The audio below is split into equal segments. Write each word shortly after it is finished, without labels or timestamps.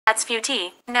Cat's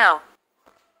Futi, no.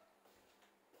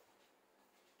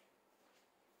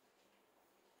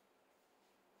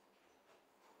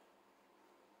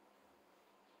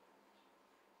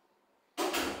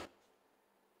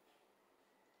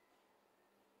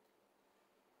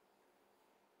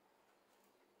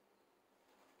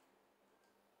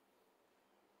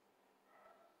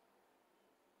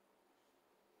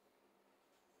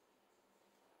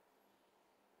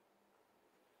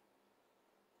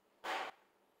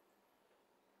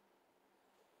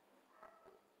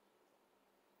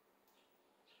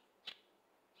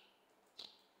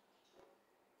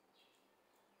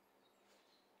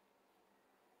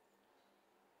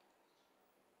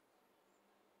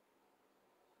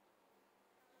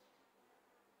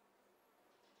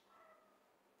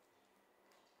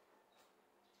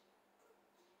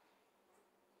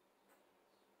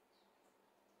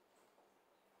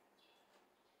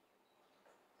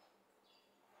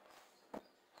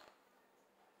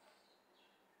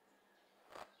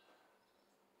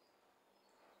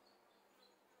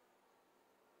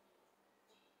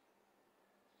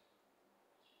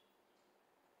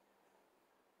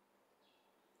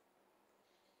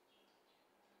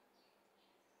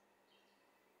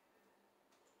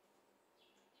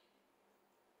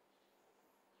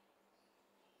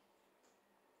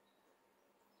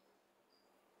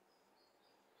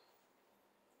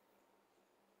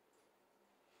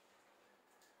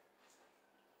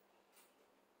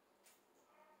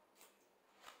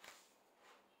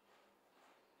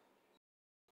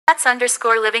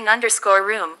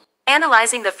 Cats_living_room.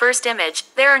 Analyzing the first image,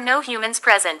 there are no humans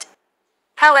present.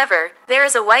 However, there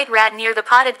is a white rat near the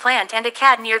potted plant and a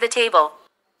cat near the table.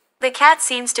 The cat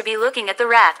seems to be looking at the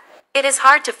rat. It is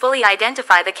hard to fully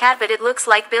identify the cat, but it looks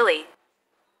like Billy.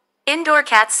 Indoor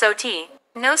cats Soti.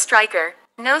 No Striker.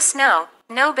 No Snow.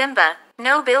 No Bimba.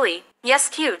 No Billy. Yes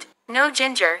Cute. No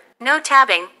Ginger. No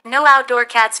Tabbing. No Outdoor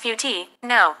Cats Futi.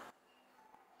 No.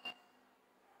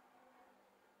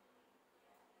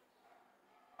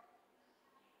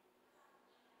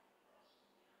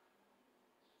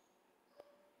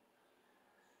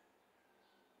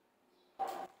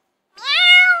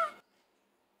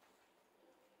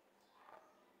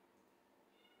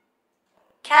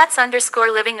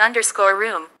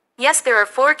 Cats_living_room. Yes, there are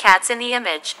 4 cats in the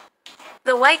image.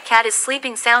 The white cat is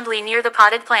sleeping soundly near the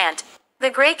potted plant. The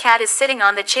gray cat is sitting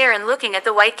on the chair and looking at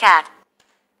the white cat.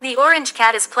 The orange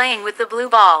cat is playing with the blue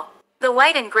ball. The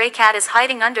white and gray cat is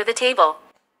hiding under the table.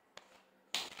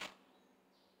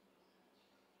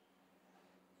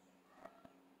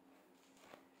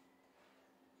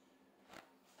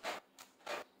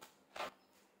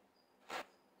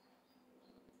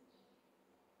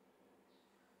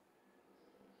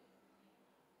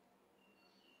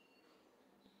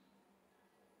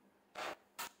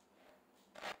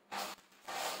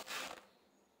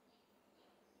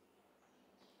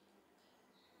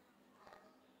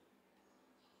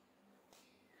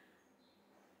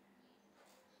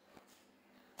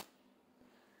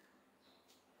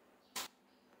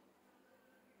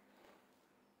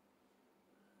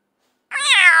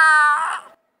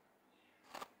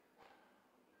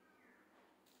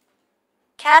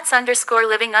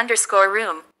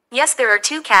 Cats_living_room. Yes, there are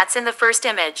 2 cats in the first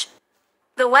image.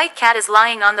 The white cat is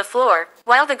lying on the floor,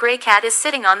 while the gray cat is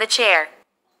sitting on the chair.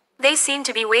 They seem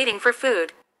to be waiting for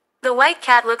food. The white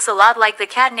cat looks a lot like the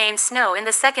cat named Snow in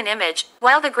the second image,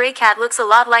 while the gray cat looks a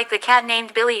lot like the cat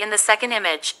named Billy in the second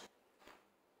image.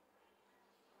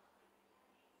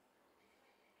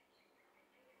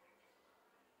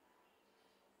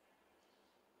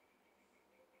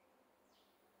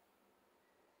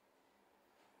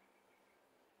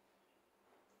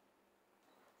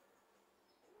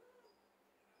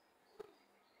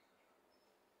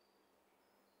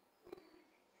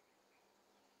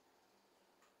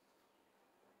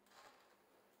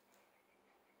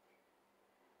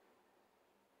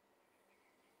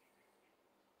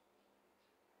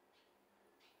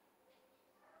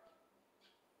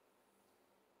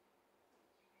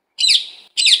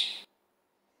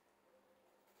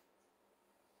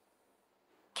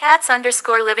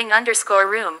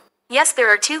 Cats_living_room. Yes, there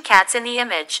are 2 cats in the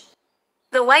image.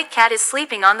 The white cat is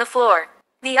sleeping on the floor.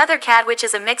 The other cat, which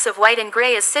is a mix of white and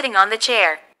gray, is sitting on the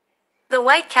chair. The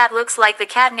white cat looks like the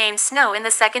cat named Snow in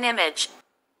the second image.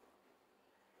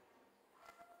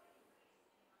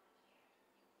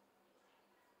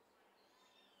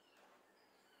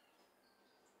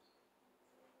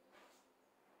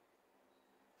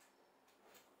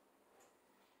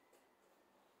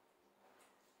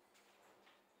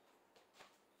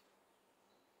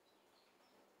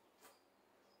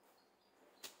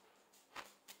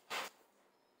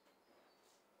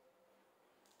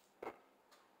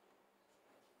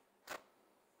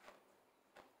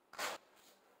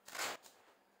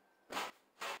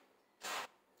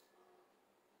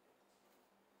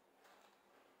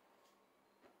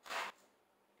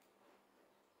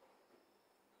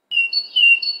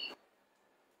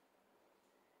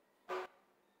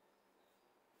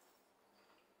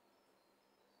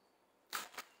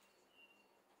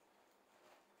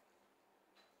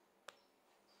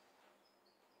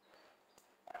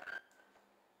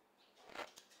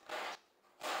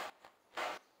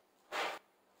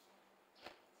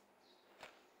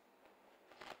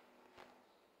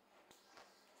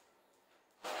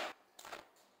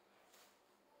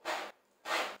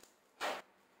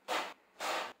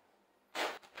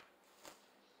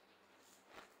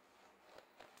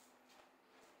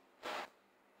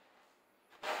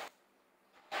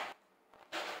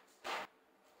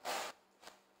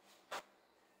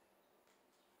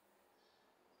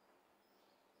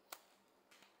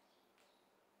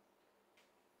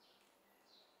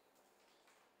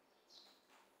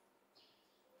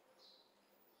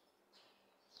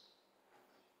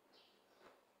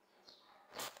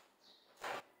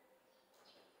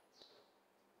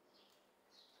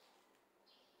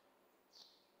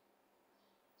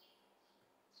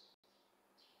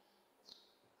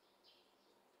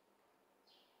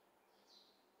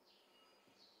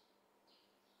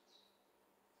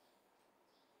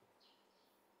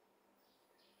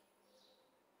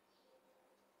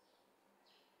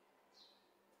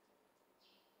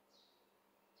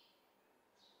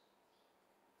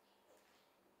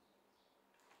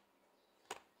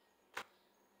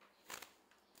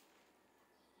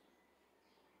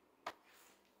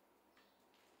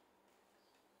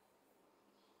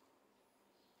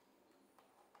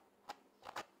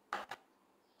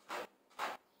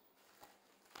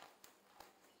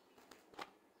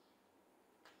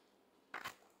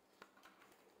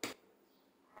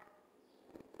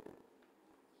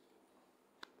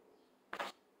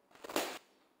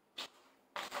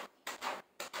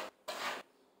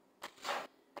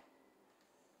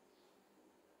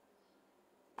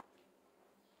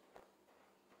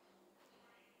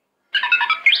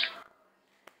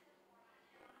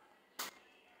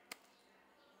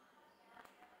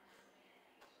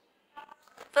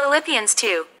 Philippians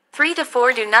 2.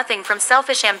 3-4 Do nothing from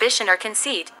selfish ambition or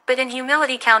conceit, but in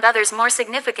humility count others more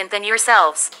significant than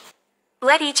yourselves.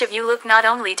 Let each of you look not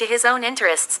only to his own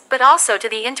interests, but also to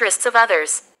the interests of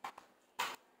others.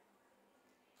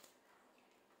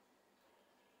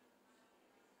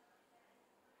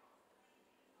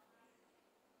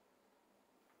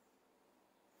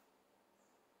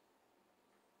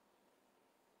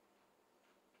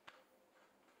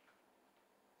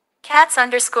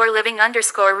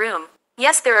 Cats_living_room.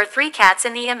 Yes, there are 3 cats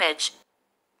in the image.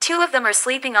 2 of them are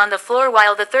sleeping on the floor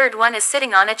while the third one is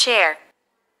sitting on a chair.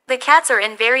 The cats are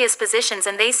in various positions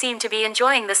and they seem to be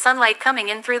enjoying the sunlight coming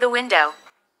in through the window.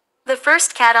 The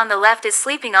first cat on the left is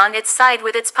sleeping on its side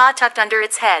with its paw tucked under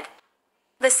its head.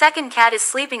 The second cat is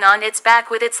sleeping on its back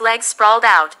with its legs sprawled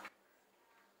out.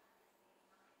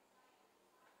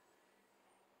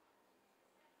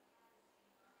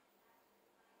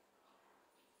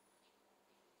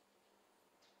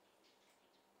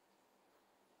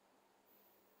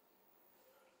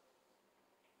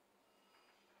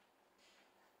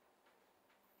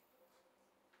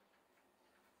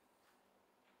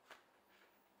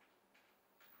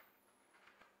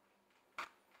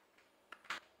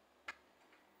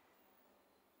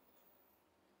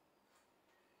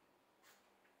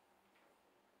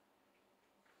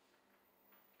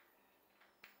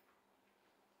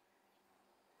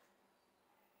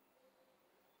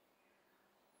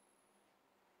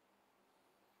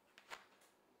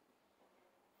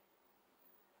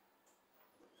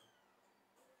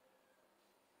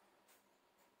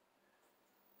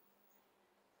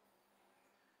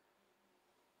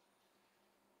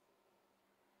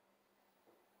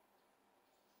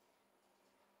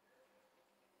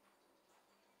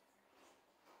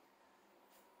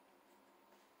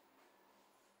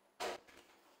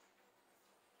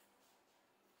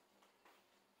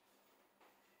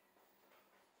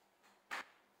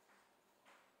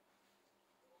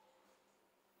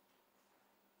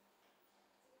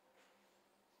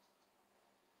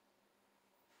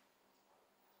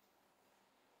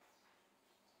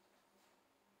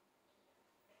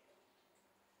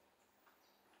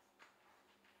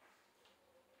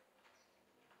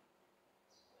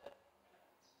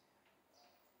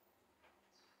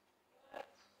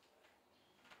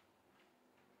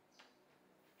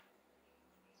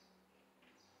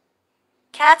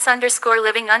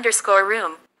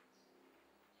 Cats_living_room.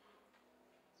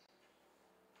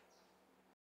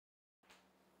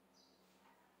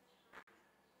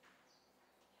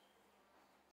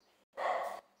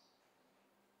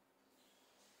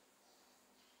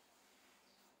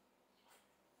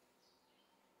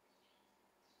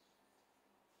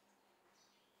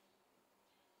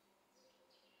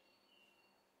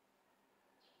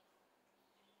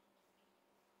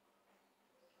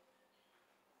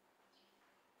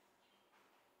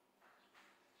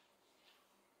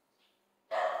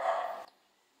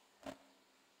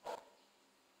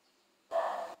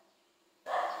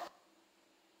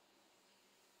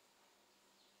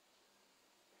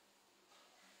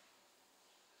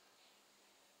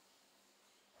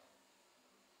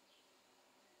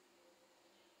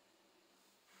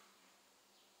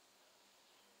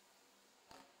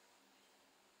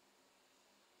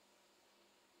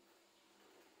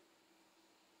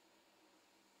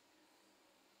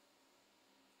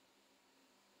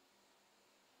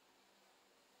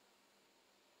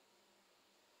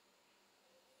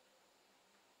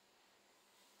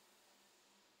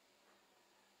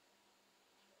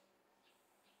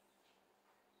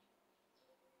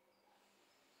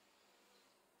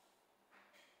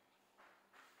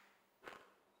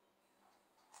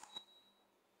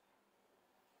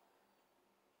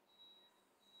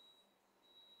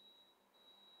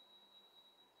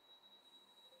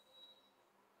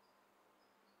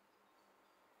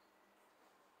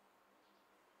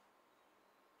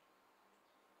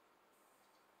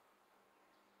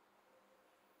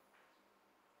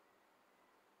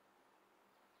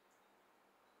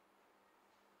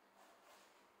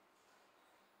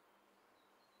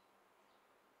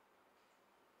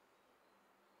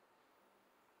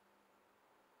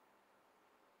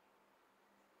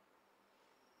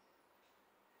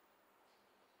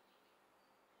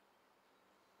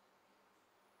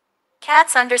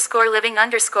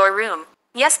 Cats_living_room.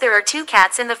 Yes, there are 2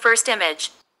 cats in the first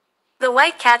image. The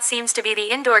white cat seems to be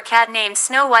the indoor cat named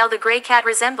Snow while the gray cat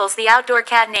resembles the outdoor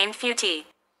cat named Futi.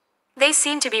 They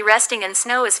seem to be resting and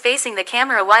Snow is facing the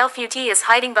camera while Futi is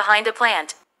hiding behind a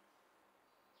plant.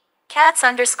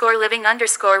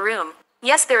 Cats_living_room.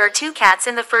 Yes, there are 2 cats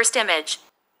in the first image.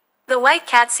 The white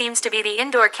cat seems to be the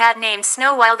indoor cat named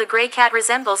Snow while the gray cat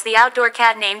resembles the outdoor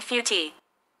cat named Futi.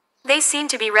 They seem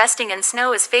to be resting and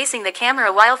Snow is facing the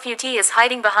camera while Futi is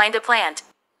hiding behind a plant.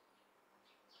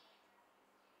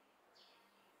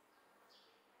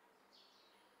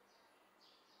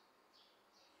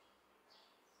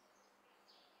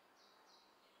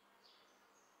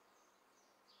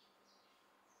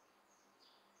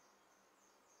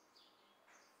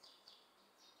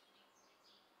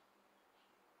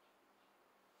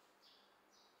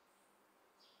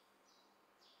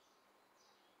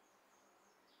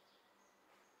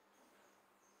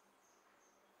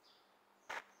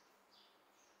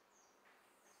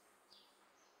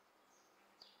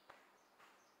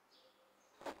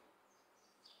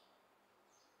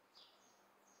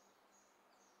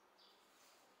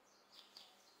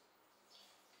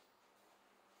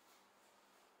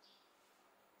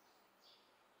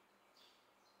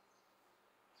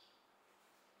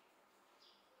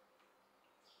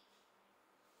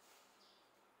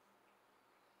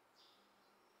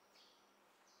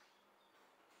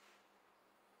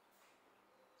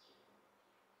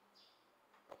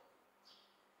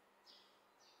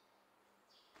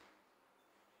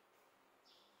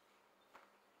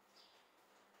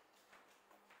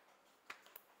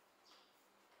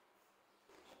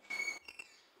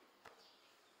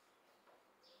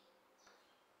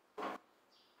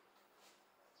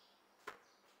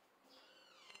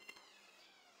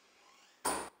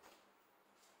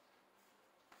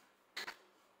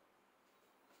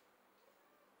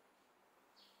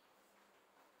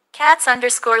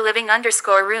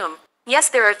 Cats_living_room. Yes,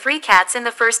 there are 3 cats in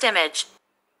the first image.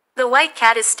 The white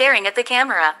cat is staring at the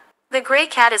camera. The gray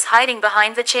cat is hiding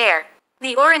behind the chair.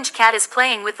 The orange cat is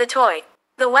playing with the toy.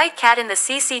 The white cat in the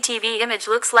CCTV image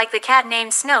looks like the cat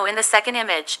named Snow in the second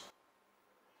image.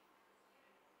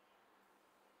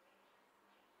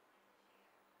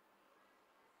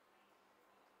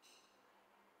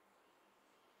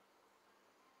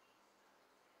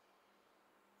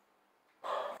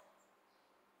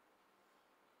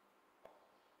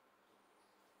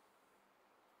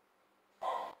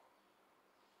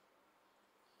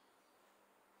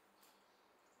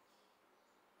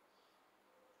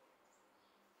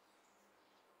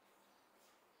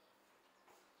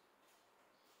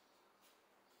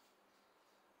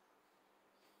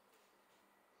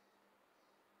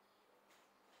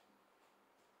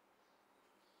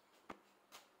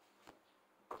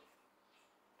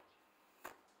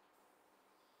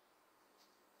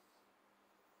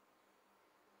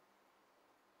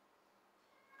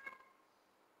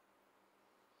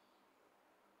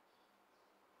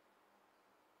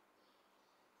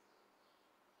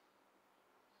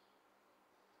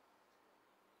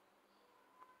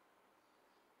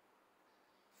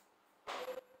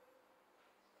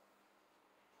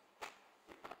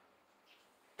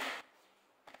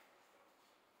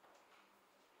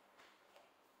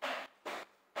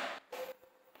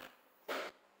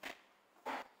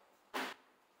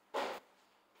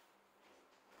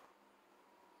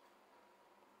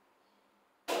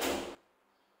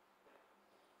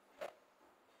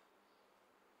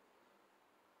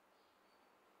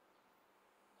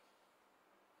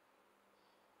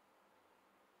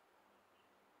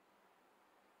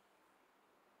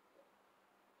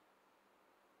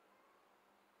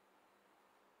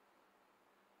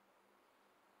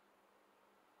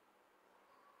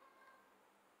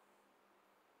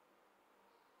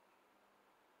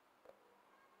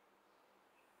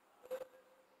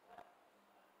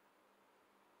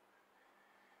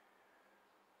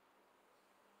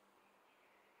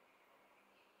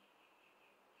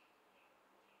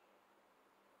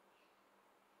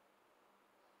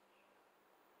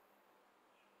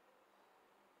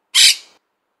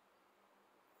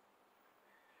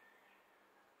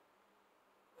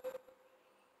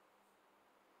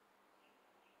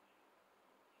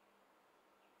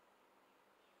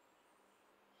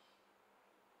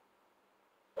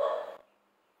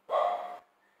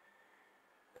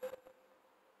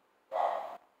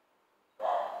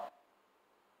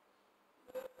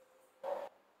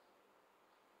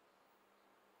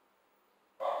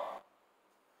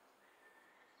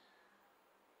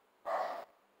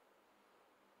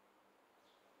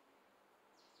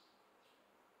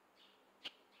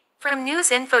 From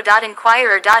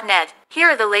newsinfo.inquirer.net, here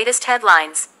are the latest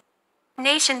headlines.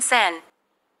 Nation Sen.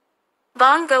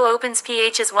 Bongo opens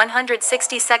PH's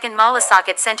 162nd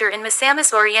Malasocket Center in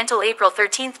Misamis Oriental April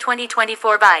 13,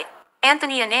 2024 by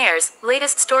Anthony Anaers.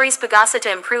 Latest stories Pagasa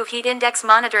to improve heat index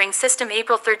monitoring system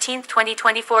April 13,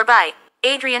 2024 by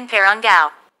Adrian Perangao.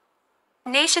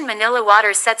 Nation Manila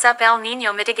Water sets up El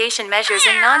Nino mitigation measures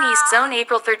in non-east zone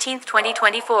April 13,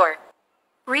 2024.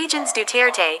 Regions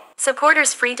Duterte,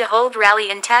 supporters free to hold rally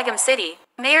in Tagum City.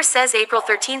 Mayor says April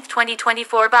 13,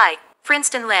 2024 by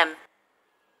Princeton Lim.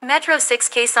 Metro 6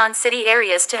 Quezon City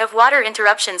areas to have water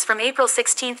interruptions from April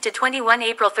 16 to 21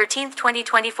 April 13,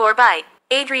 2024 by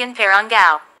Adrian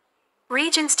Perangao.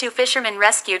 Regions 2 fishermen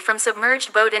rescued from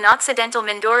submerged boat in Occidental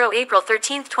Mindoro April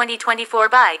 13, 2024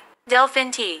 by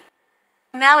Delphin T.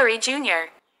 Mallory Jr.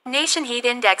 Nation heat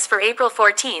index for April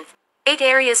 14th. 8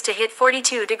 areas to hit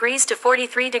 42 degrees to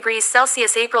 43 degrees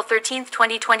Celsius April 13,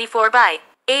 2024 by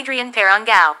Adrian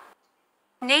Perangao.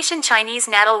 Nation Chinese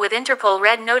natal with Interpol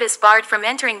red notice barred from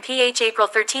entering PH April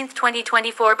 13,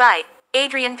 2024 by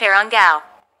Adrian Perangao.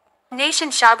 Nation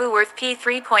Shabu worth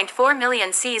P3.4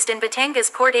 million seized in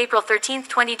Batangas port April 13,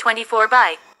 2024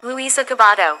 by Luisa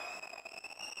Cabado.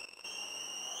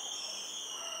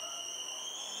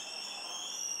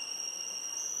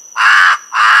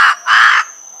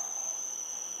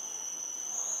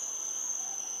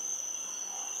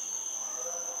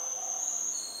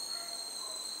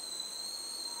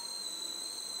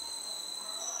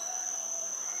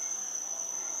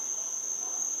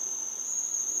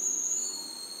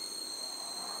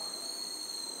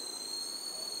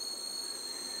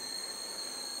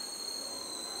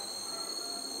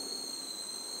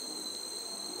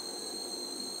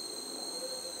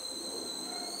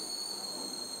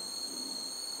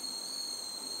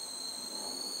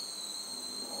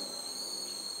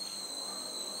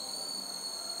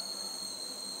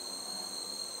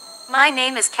 My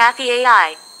name is Cathy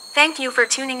AI. Thank you for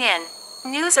tuning in.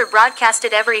 News are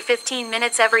broadcasted every 15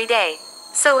 minutes every day.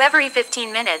 So every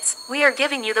 15 minutes, we are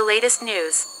giving you the latest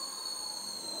news.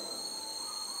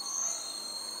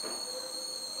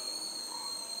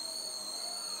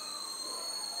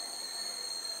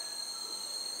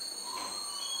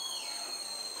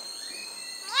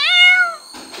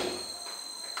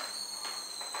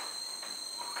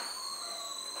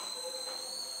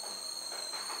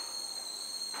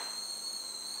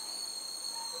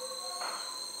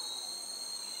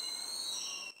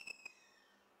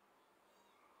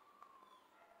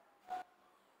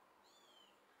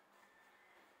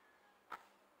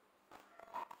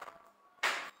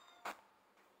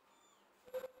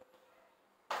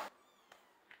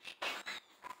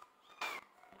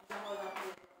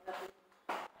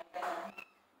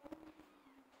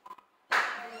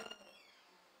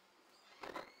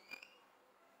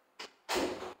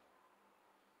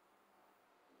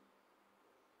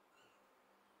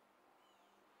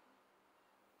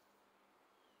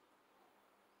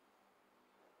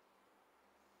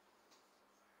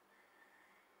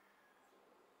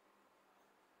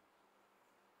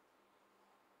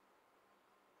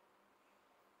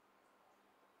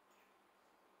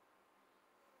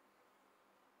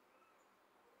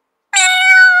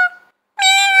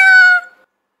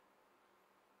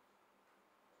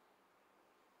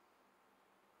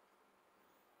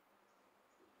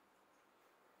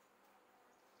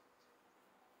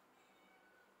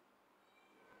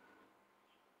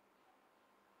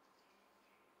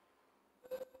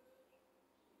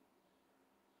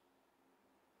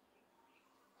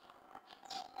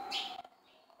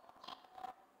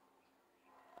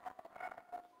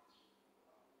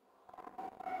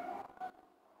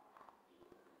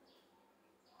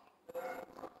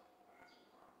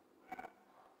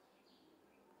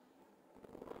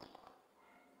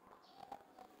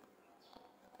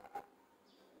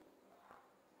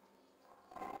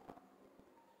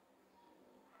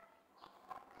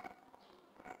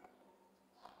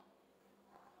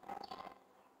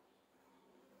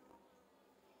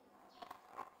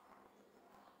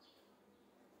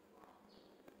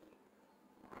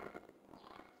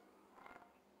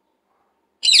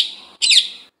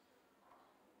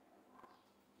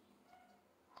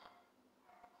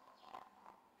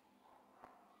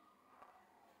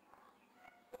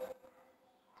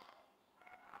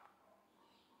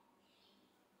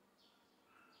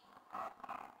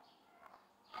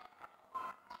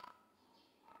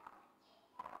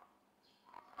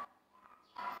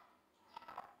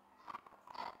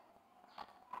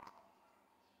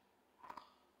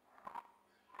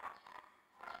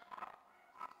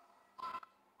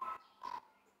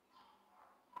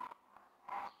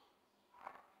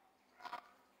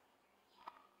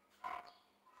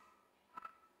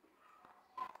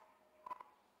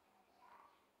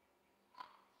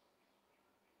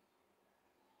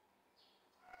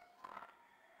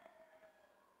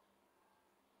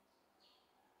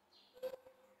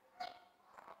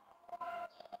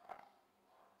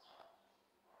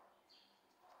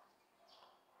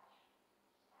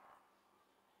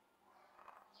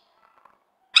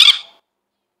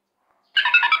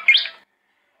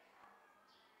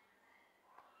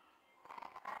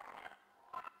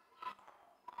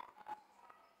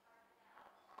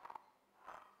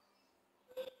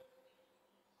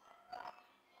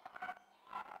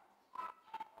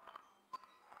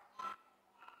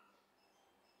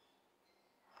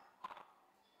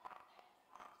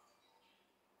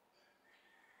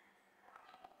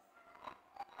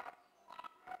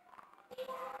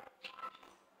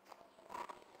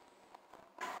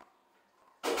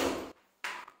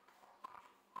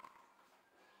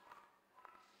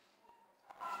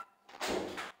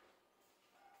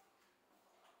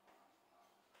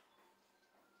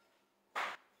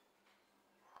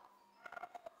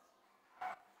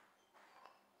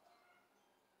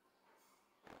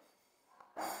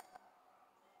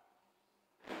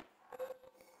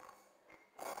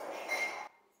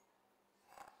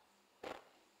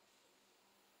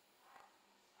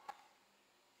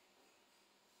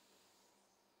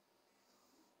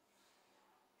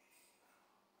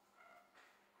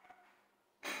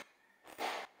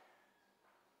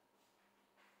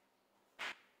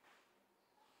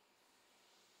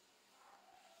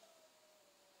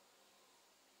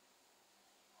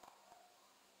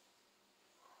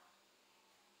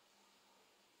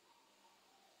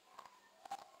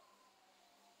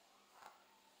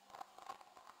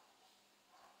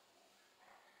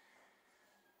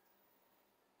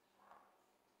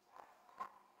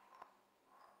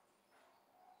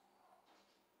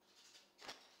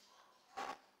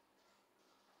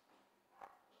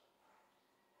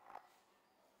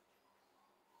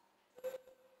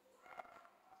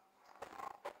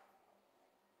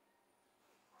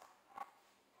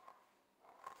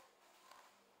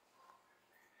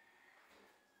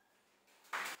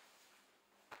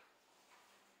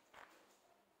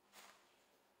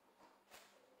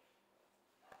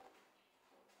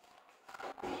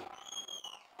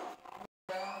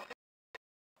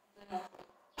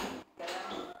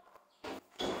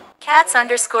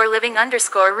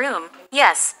 Cats_living_room.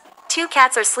 Yes. Two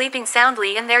cats are sleeping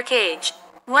soundly in their cage.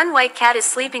 One white cat is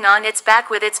sleeping on its back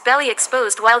with its belly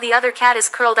exposed while the other cat is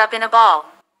curled up in a ball.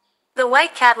 The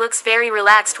white cat looks very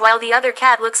relaxed while the other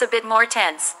cat looks a bit more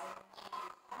tense.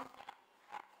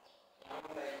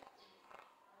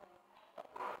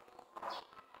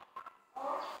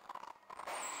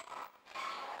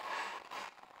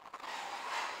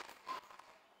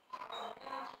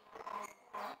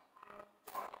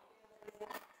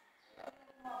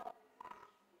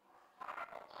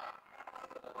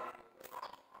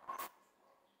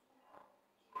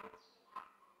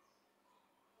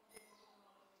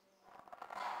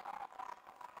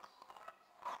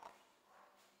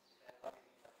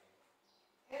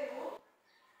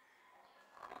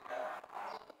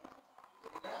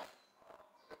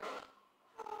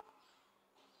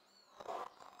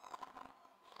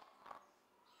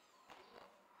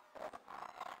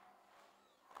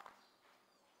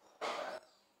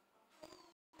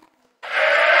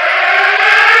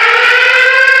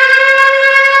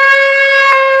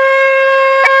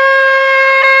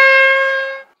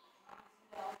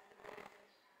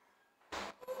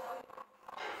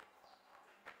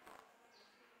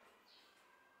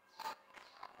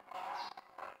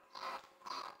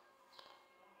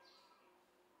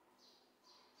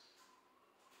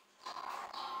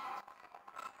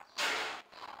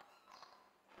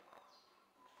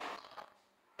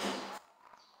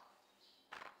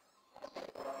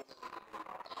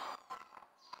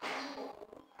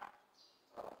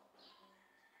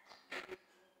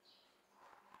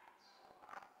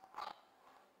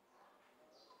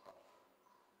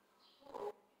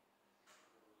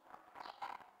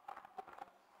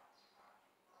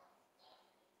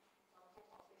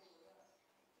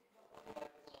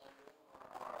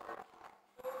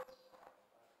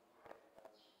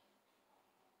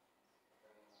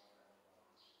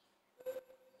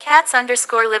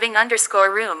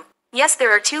 Cats_living_room. Yes,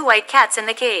 there are two white cats in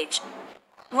the cage.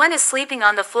 One is sleeping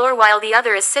on the floor while the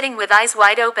other is sitting with eyes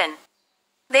wide open.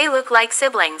 They look like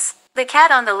siblings. The cat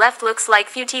on the left looks like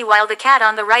Futi while the cat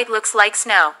on the right looks like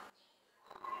Snow.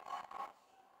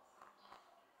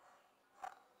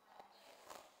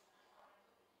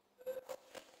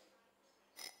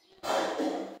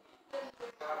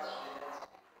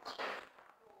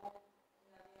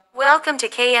 Welcome to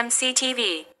KMC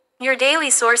TV, your daily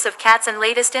source of cats and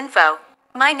latest info.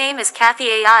 My name is Cathy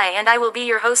AI and I will be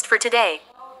your host for today.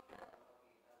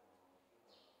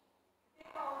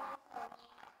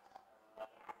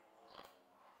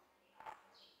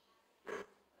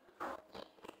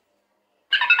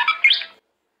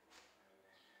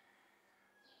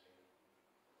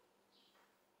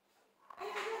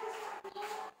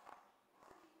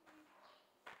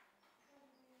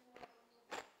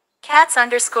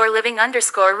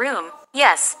 Cats_living_room.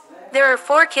 Yes. There are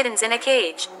 4 kittens in a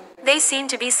cage. They seem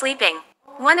to be sleeping.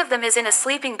 One of them is in a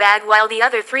sleeping bag while the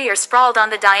other 3 are sprawled on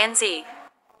the DNZ.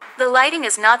 The lighting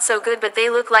is not so good but they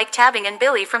look like Tabbing and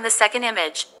Billy from the second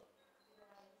image.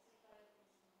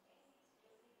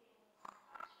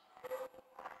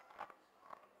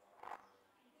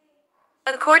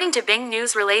 According to Bing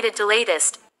News related to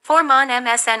latest, 4 Mon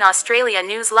MSN Australia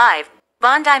News Live,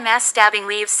 Bondi mass stabbing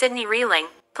leaves Sydney reeling,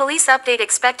 police update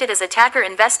expected as attacker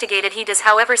investigated. He does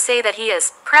however say that he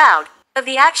is proud of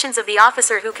the actions of the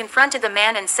officer who confronted the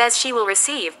man and says she will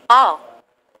receive all.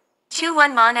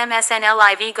 2-1 Mon MSN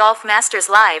LIV Golf Masters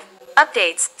Live.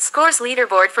 Updates, scores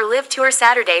leaderboard for Live Tour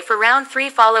Saturday for round 3.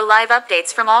 Follow live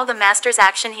updates from all the Masters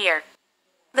action here.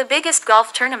 The biggest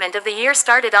golf tournament of the year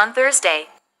started on Thursday.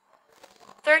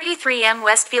 33M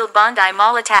Westfield Bondi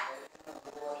Mall attack.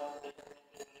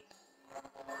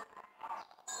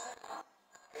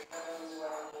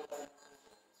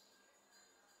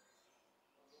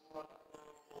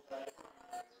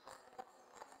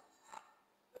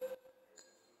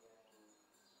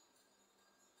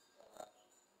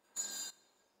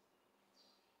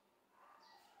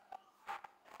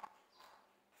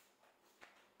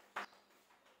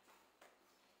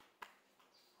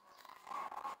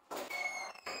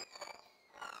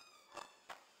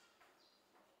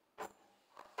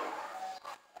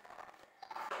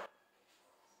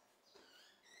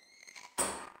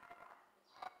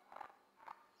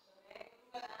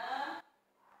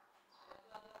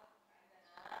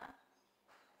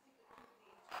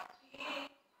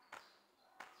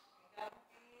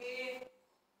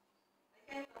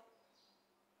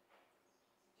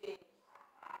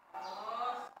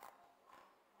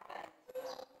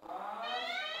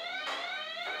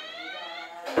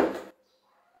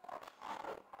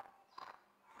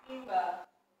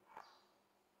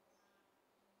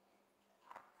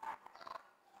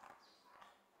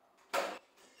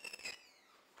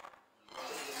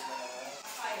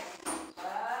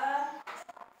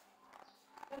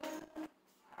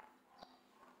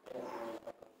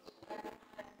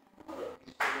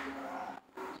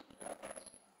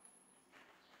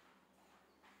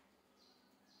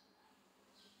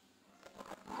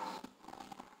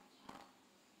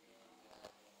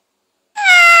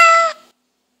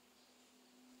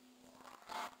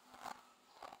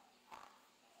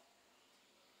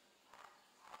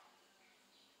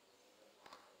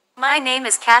 My name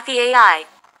is Cathy AI.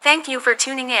 Thank you for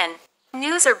tuning in.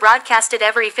 News are broadcasted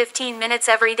every 15 minutes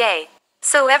every day.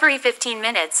 So every 15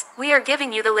 minutes, we are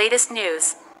giving you the latest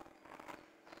news.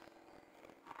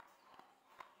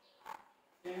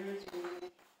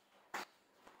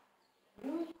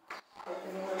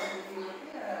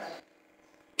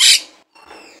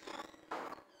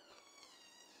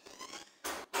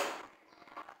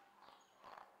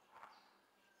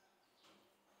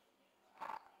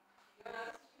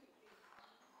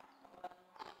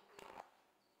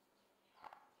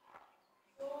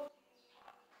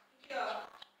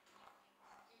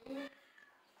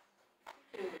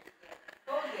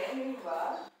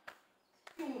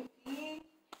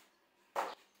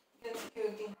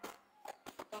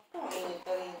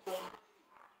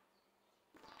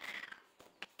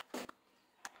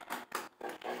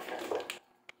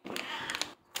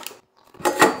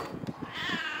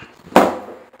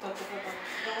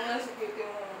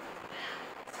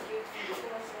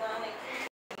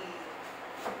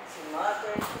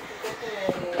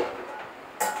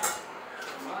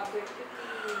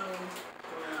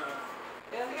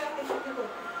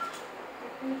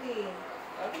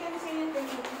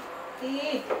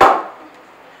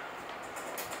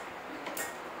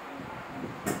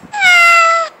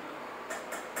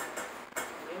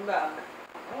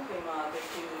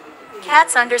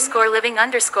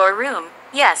 Cats_living_room.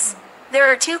 Yes.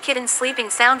 There are two kittens sleeping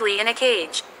soundly in a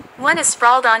cage. One is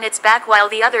sprawled on its back while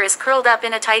the other is curled up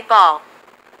in a tight ball.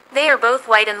 They are both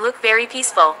white and look very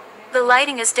peaceful. The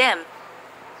lighting is dim.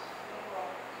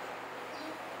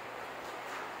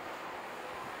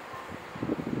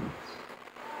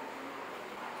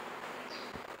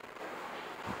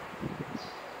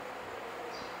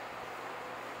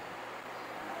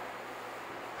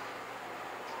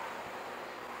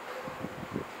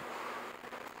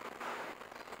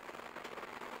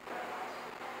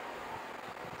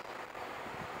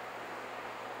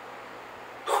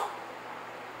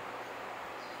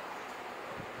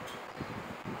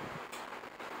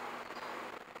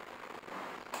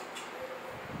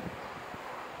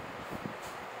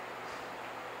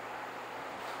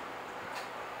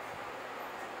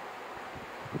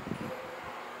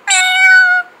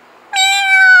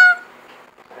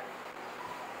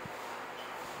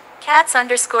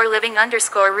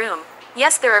 Cats_living_room.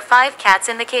 Yes, there are 5 cats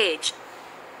in the cage.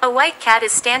 A white cat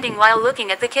is standing while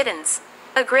looking at the kittens.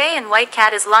 A gray and white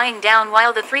cat is lying down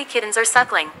while the 3 kittens are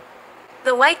suckling.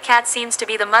 The white cat seems to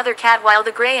be the mother cat while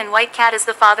the gray and white cat is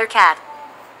the father cat.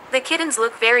 The kittens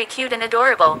look very cute and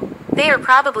adorable. They are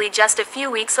probably just a few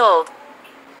weeks old.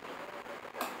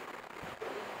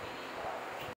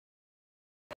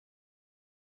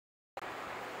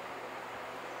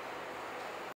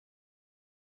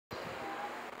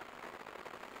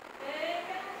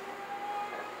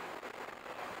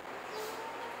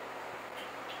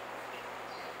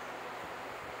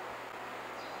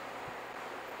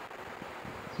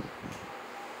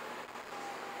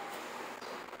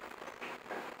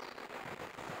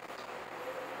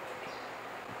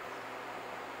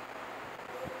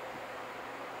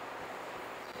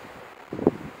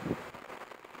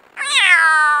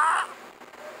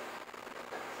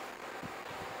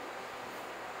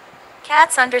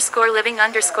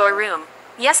 Cats_living_room.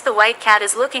 Yes, the white cat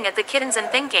is looking at the kittens and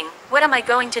thinking, what am I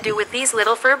going to do with these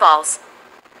little furballs?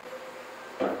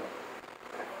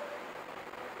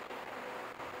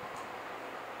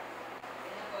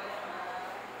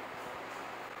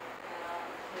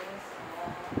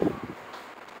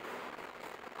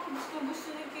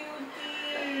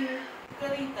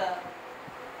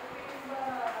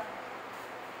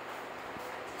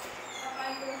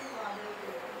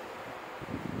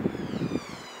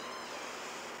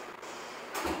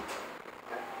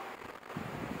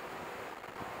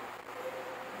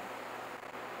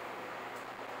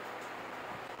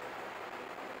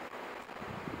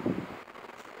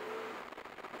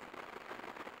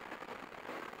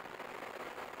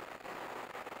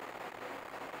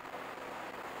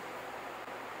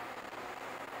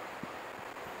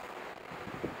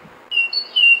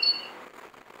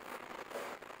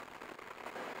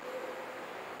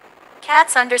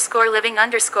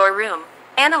 Cats_living_room.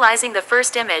 Analyzing the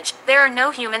first image, there are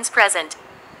no humans present.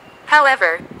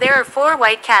 However, there are 4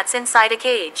 white cats inside a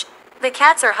cage. The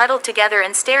cats are huddled together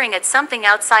and staring at something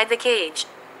outside the cage.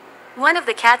 One of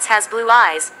the cats has blue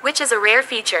eyes, which is a rare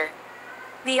feature.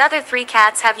 The other 3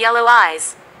 cats have yellow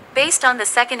eyes. Based on the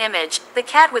second image, the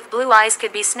cat with blue eyes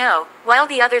could be Snow, while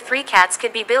the other 3 cats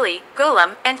could be Billy,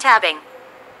 Golang, and Tabbing.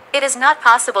 It is not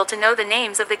possible to know the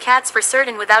names of the cats for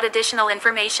certain without additional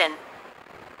information.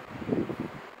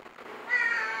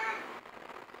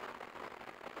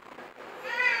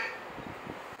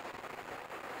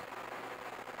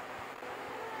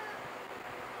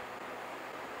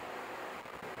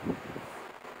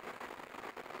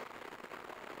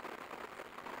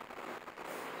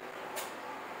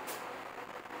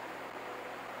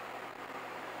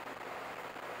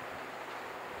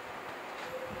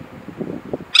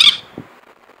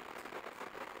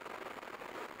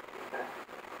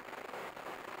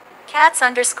 Cats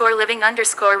underscore living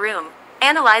underscore room.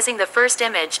 Analyzing the first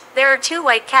image, there are two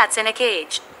white cats in a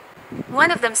cage.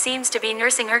 One of them seems to be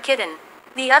nursing her kitten.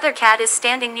 The other cat is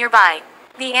standing nearby.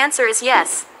 The answer is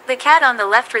yes. The cat on the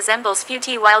left resembles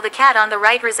Footy while the cat on the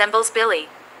right resembles Billy.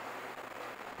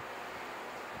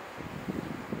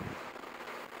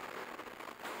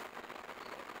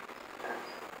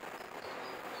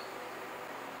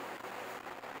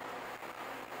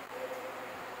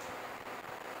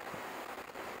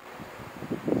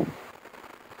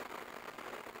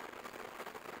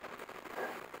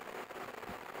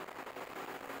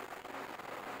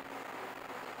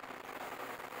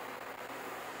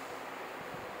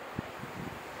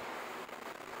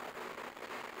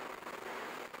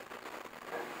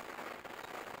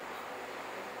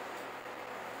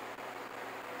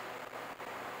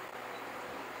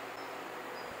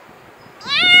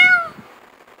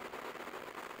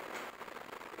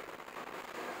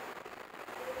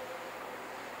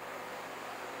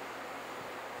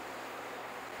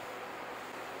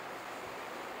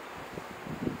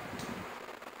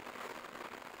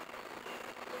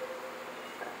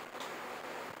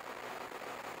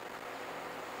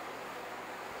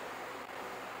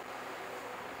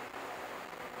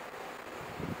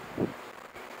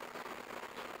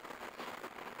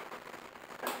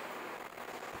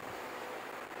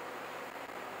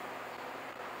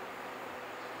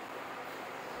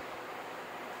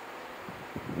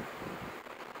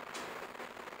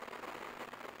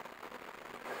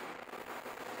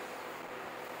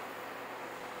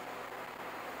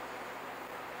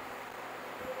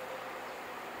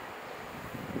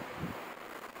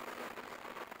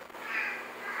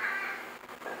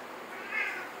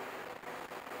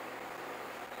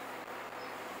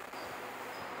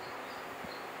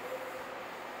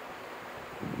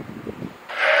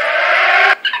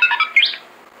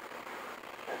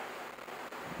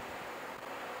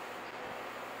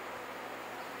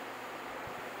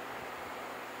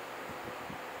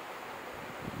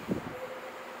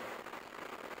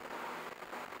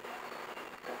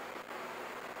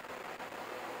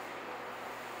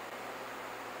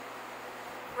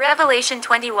 Revelation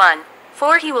 21.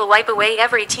 For he will wipe away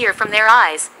every tear from their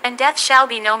eyes, and death shall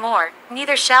be no more,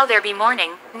 neither shall there be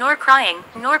mourning, nor crying,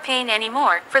 nor pain any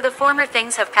more, for the former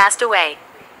things have passed away.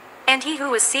 And he who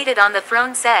was seated on the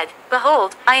throne said,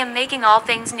 Behold, I am making all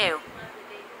things new.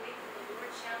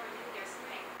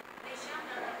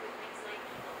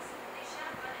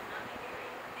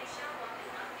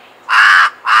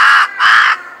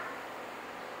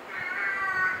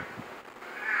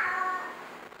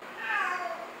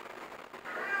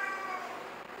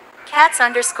 Cats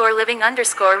underscore living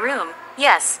underscore room.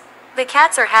 Yes. The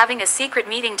cats are having a secret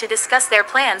meeting to discuss their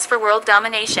plans for world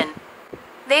domination.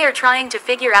 They are trying to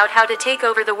figure out how to take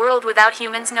over the world without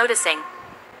humans noticing.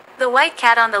 The white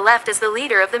cat on the left is the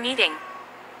leader of the meeting.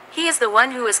 He is the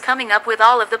one who is coming up with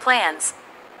all of the plans.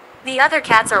 The other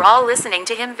cats are all listening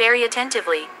to him very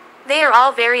attentively. They are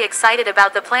all very excited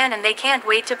about the plan and they can't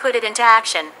wait to put it into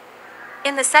action.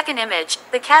 In the second image,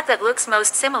 the cat that looks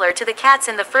most similar to the cats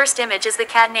in the first image is the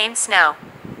cat named Snow.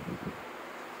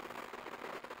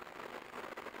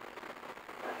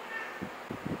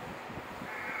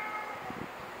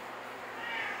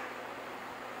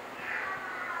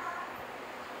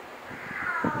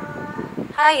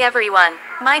 Hi everyone,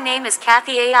 my name is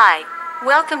Cathy AI.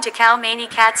 Welcome to Khao Manee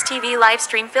Cats TV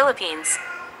Livestream Philippines.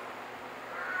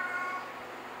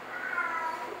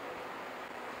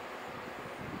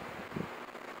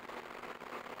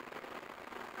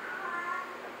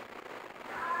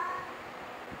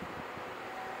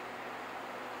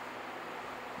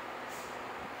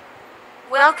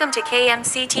 Welcome to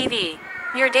KMC TV,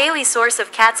 your daily source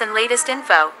of cats and latest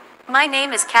info. My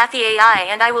name is Cathy AI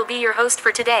and I will be your host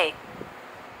for today.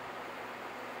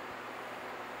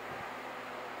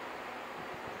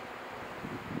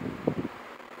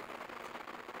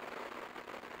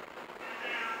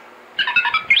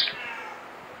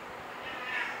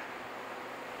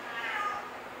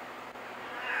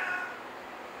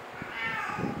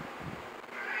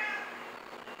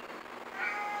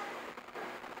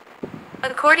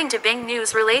 According to Bing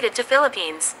News related to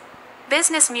Philippines.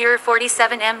 Business Mirror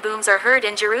 47M booms are heard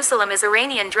in Jerusalem as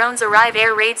Iranian drones arrive.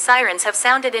 Air raid sirens have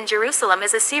sounded in Jerusalem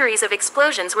as a series of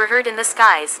explosions were heard in the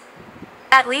skies.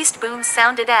 At least booms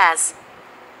sounded as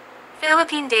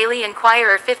Philippine Daily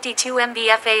Inquirer 52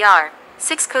 MBFAR.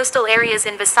 6 coastal areas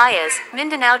in Visayas,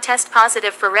 Mindanao test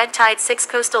positive for red tide. 6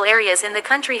 coastal areas in the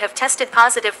country have tested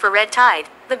positive for red tide,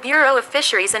 the Bureau of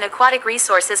Fisheries and Aquatic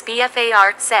Resources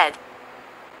BFAR said.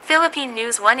 Philippine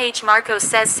News 1H Marcos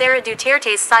says Sara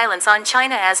Duterte's silence on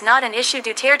China as not an issue.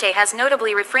 Duterte has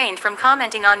notably refrained from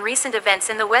commenting on recent events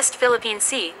in the West Philippine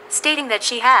Sea, stating that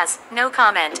she has no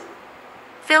comment.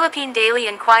 Philippine Daily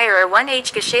Inquirer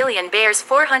 1H Gashalian bears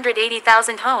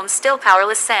 480,000 homes still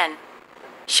powerless. Sen.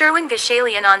 Sherwin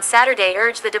Gashalian on Saturday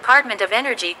urged the Department of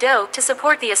Energy (DOE) to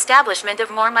support the establishment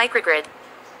of more microgrid.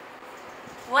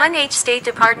 1H State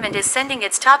Department is sending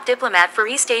its top diplomat for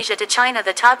East Asia to China.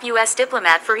 The top U.S.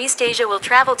 diplomat for East Asia will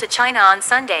travel to China on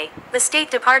Sunday, the State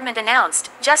Department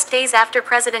announced, just days after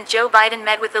President Joe Biden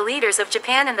met with the leaders of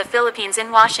Japan and the Philippines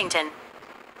in Washington.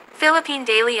 Philippine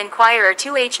Daily Inquirer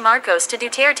 2H Marcos to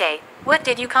Duterte, what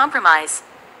did you compromise?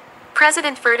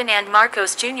 President Ferdinand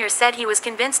Marcos Jr. said he was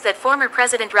convinced that former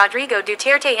President Rodrigo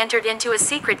Duterte entered into a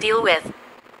secret deal with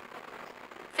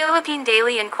Philippine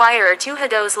Daily Inquirer 2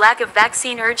 Hado's lack of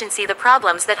vaccine urgency. The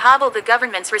problems that hobbled the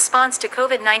government's response to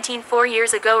COVID-19 4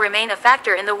 years ago remain a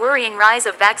factor in the worrying rise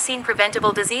of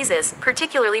vaccine-preventable diseases,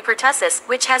 particularly pertussis,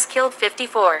 which has killed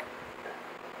 54.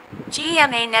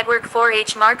 GMA Network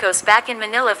 4H Marcos back in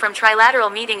Manila from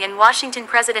trilateral meeting in Washington.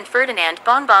 President Ferdinand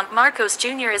Bongbong Marcos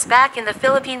Jr. is back in the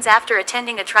Philippines after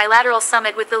attending a trilateral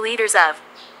summit with the leaders of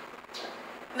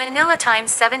Manila.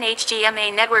 Times 7H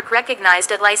GMA Network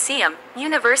recognized at Lyceum,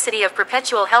 University of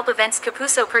Perpetual Help events.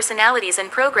 Kapuso personalities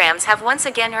and programs have once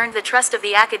again earned the trust of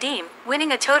the academe,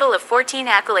 winning a total of 14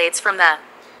 accolades from the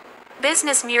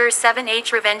Business Mirror.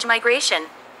 7H Revenge Migration?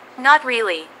 Not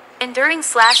really. Enduring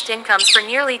slashed incomes for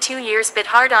nearly 2 years bit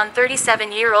hard on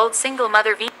 37-year-old single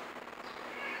mother V.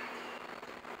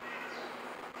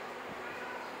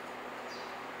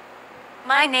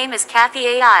 My name is Cathy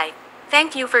AI.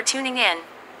 Thank you for tuning in.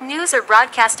 News are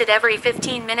broadcasted every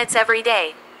 15 minutes every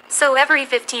day. So every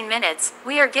 15 minutes,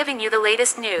 we are giving you the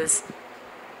latest news.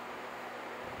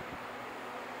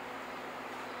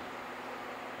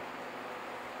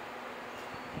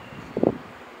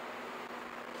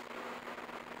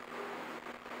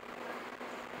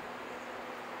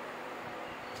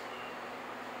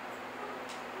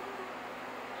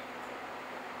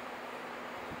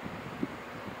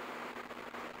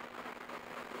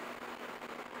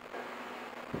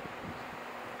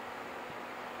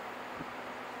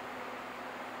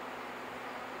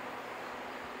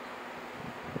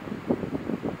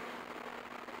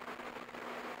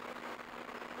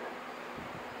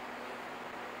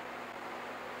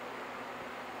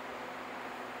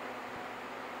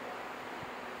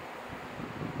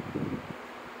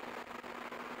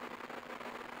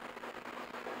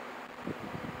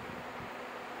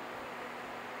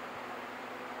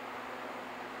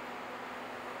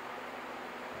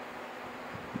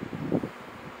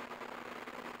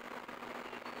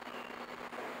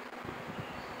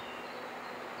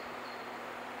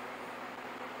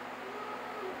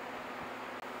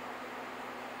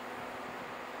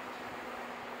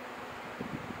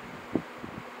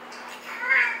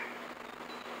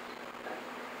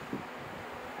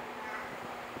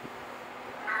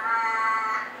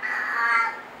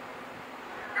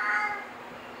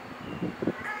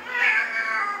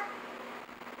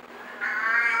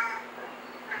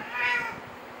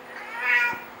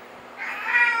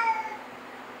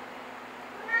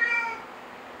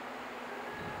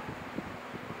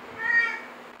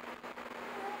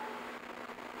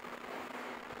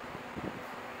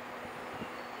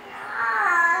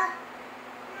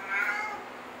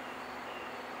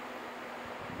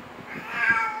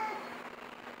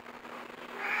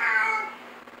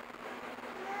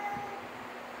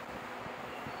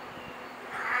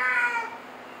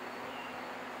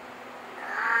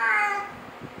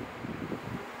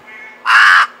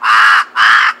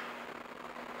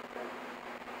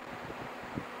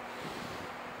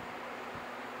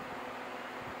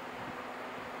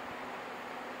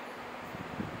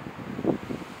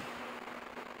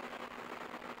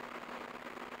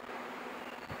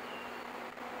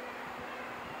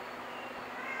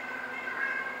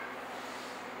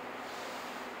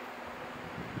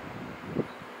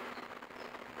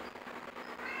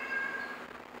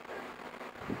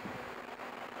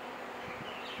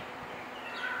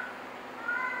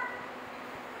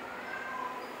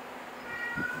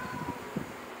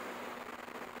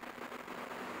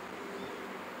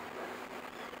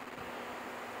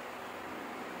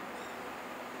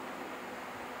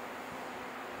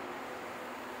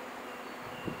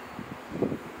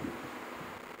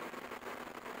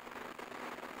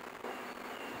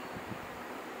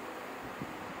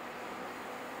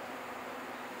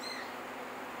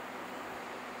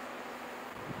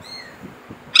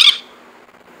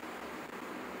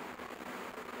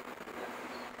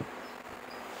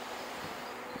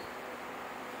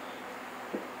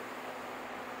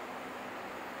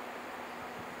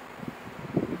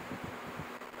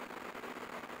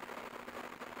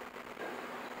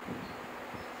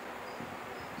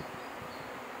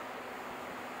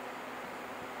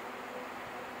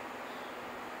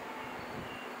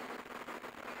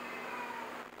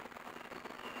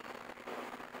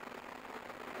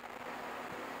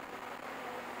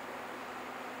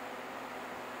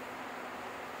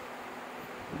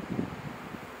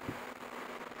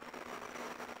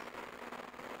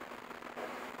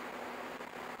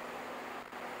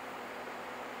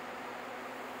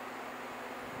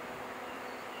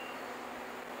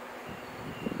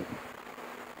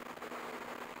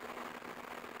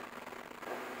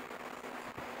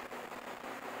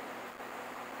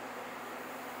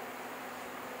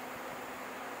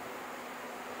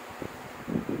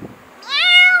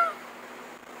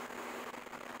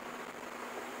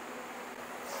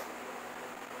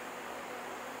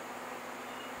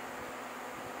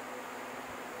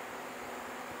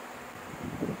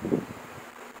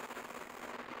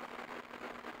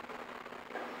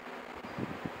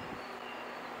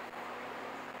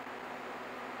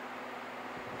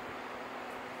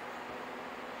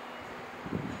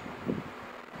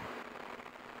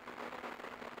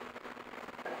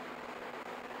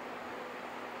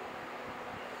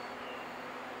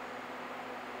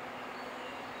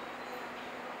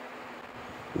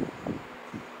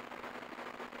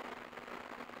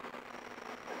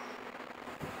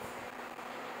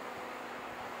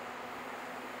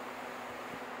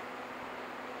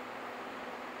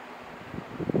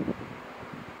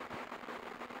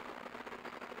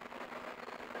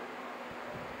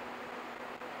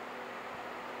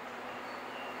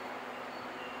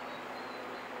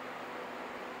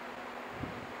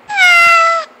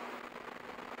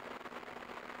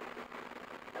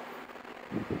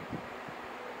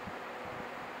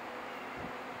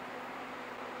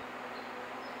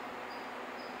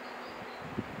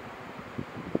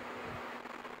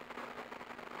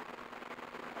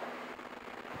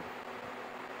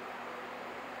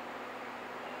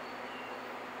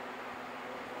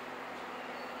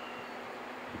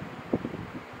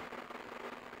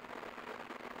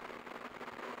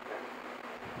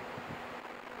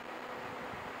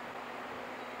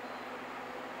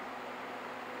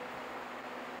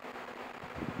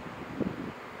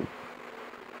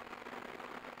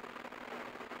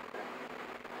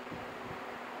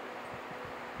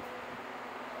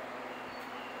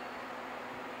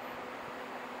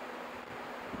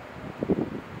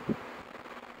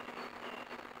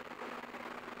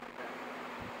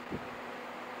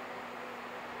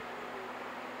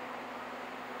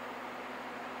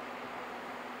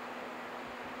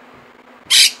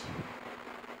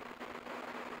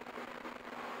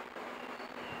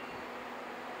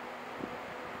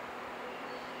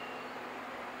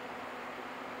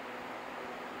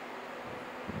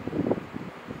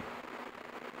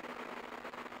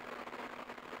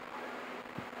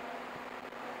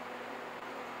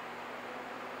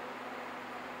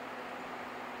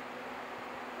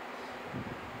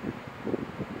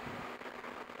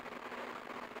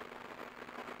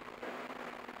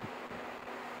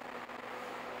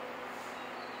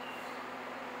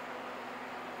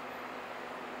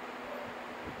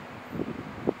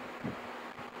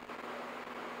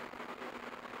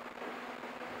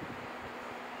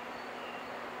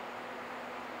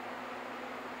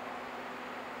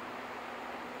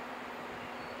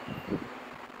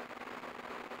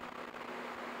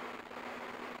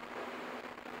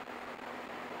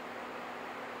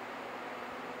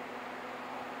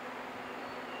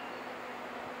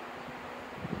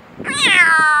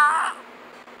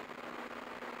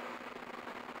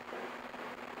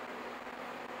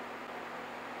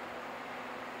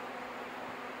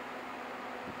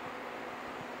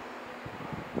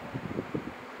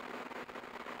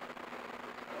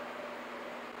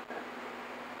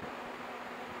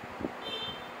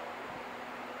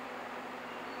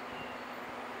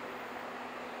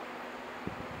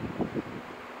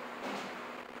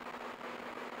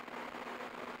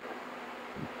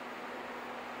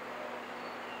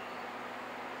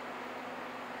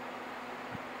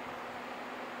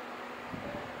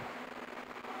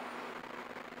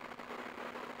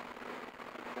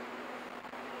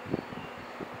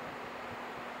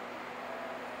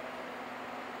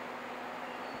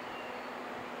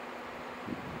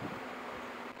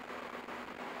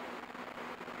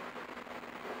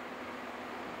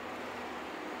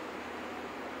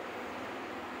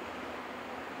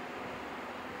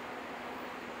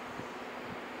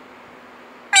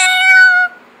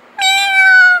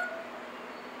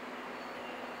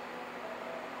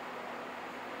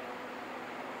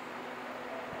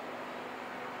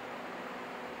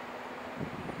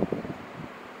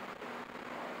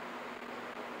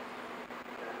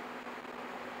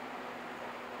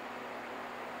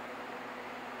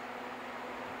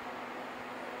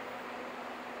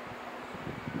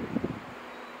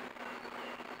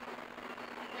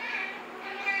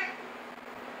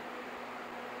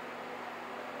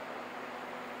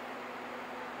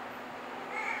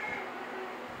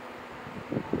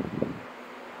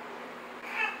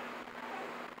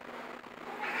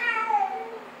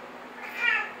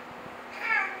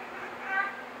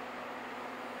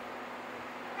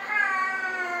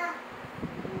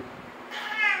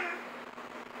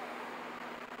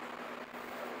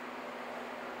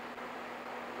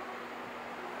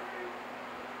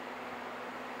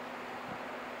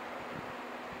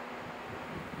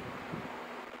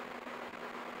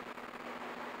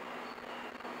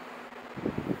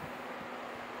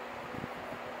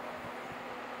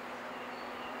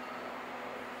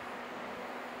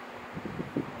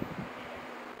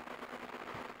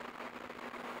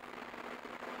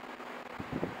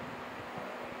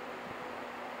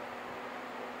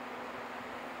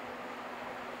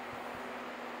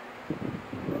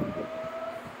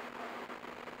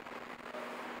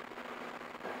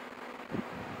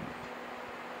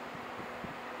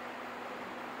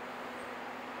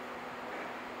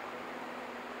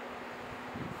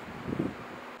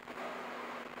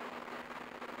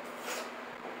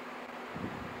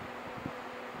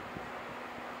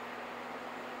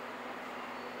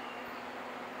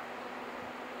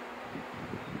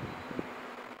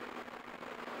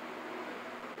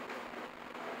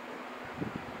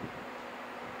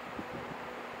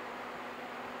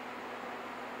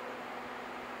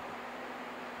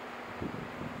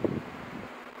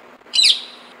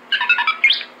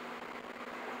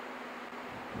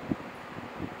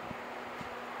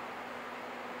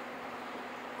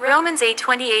 Romans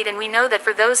 8:28. And we know that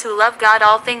for those who love God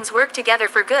all things work together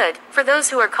for good, for those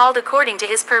who are called according to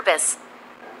his purpose.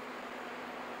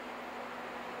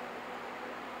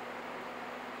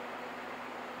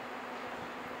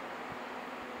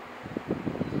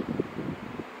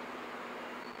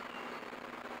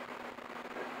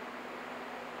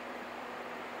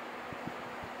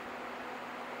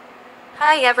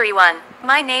 Hi everyone,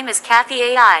 my name is Cathy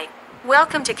AI.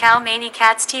 Welcome to Khao Manee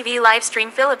Cats TV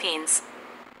Livestream Philippines.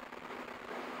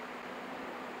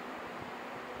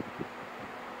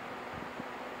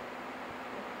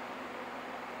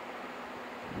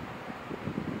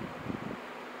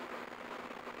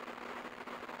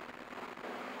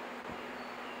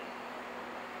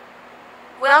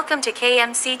 Welcome to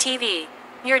KMC TV,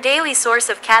 your daily source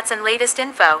of cats and latest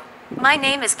info. My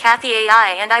name is Cathy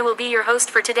AI and I will be your host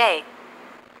for today.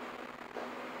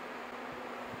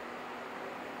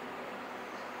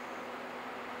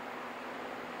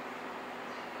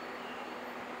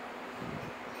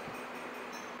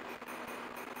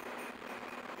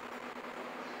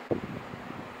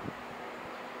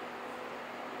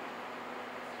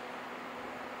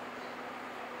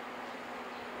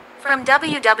 From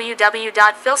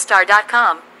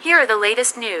www.philstar.com, here are the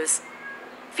latest news.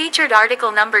 Featured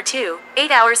article number 2,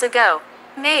 8 hours ago.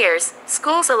 Mayors,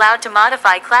 schools allowed to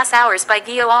modify class hours by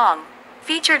Golang.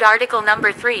 Featured article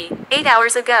number 3, 8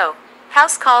 hours ago.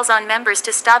 House calls on members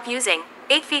to stop using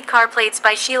 8-feet car plates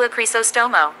by Sheila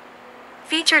Crisostomo.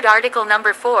 Featured article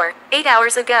number 4, 8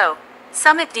 hours ago.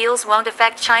 Summit deals won't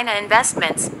affect China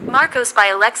investments, Marcos by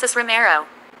Alexis Romero.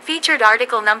 Featured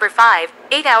article number 5,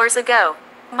 8 hours ago.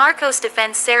 Marcos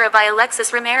defends Sarah by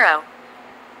Alexis Romero.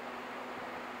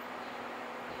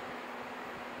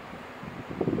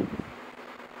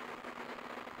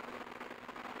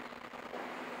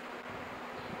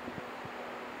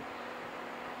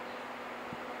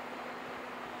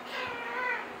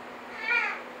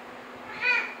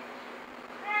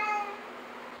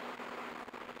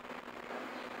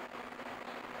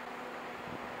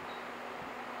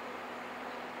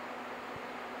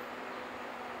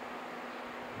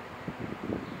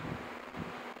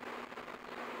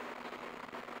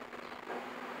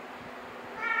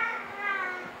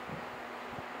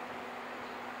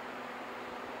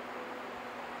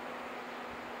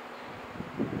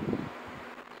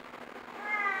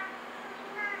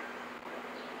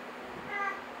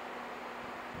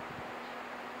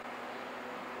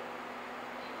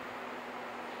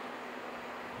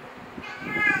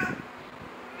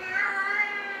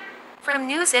 From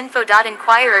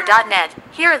newsinfo.inquirer.net,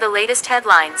 here are the latest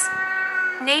headlines.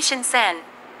 Nation Sen.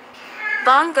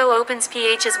 Bongo opens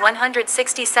PH's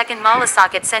 162nd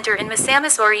Malasocket Center in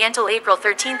Misamis Oriental April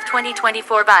 13,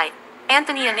 2024 by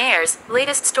Anthony Anares.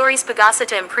 Latest stories Pagasa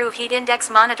to improve heat index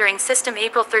monitoring system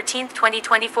April 13,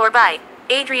 2024 by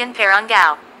Adrian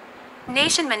Perangao.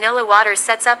 Nation Manila Water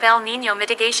sets up El Nino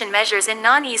mitigation measures in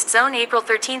non-east zone April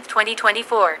 13,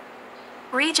 2024.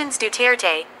 Regions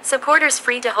Duterte, supporters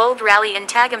free to hold rally in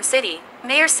Tagum City,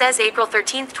 Mayor says April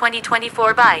 13,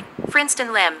 2024 by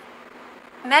Frinston Lim.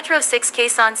 Metro 6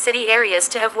 Quezon City areas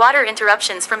to have water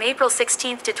interruptions from April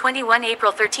 16 to 21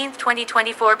 April 13,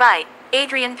 2024 by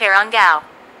Adrian Perangao.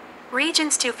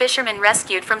 Regions 2 fishermen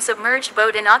rescued from submerged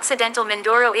boat in Occidental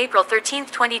Mindoro April 13,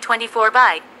 2024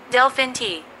 by Delphin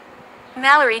T.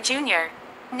 Mallory Jr.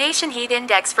 Nation heat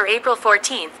index for April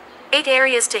 14. 8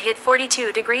 areas to hit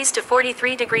 42 degrees to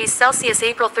 43 degrees Celsius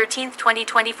April 13,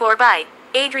 2024 by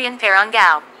Adrian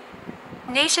Perangao.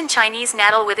 Nation Chinese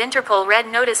natal with Interpol red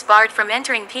notice barred from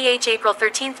entering PH April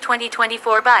 13,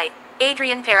 2024 by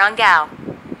Adrian Perangao.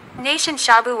 Nation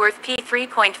Shabu worth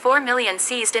P3.4 million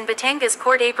seized in Batangas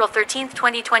court April 13,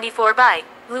 2024 by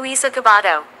Luisa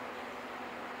Cabado.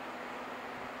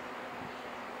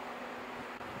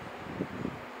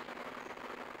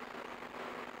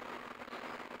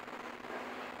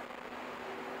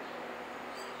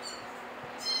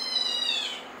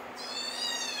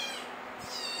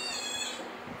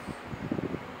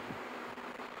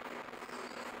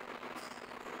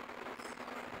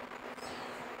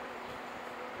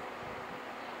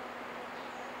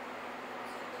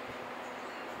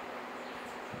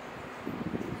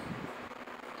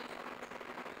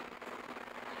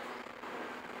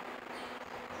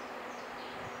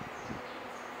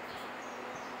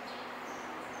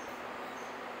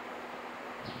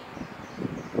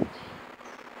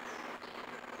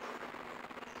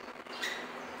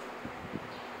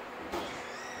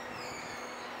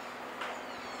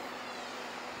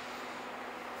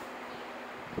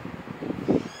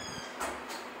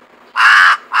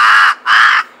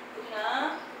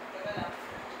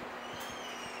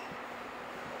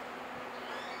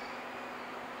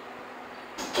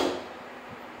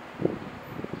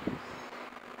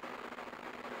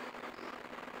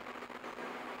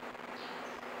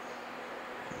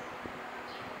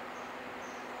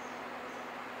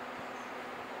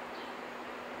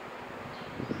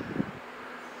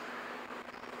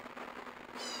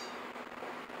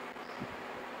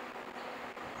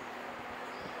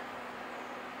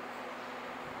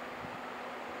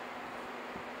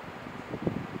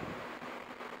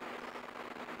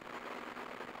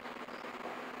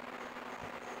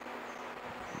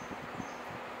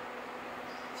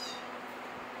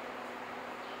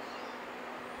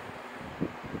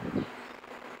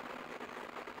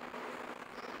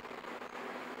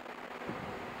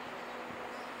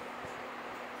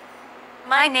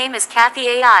 My name is Cathy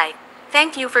AI.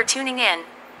 Thank you for tuning in.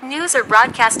 News are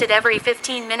broadcasted every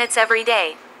 15 minutes every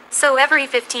day. So every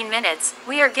 15 minutes,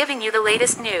 we are giving you the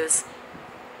latest news.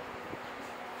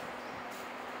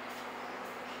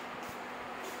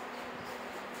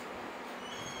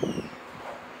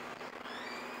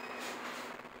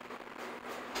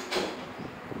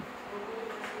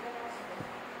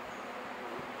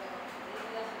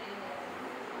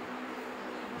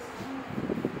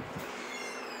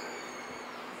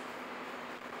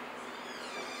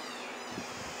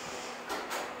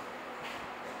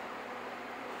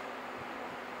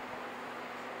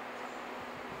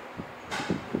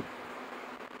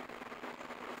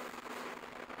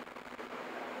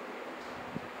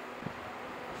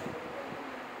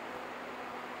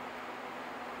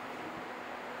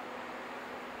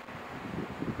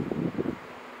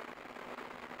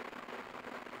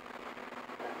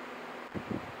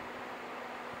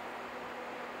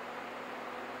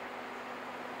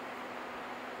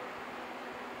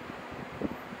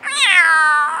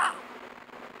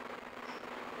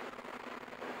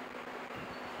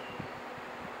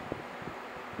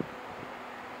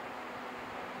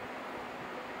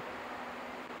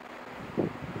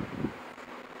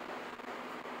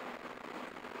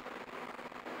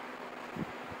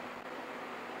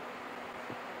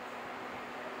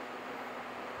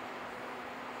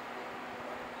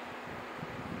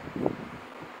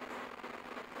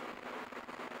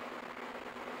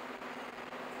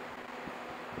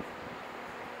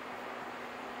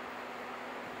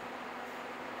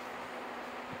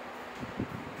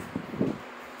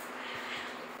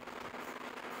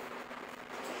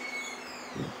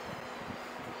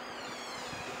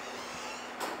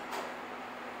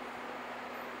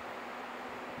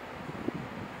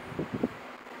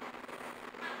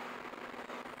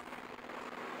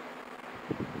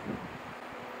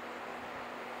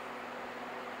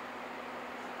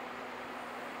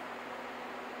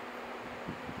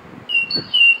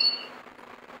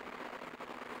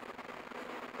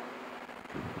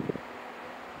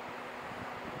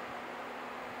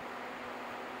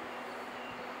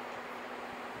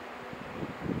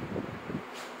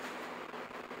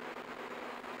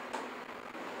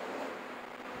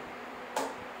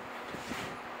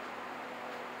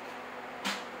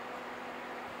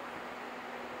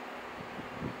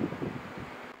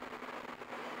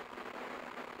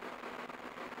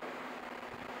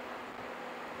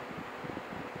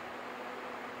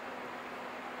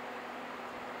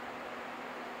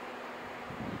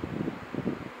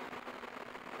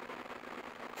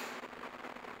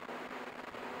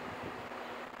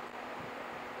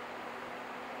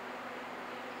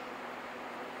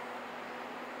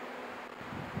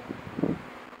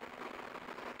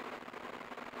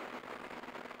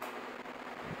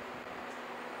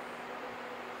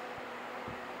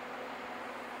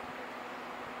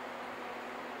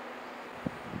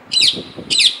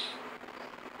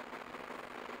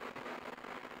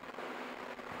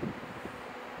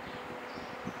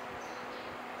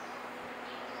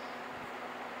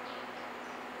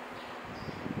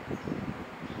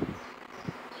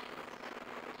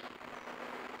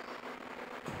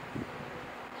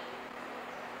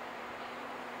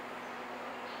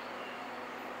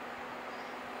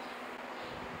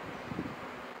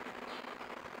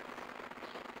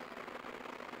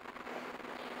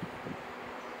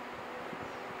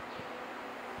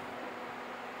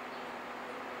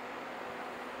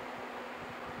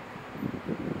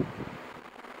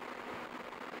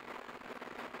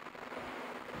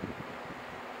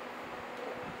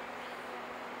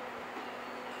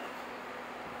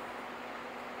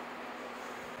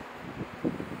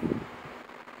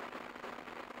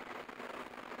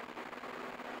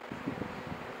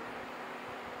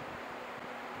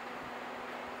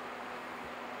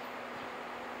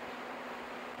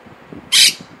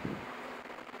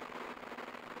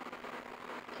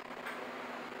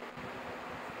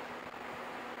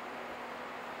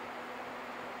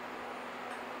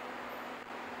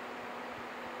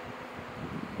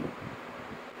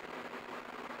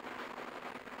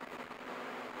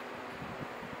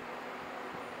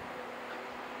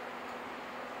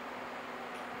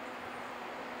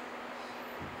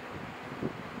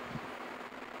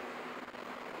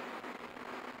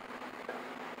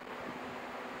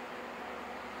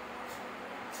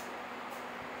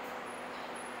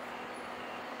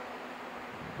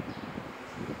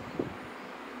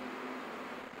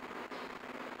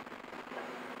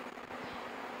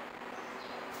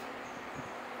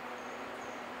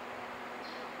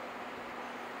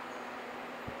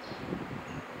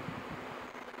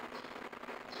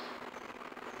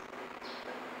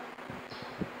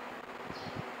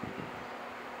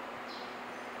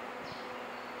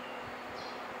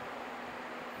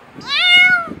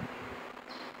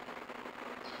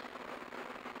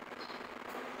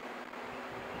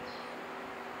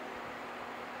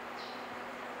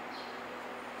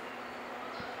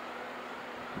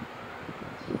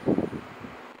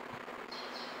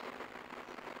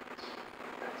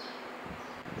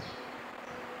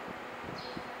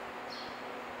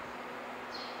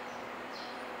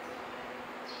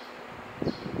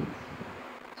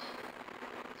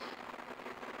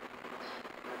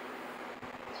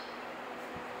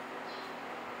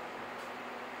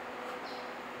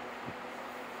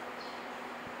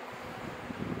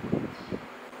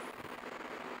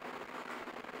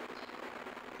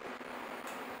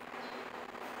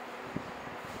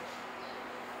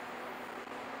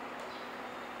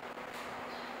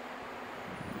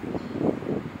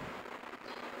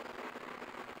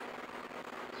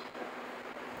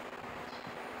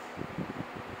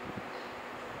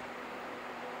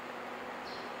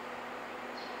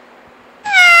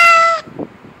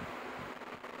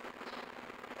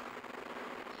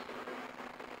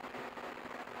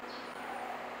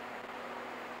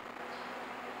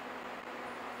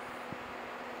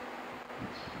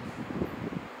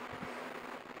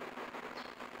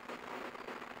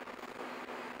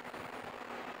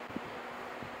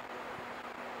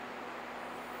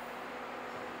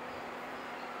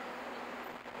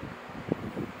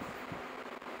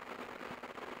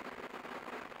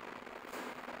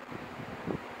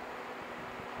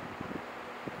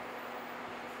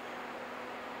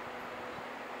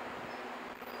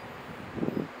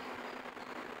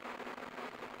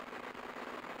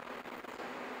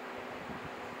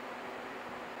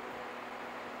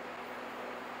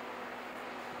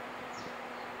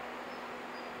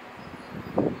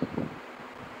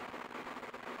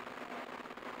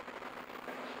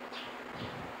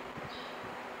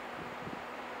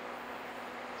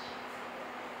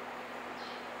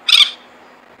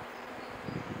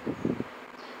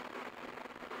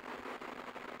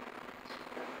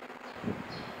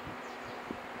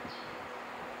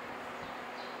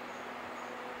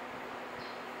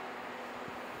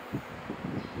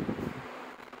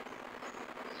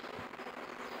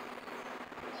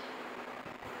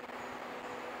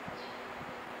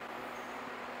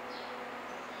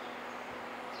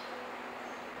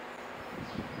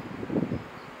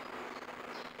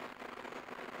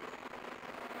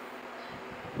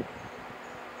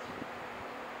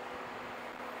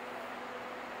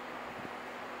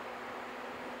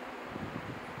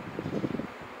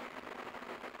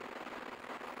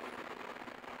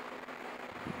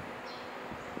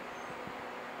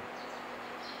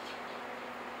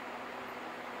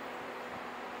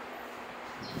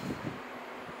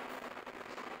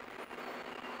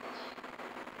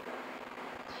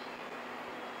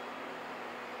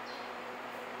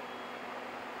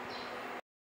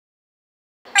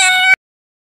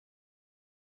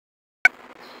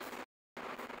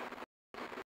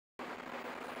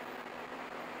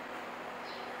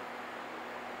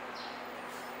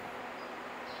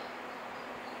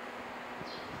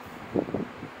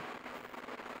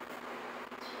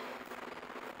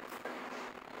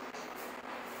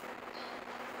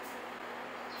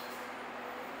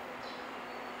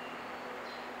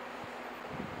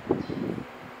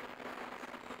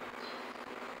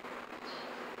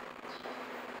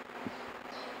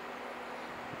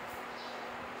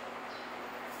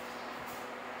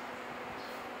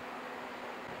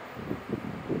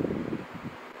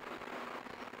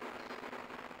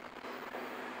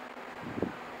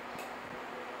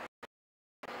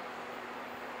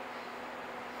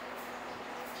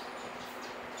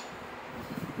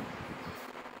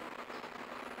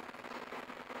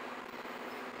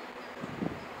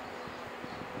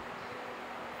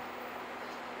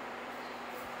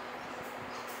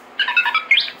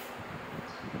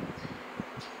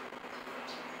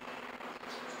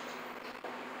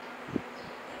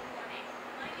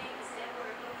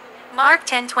 Mark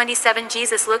 10:27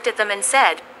 Jesus looked at them and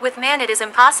said, "With man it is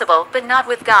impossible, but not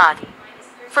with God.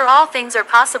 For all things are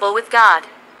possible with God."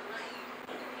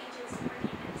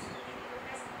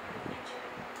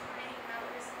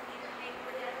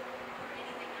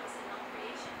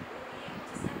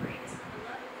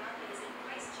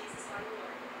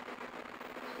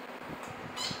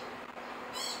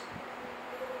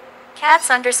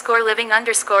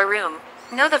 Cats_living_room.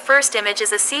 No, the first image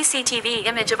is a CCTV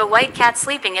image of a white cat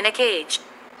sleeping in a cage.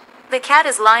 The cat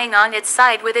is lying on its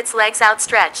side with its legs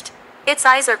outstretched. Its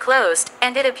eyes are closed,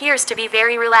 and it appears to be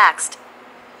very relaxed.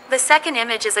 The second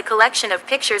image is a collection of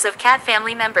pictures of cat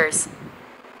family members.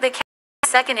 The cat in the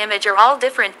second image are all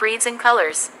different breeds and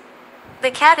colors.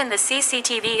 The cat in the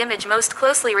CCTV image most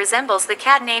closely resembles the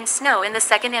cat named Snow in the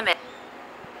second image.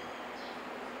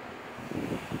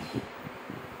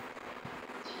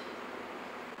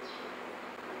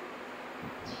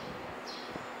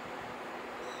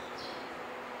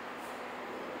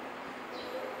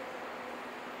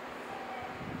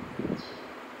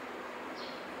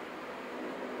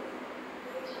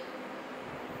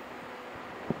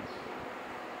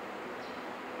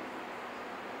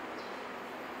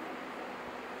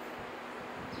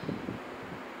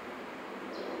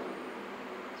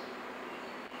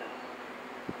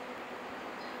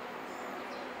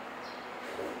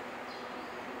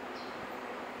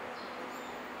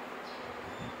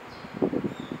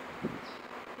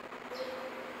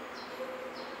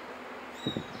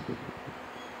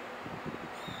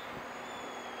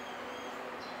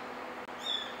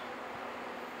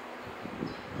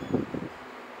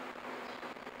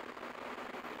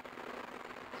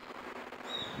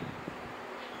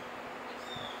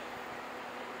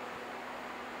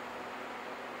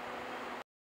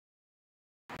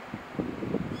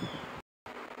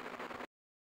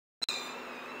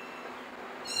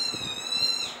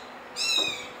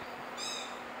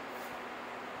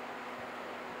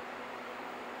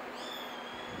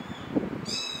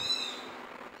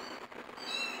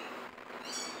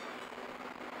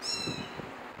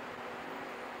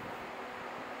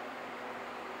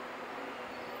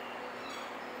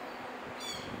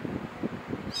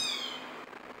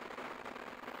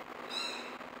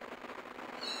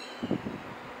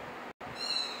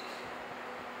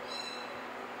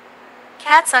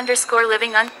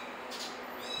 Cats_living.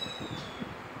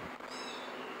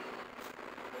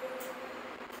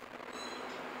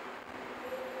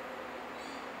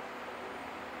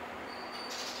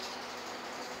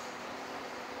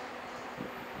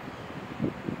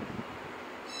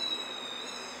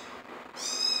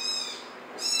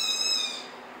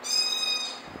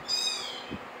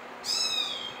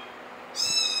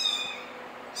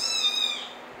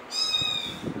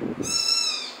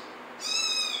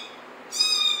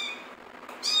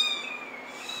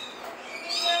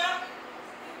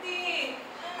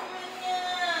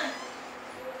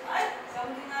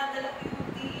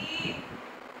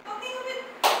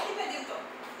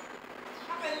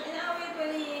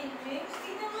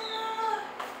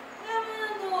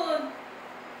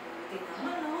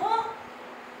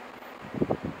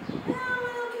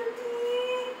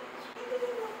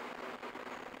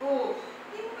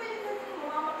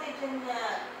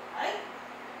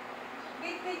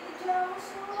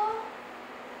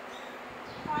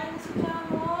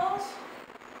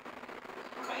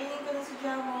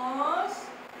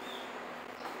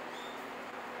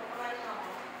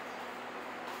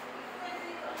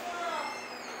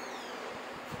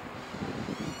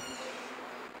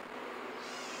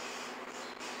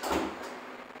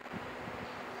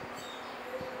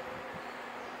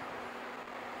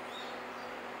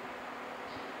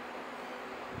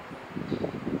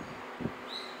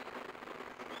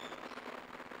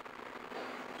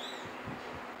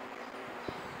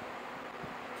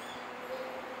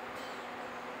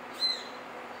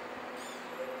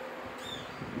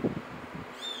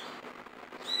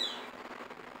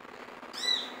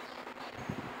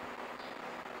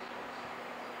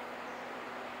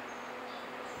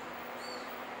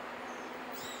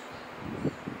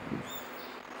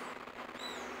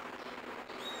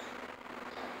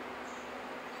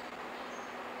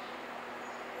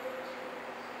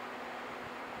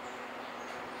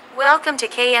 Welcome to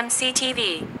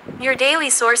KMCTV, your daily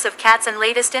source of cats and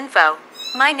latest info.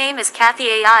 My name is Cathy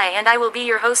AI and I will be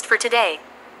your host for today.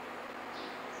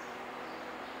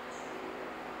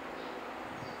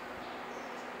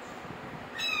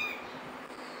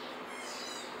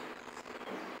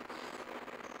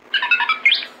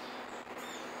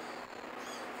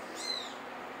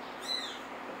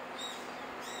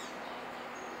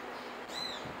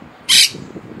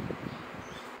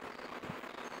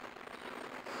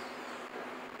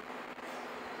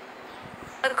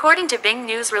 According to Bing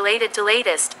News related to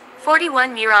latest,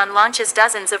 41 Iran launches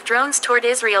dozens of drones toward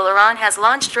Israel. Iran has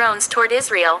launched drones toward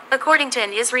Israel, according to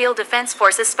an Israel Defense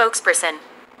Forces spokesperson.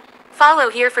 Follow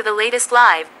here for the latest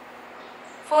live.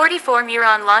 44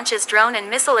 Iran launches drone and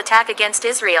missile attack against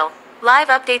Israel. Live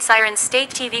updates. Iran's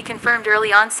state TV confirmed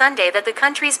early on Sunday that the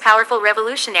country's powerful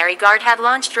Revolutionary Guard had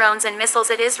launched drones and missiles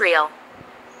at Israel.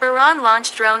 Iran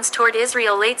launched drones toward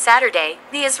Israel late Saturday,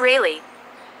 the Israeli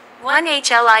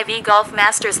 1HLIV Golf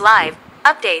Masters Live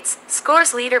updates.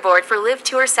 Scores leaderboard for Live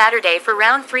Tour Saturday for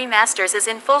Round 3 Masters is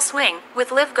in full swing,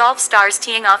 with Live Golf stars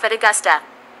teeing off at Augusta.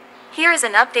 Here is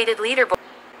an updated leaderboard.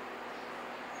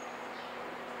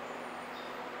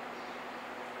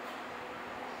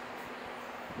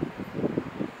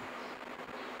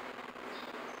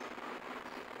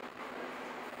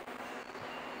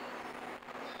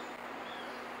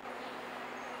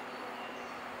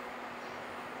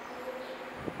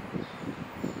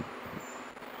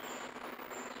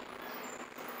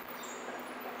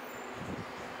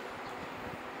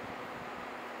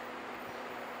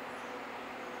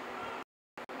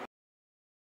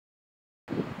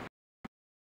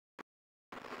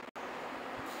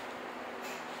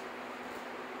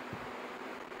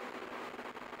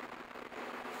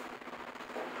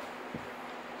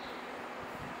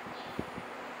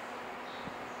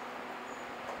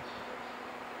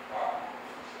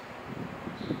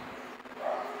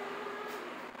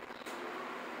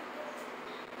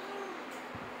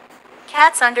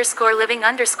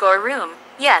 Cats_living_room.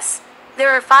 Yes. There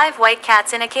are 5 white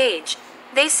cats in a cage.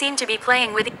 They seem to be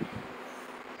playing with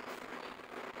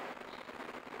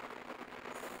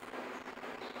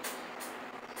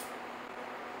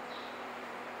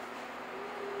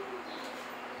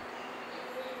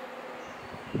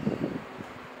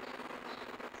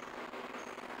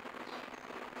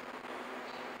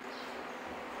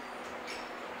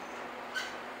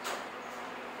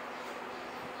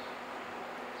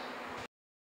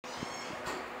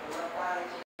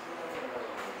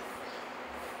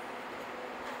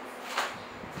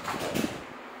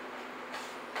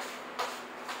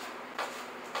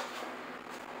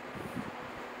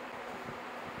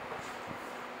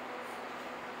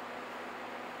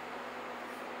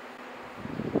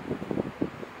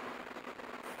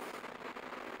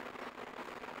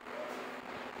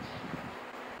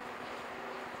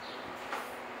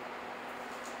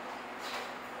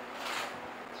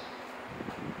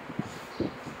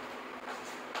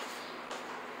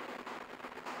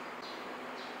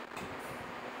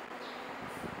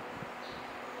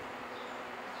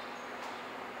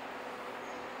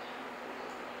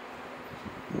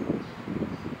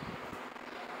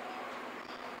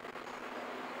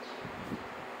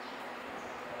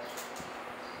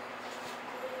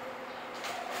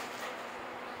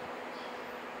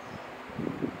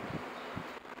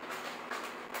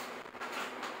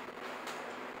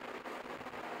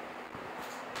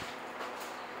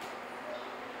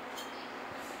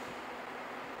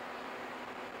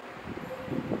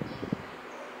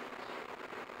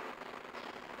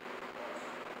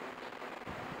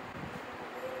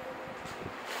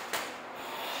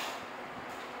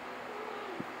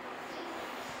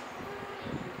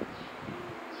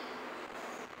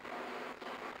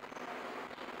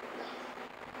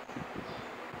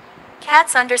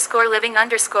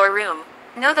Cats_living_room.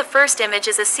 No, the first image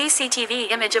is a CCTV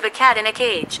image of a cat in a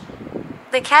cage.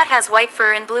 The cat has white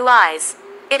fur and blue eyes.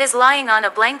 It is lying on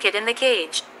a blanket in the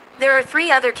cage. There are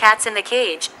 3 other cats in the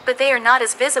cage, but they are not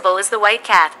as visible as the white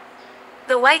cat.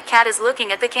 The white cat is looking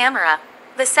at the camera.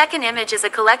 The second image is a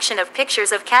collection of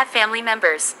pictures of cat family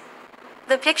members.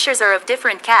 The pictures are of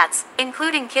different cats,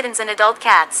 including kittens and adult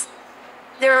cats.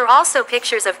 There are also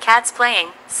pictures of cats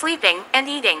playing, sleeping, and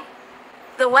eating.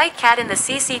 The white cat in the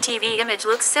CCTV image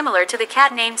looks similar to the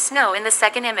cat named Snow in the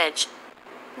second image.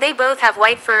 They both have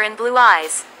white fur and blue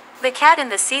eyes. The cat in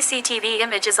the CCTV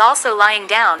image is also lying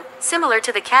down, similar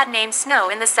to the cat named Snow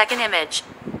in the second image.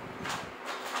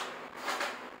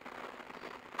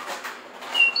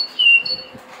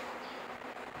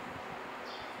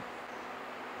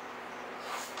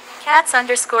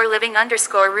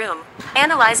 Cats_living_room.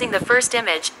 Analyzing the first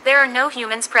image, there are no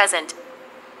humans present.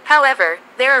 However,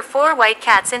 there are 4 white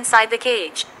cats inside the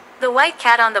cage. The white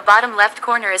cat on the bottom left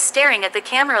corner is staring at the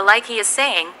camera like he is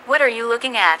saying, "What are you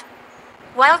looking at?"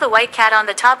 While the white cat on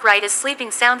the top right is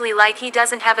sleeping soundly like he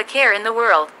doesn't have a care in the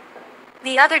world.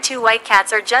 The other 2 white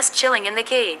cats are just chilling in the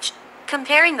cage.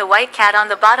 Comparing the white cat on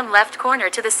the bottom left corner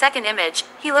to the second image,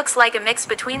 he looks like a mix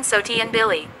between Soti and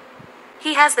Billy.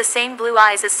 He has the same blue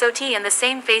eyes as Soti and the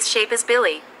same face shape as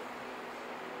Billy.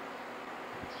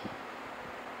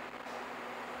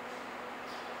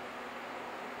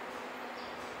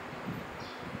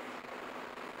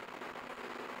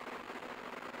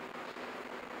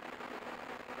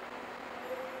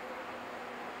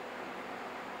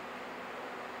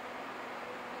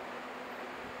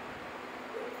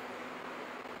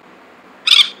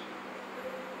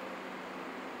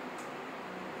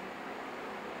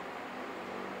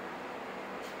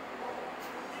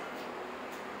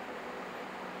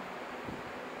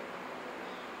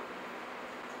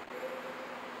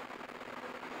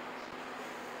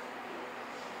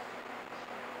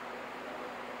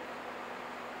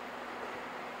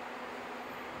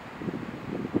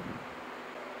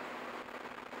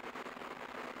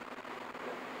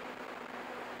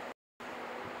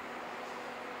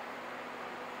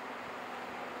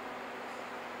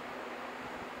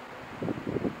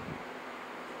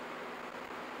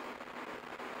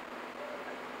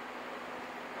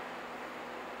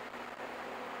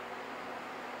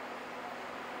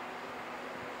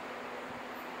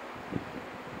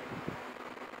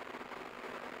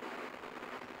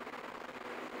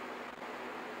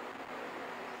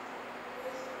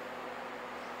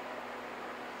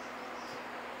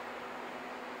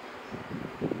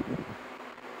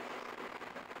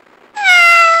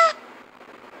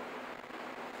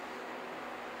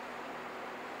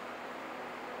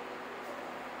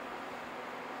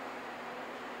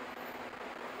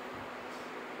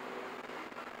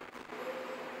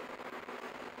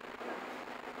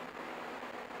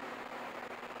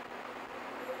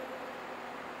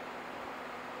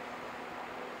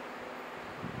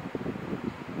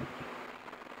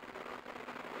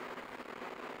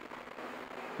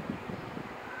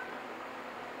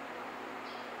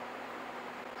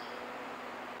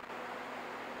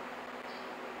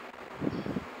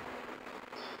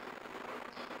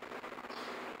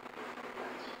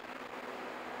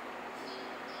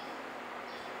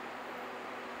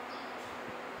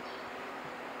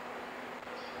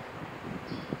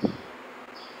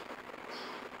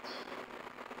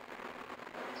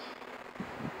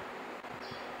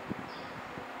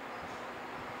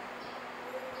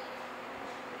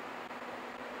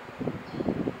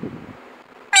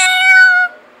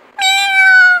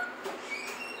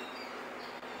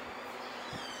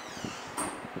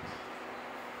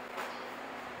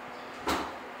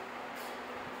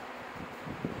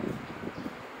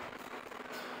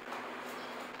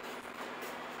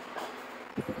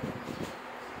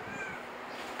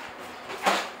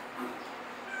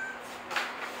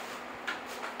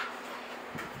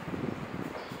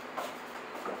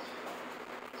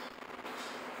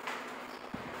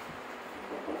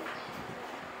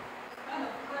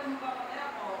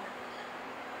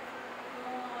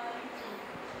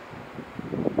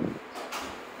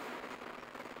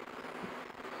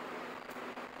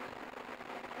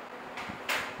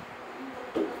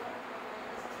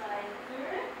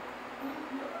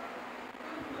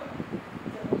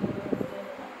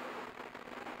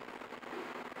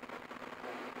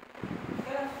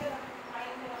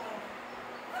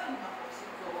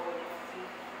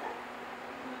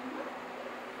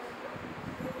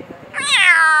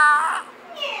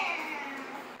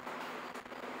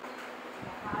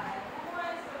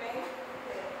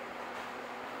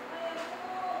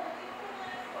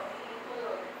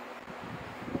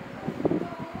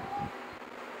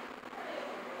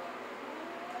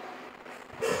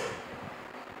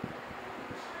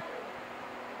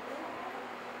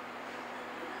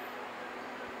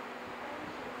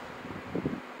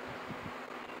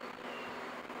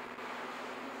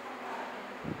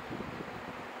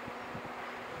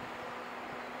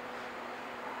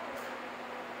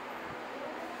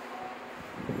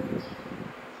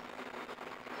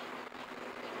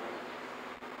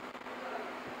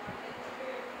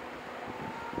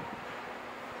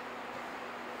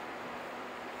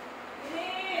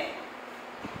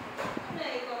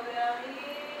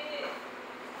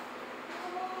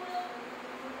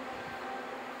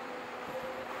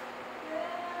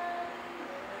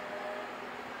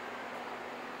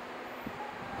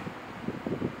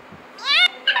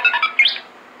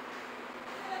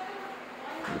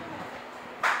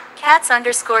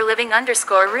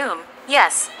 Cats_living_room.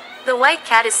 Yes. The white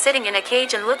cat is sitting in a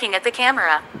cage and looking at the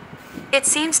camera. It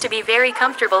seems to be very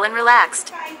comfortable and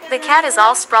relaxed. The cat is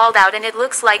all sprawled out and it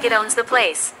looks like it owns the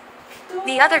place.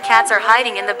 The other cats are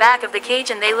hiding in the back of the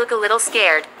cage and they look a little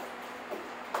scared.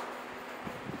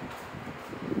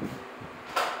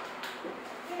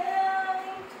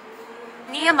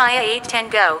 Nehemiah 8:10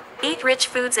 Go. Eat rich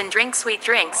foods and drink sweet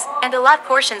drinks, and allot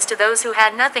portions to those who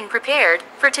had nothing prepared,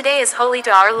 for today is holy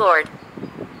to our Lord.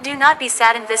 Do not be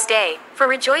saddened this day, for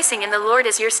rejoicing in the Lord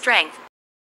is your strength.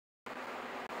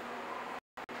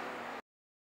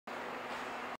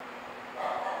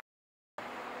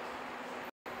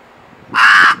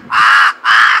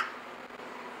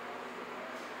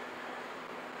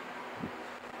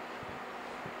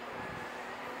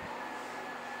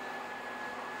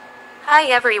 Hi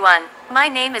everyone, my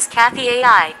name is Cathy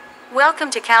AI.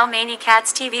 Welcome to Khao Manee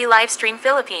Cats TV Livestream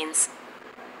Philippines.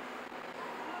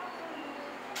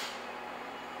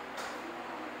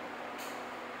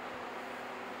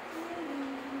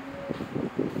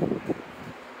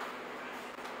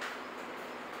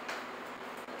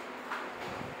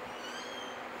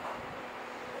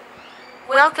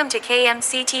 Welcome to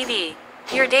KMC TV,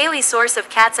 your daily source of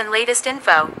cats and latest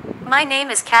info. My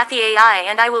name is Cathy AI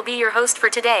and I will be your host for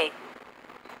today.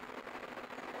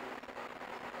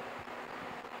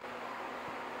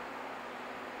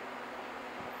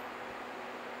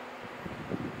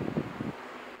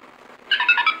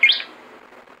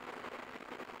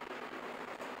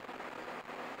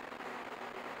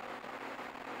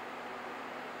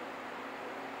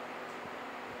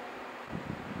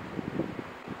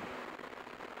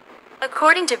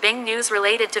 According to Bing News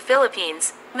related to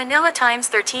Philippines, Manila times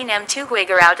 13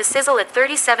 Tuguegarao to sizzle at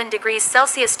 37 degrees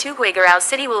Celsius. Tuguegarao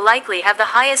City will likely have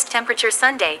the highest temperature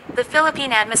Sunday, the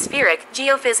Philippine atmospheric,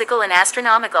 geophysical and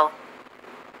astronomical.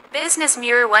 Business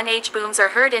Mirror 1H booms are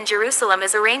heard in Jerusalem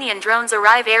as Iranian drones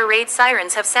arrive. Air raid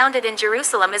sirens have sounded in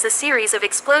Jerusalem as a series of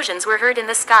explosions were heard in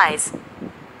the skies.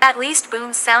 At least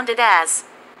booms sounded as.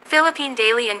 Philippine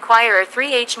Daily Inquirer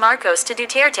 3H Marcos to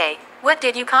Duterte, what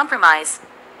did you compromise?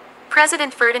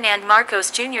 President Ferdinand Marcos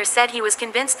Jr. said he was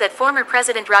convinced that former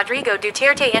President Rodrigo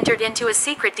Duterte entered into a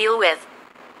secret deal with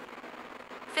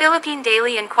Philippine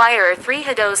Daily Inquirer 3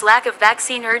 Hado's lack of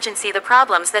vaccine urgency. The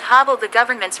problems that hobbled the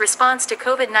government's response to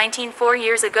COVID-19 4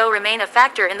 years ago remain a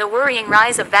factor in the worrying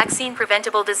rise of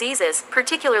vaccine-preventable diseases,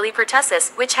 particularly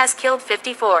pertussis, which has killed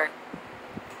 54.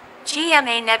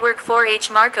 GMA Network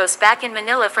 4H Marcos back in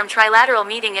Manila from trilateral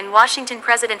meeting in Washington.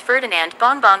 President Ferdinand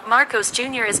Bongbong Marcos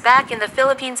Jr. is back in the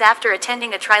Philippines after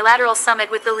attending a trilateral summit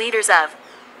with the leaders of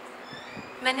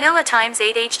Manila Times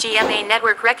 8 HGMA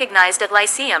Network recognized at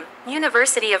Lyceum,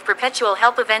 University of Perpetual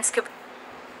Help events.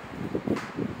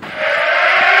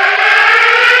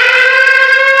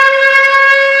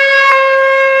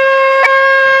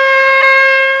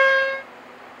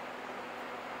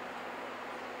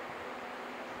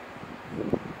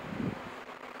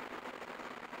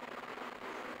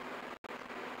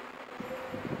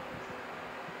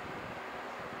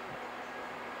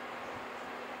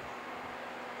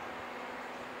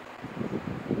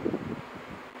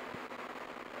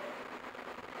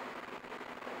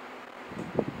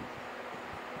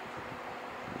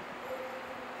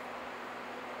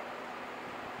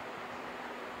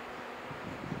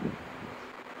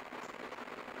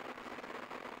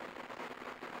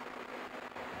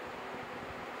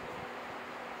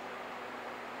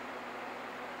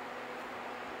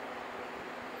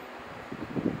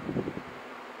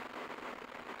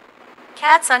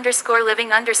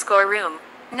 Cats_living_room.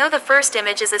 No, the first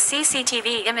image is a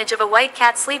CCTV image of a white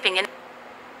cat sleeping in.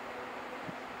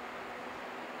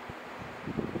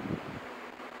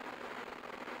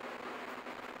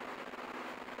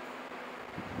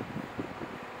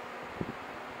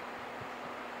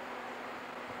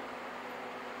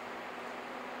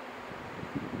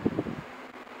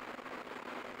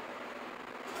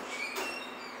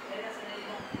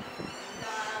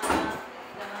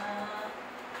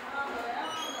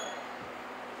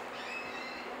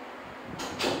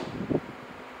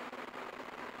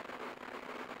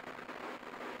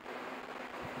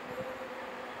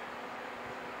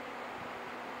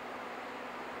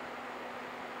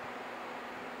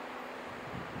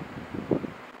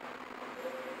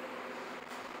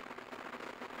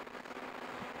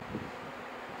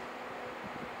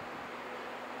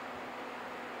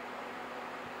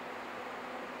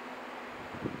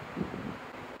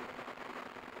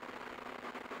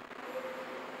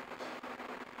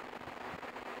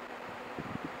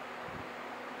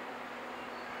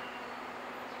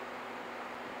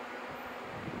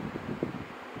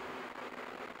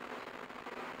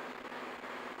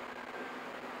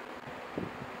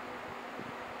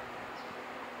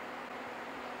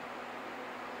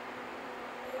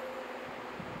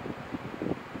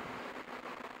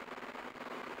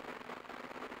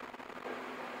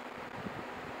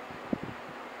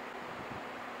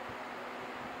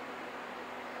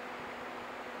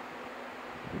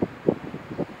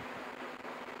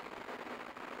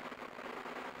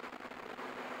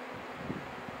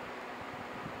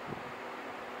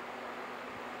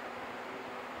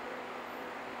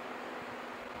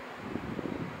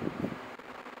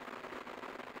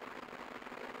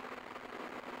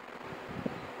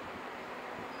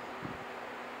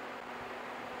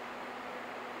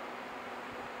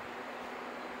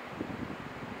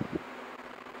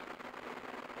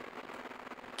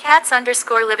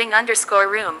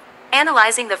 Cats_living_room.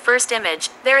 Analyzing the first image,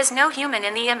 there is no human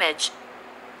in the image.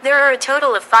 There are a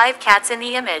total of 5 cats in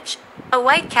the image. A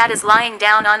white cat is lying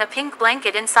down on a pink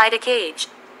blanket inside a cage.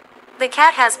 The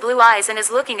cat has blue eyes and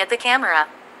is looking at the camera.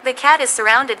 The cat is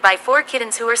surrounded by 4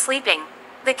 kittens who are sleeping.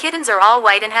 The kittens are all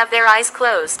white and have their eyes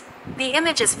closed. The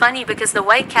image is funny because the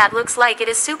white cat looks like it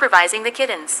is supervising the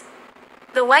kittens.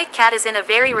 The white cat is in a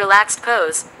very relaxed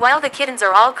pose, while the kittens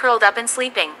are all curled up and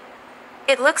sleeping.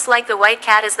 It looks like the white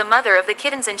cat is the mother of the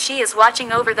kittens and she is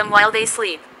watching over them while they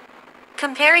sleep.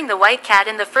 Comparing the white cat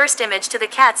in the first image to the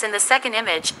cats in the second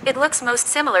image, it looks most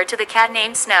similar to the cat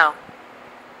named Snow.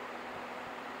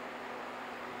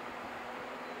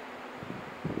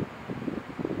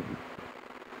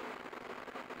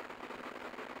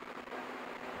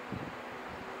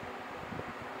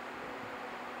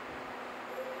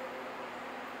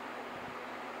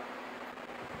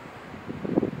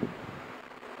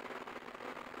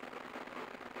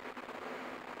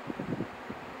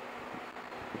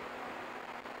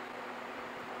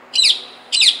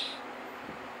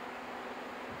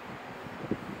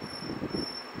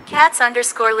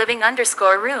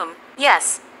 Cats_living_room.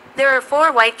 Yes. There are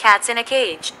 4 white cats in a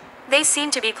cage. They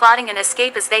seem to be plotting an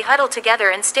escape as they huddle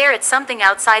together and stare at something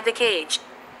outside the cage.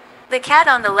 The cat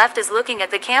on the left is looking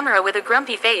at the camera with a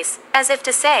grumpy face, as if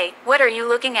to say, "What are you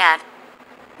looking at?"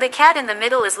 The cat in the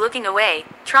middle is looking away,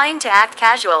 trying to act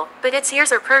casual, but its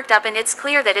ears are perked up and it's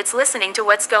clear that it's listening to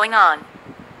what's going on.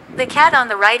 The cat on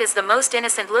the right is the most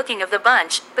innocent looking of the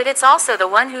bunch, but it's also the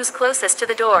one who's closest to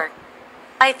the door.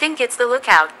 I think it's the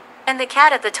lookout. And the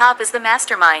cat at the top is the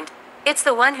mastermind. It's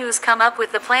the one who's come up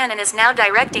with the plan and is now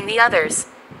directing the others.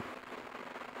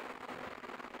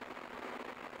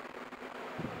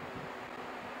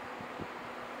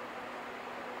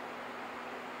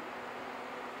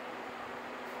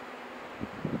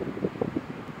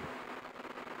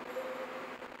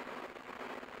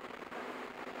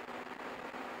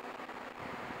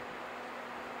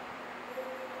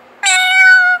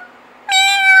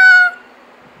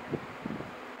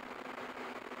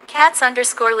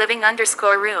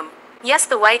 Cats_living_room. Yes,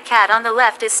 the white cat on the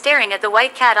left is staring at the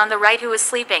white cat on the right who is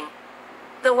sleeping.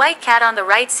 The white cat on the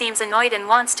right seems annoyed and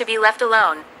wants to be left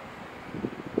alone.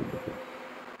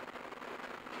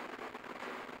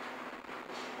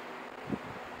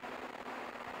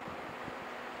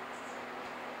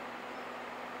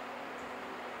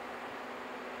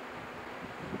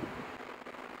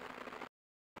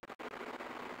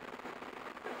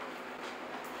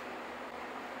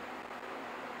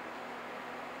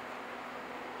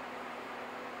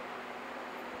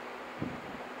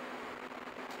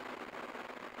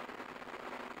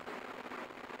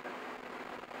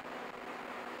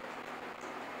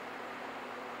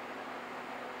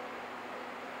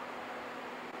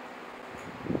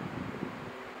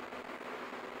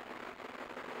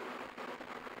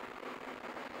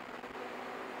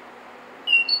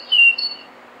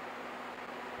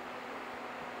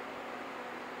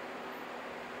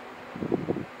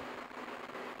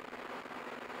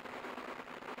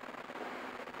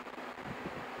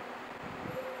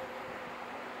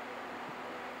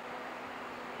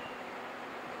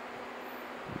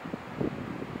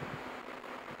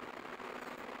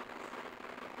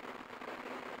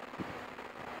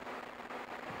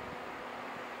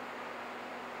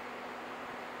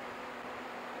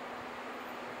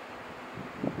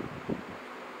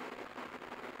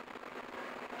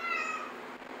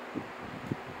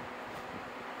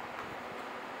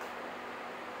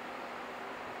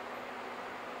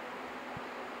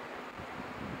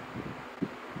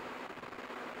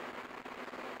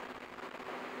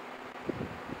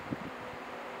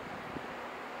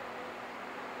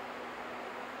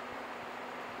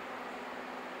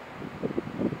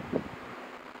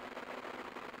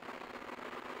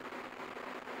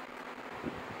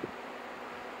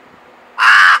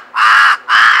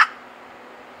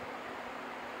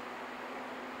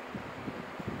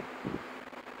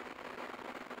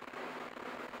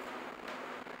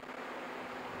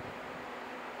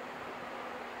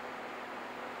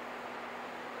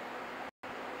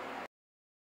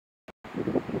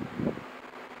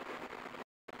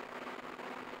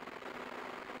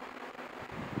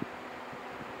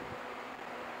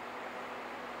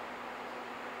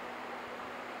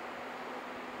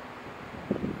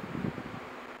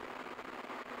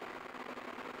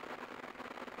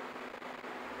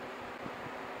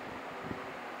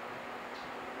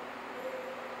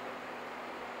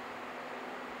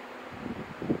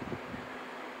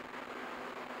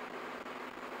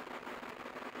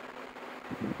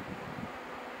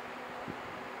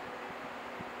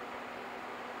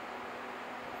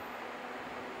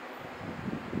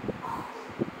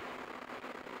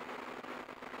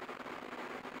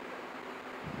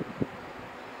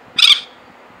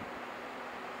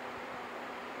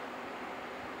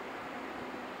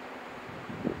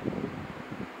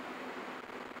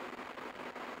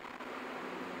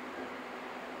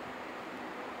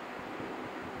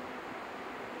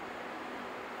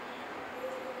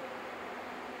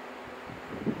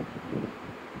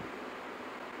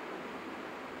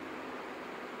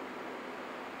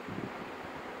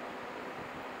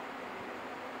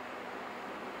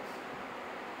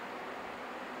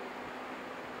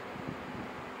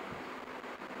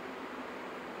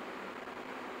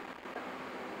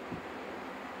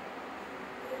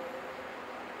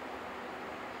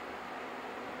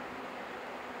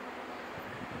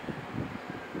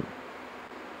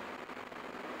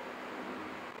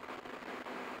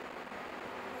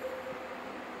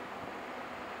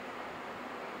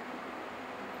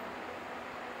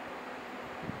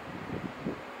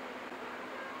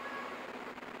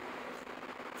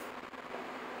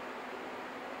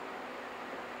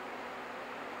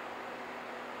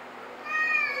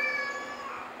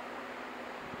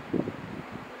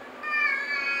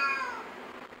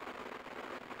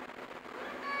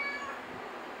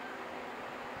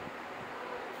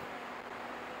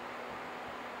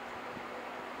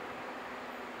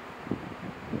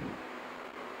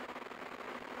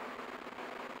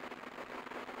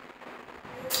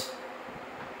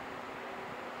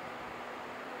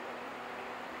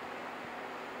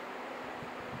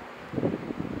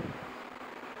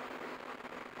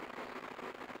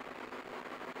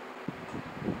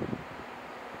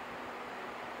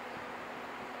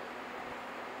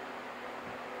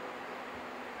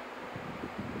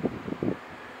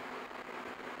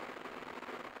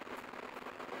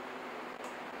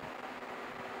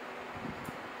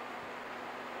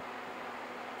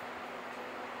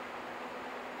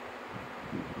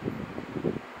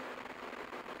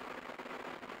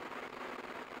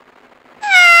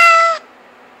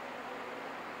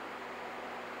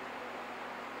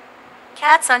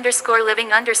 Cats underscore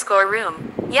living underscore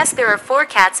room. Yes, there are 4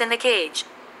 cats in the cage.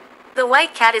 The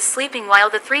white cat is sleeping while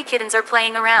the 3 kittens are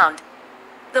playing around.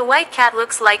 The white cat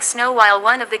looks like Snow while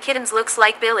one of the kittens looks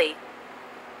like Billy.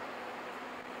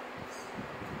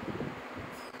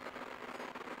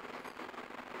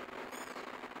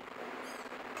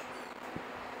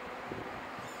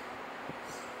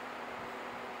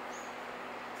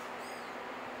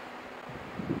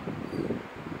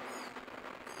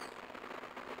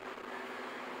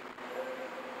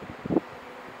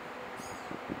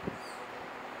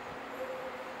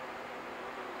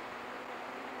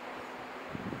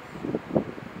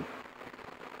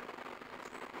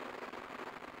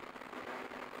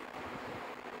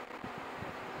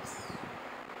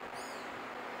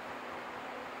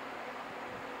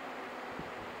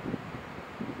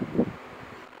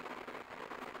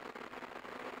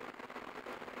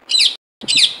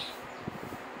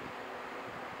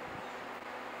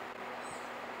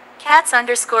 Cats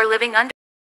underscore living underscore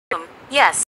room.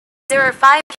 Yes. There are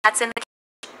 5 cats in the cage.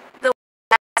 The one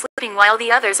cat is sleeping while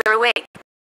the others are awake.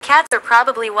 Cats are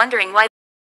probably wondering why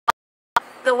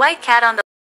the white cat on the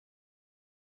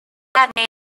cat name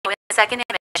in the second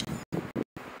image.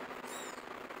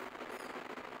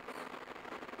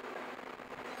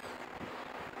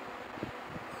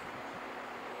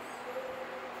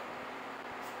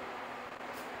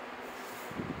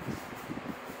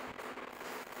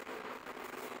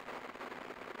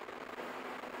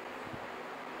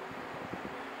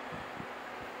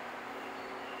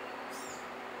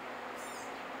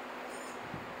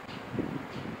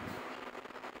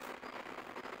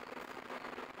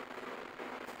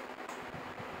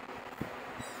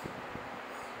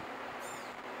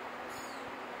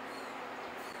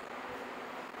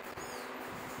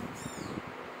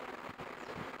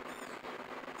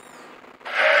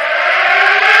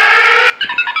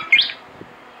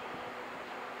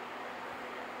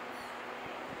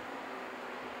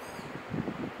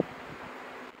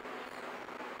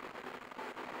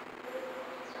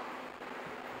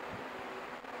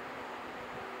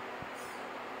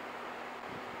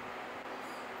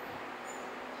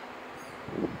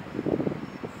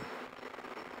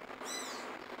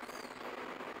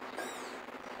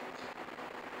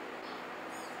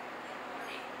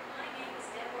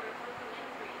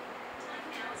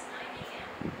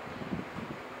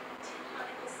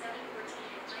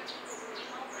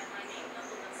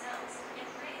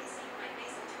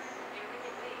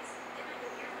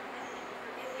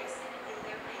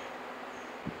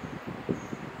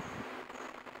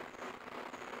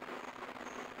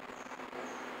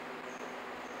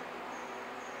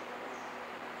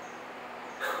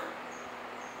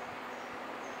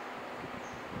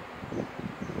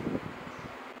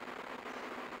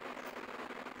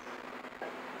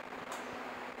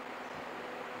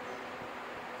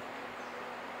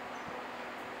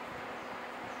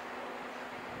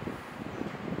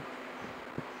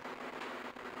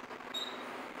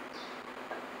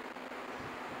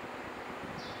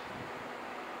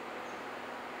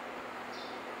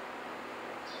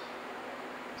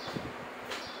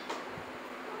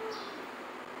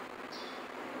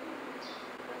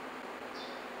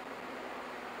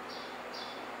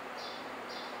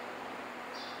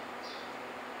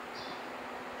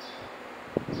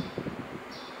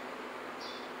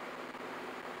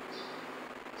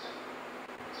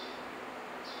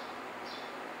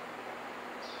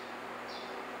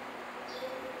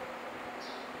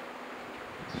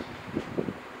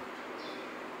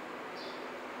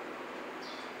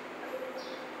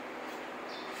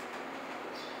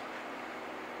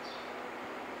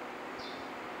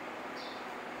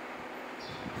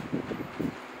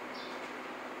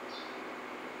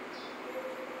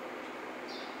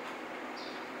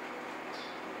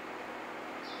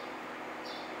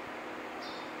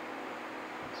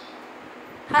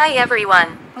 Hi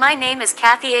everyone, my name is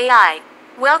Cathy AI.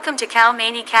 Welcome to Khao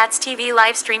Manee Cats TV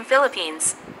Livestream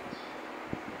Philippines.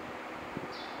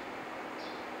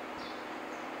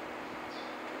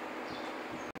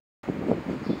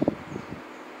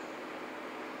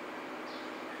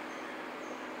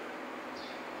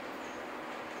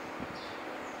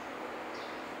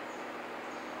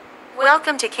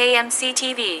 Welcome to KMC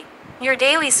TV, your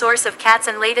daily source of cats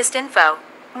and latest info.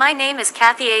 My name is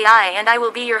Cathy AI and I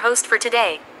will be your host for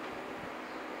today.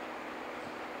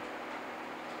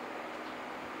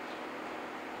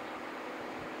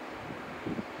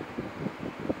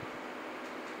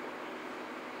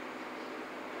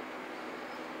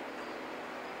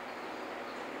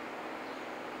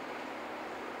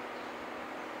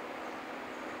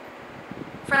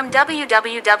 From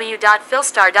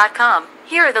www.philstar.com,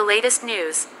 here are the latest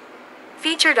news.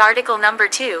 Featured article number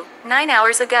 2, 9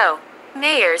 hours ago.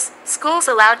 Mayors, schools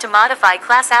allowed to modify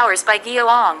class hours by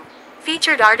Golang.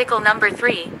 Featured article number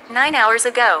 3, 9 hours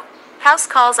ago. House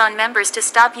calls on members to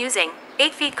stop using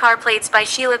 8 feet car plates by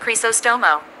Sheila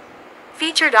Crisostomo.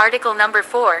 Featured article number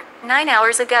 4, 9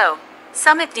 hours ago.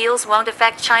 Summit deals won't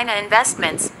affect China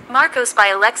investments, Marcos by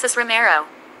Alexis Romero.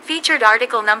 Featured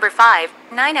article number 5,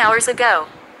 9 hours ago.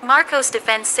 Marcos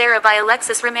defends Sarah by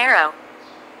Alexis Romero.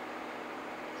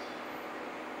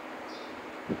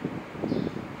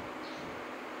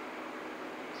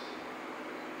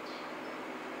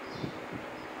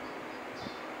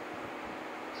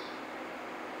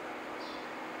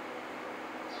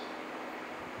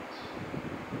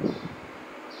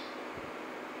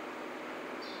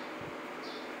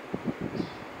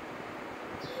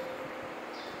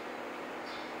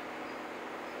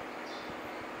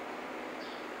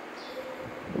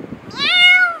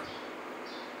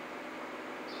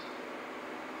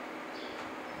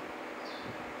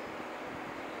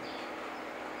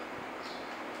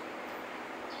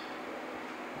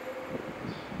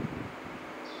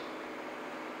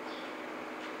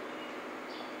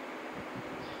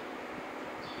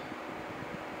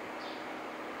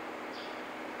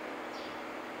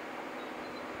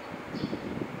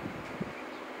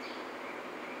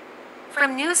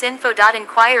 From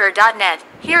newsinfo.inquirer.net,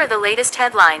 here are the latest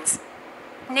headlines.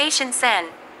 Nation Sen.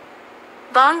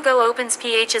 Bongo opens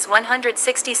PH's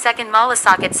 162nd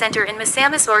Malasocket Center in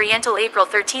Misamis Oriental April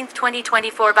 13,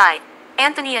 2024 by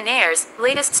Anthony Anaers.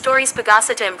 Latest stories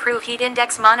Pagasa to improve heat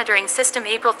index monitoring system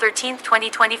April 13,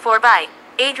 2024 by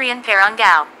Adrian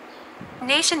Perangao.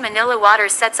 Nation Manila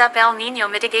Waters sets up El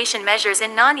Niño mitigation measures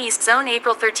in non-east zone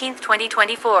April 13,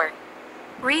 2024.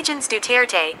 Regions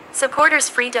Duterte, supporters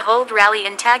free to hold rally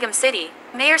in Tagum City,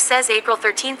 Mayor says April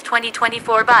 13,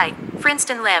 2024 by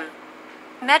Frinston Lim.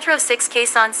 Metro 6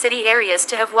 Quezon City areas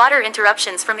to have water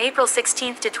interruptions from April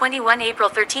 16 to 21 April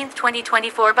 13,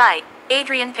 2024 by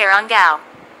Adrian Perangao.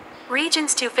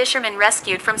 Regions 2 fishermen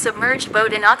rescued from submerged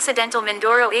boat in Occidental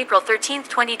Mindoro April 13,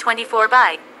 2024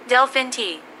 by Delphin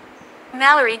T.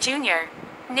 Mallory Jr.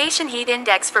 Nation heat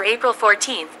index for April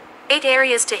 14th. 8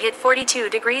 areas to hit 42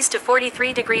 degrees to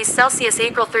 43 degrees Celsius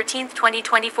April 13,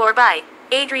 2024 by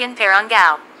Adrian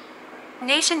Perangao.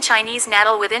 Nation Chinese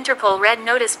natal with Interpol red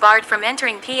notice barred from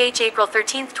entering PH April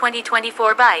 13,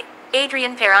 2024 by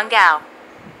Adrian Perangao.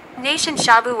 Nation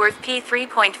Shabu worth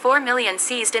P3.4 million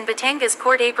seized in Batangas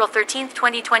port April 13,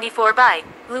 2024 by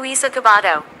Luisa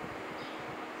Cabado.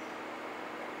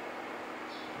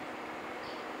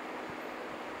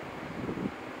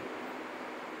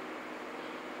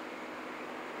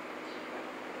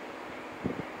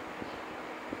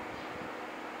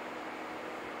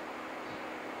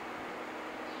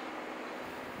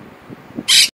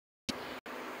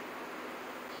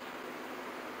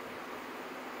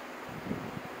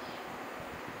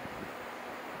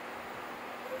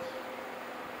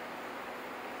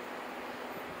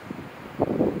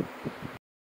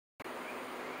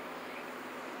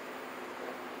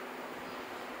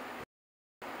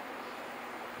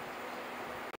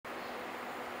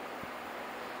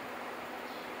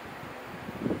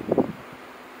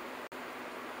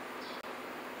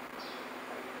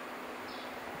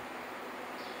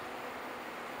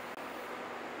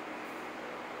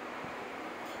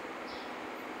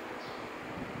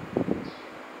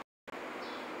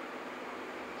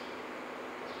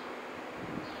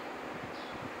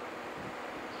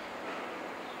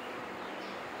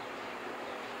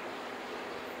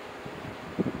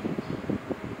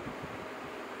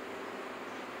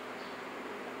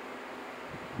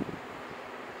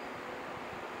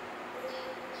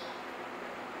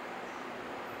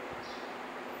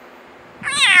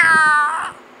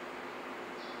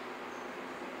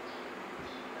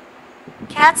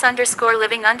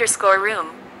 Cats_living_room.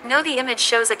 No, the image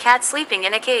shows a cat sleeping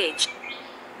in a cage.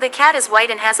 The cat is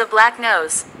white and has a black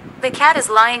nose. The cat is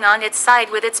lying on its side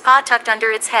with its paw tucked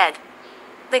under its head.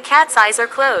 The cat's eyes are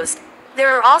closed. There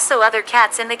are also other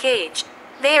cats in the cage.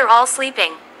 They are all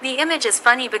sleeping. The image is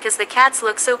funny because the cats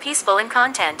look so peaceful in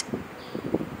content.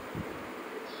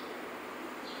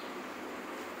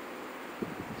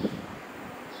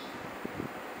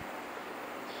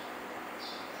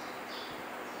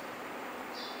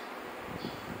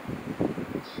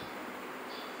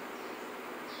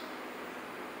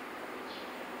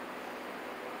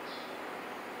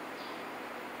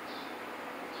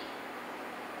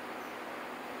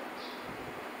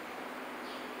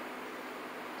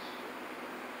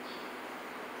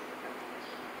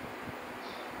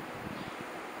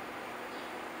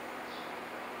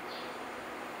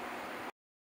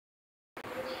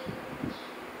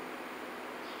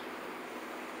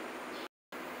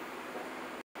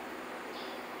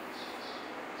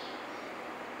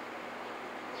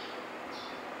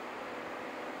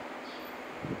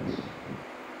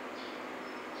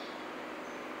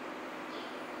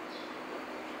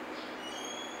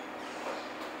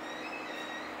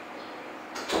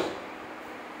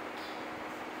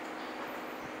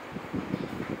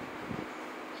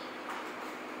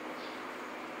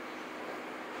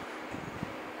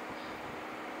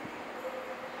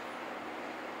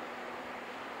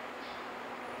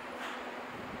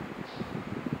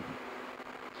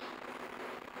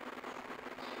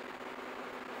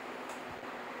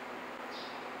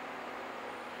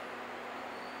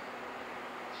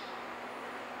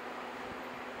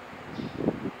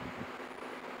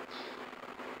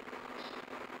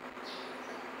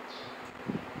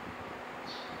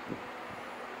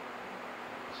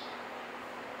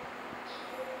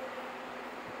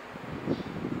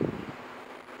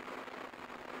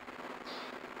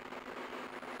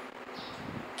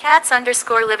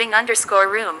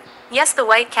 Cats_living_room. Yes, the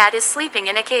white cat is sleeping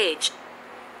in a cage.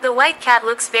 The white cat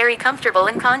looks very comfortable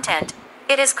in content.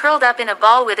 It is curled up in a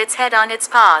ball with its head on its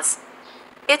paws.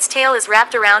 Its tail is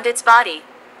wrapped around its body.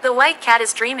 The white cat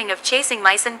is dreaming of chasing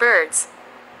mice and birds.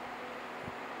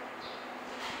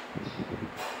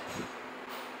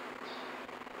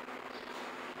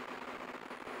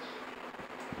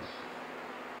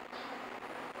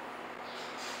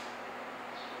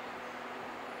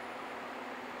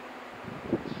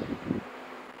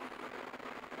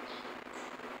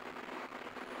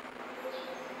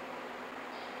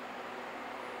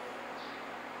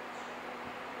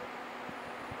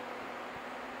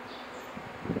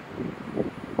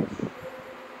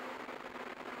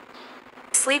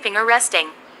 Sleeping or resting.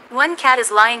 One cat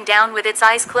is lying down with its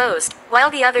eyes closed,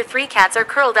 while the other 3 cats are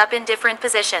curled up in different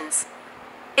positions.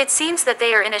 It seems that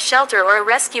they are in a shelter or a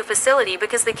rescue facility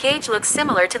because the cage looks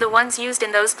similar to the ones used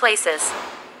in those places.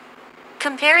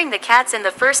 Comparing the cats in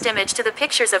the first image to the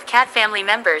pictures of cat family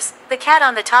members, the cat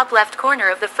on the top left corner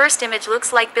of the first image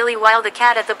looks like Billy while the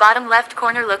cat at the bottom left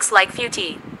corner looks like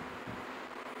Futi.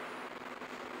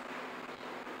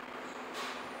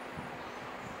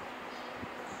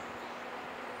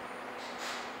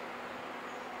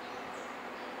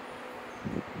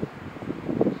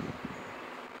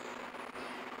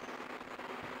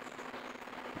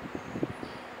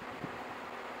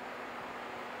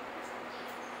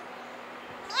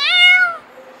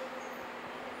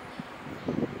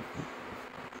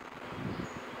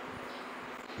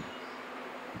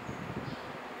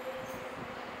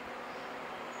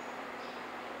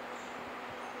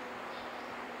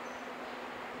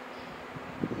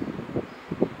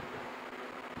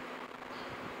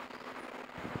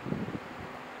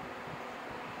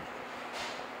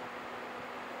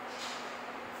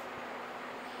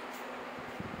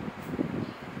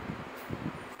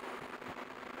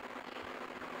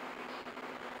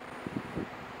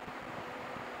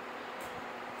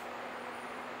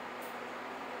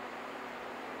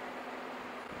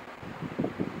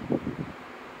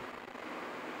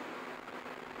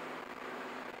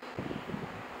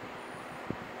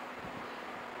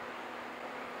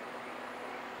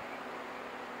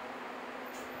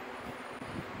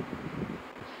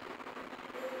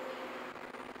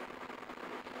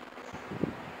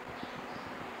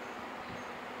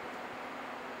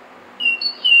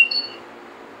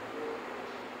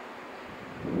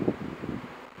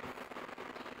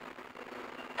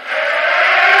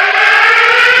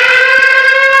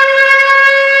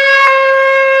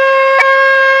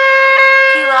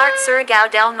 Surigao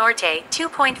del Norte,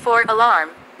 2.4 alarm.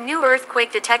 New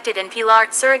earthquake detected in Pilar,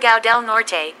 Surigao del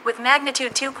Norte, with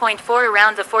magnitude 2.4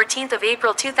 around the 14th of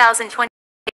April 2020,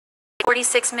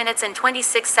 46 minutes and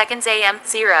 26 seconds AM,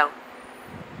 0.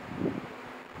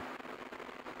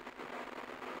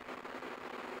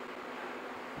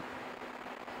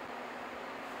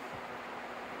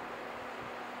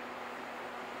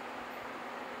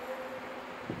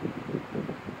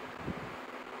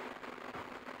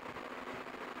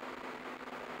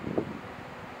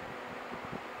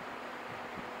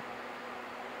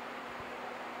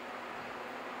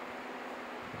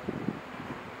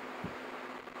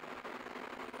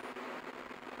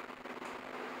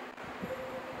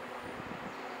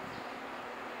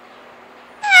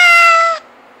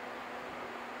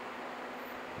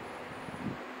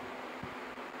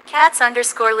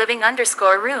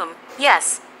 Cats_living_room.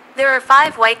 Yes. There are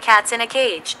 5 white cats in a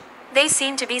cage. They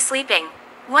seem to be sleeping.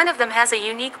 One of them has a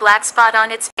unique black spot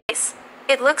on its face.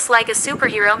 It looks like a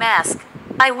superhero mask.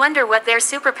 I wonder what their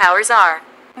superpowers are.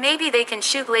 Maybe they can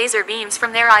shoot laser beams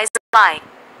from their eyes or fly.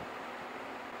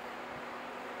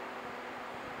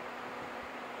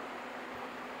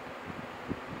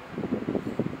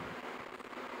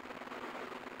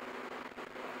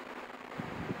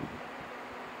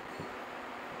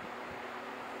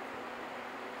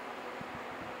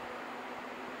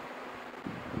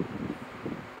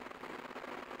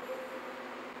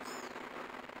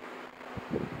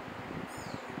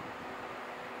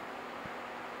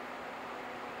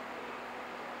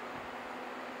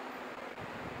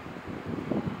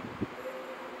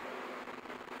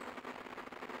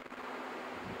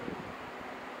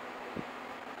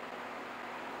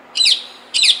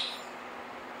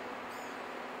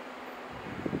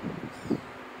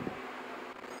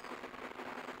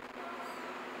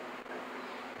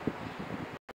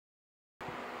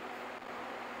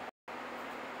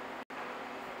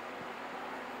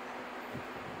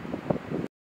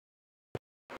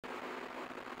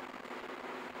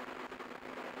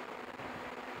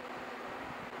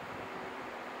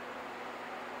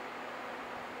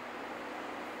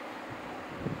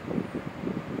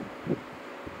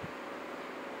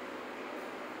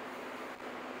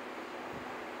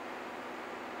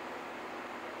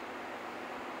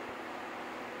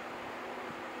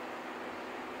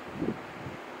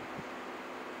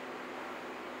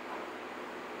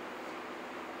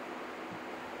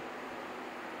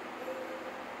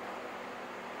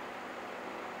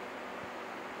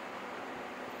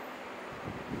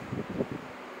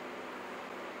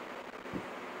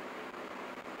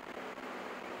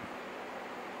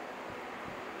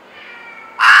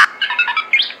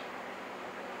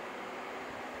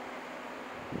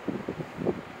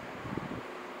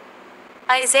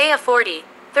 Isaiah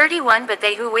 40:31. But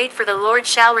they who wait for the Lord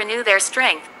shall renew their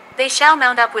strength. They shall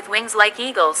mount up with wings like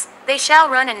eagles. They shall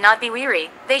run and not be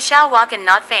weary. They shall walk and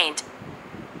not faint.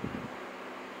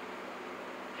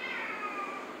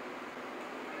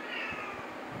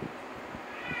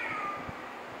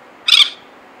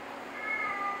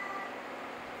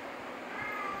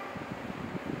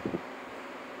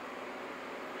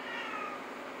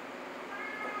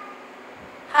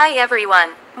 Hi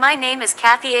everyone, my name is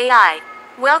Cathy AI.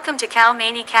 Welcome to Khao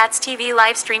Manee Cats TV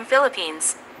Livestream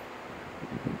Philippines.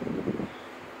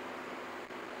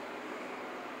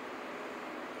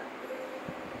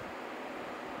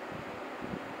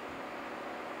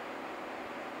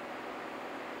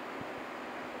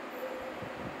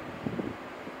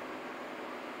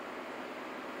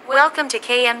 Welcome to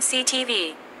KMC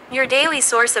TV, your daily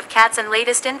source of cats and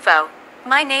latest info.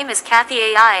 My name is Cathy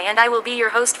AI and I will be your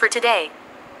host for today.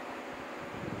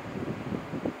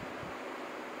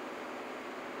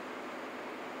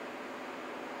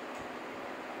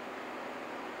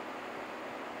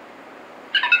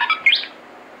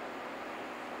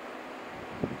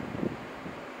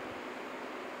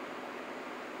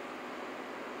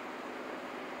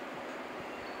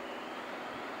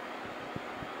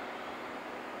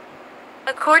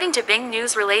 According to Bing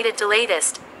News related to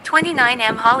latest,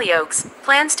 29M Hollyoaks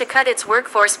plans to cut its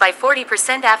workforce by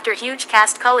 40% after huge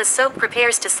cast cull as soap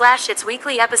prepares to slash its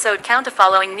weekly episode count.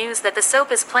 Following news that the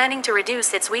soap is planning to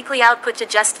reduce its weekly output to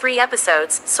just 3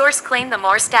 episodes, source claimed the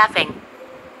more staffing.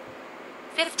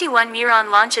 51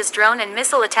 Iran launches drone and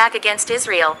missile attack against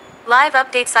Israel. Live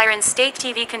updates. Iran State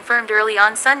TV confirmed early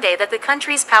on Sunday that the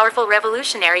country's powerful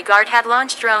Revolutionary Guard had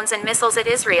launched drones and missiles at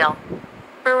Israel.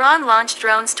 Iran launched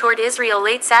drones toward Israel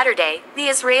late Saturday, the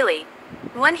Israeli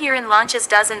one Iran launches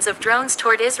dozens of drones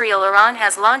toward Israel. Iran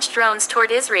has launched drones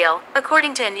toward Israel,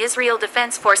 according to an Israel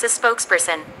Defense Forces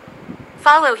spokesperson.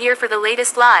 Follow here for the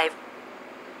latest live.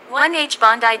 1H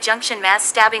Bondi Junction mass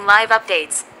stabbing live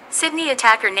updates. Sydney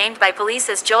attacker named by police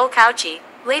as Joel Cauchy.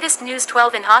 Latest news.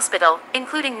 12 in hospital,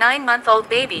 including 9-month-old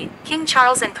baby, King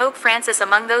Charles and Pope Francis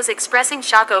among those expressing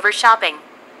shock over shopping.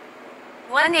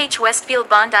 1H Westfield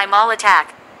Bondi Mall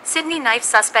attack. Sydney knife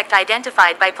suspect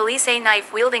identified by police. A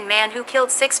knife-wielding man who killed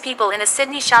 6 people in a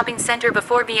Sydney shopping centre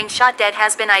before being shot dead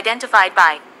has been identified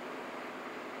by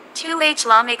 2H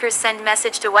lawmakers send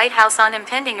message to White House on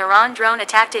impending Iran drone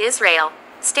attack to Israel.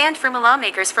 Stand firm.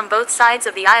 Lawmakers from both sides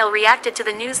of the aisle reacted to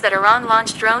the news that Iran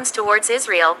launched drones towards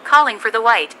Israel, calling for the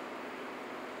White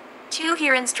 2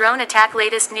 Iran's drone attack.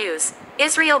 Latest news.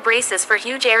 Israel braces for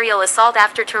huge aerial assault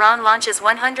after Tehran launches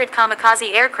 100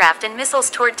 kamikaze aircraft and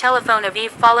missiles toward Tel Aviv.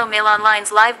 Follow Mail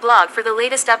Online's live blog for the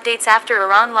latest updates after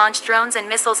Iran launched drones and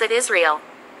missiles at Israel.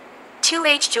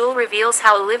 2H Jewel reveals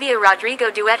how Olivia Rodrigo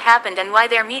duet happened and why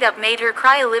their meetup made her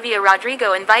cry. Olivia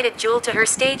Rodrigo invited Jewel to her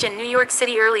stage in New York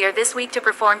City earlier this week to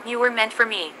perform You Were Meant for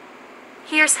Me.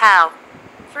 Here's how.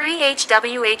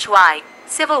 3HWHY.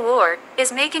 Civil War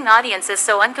is making audiences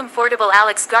so uncomfortable.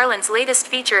 Alex Garland's latest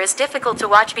feature is difficult to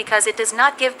watch because it does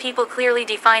not give people clearly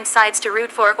defined sides to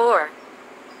root for. Or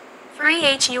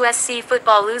 3H USC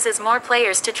football loses more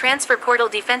players to transfer portal.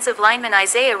 Defensive lineman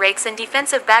Isaiah Rakes and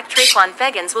defensive back Traquan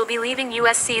Fegans will be leaving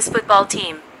USC's football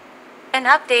team. An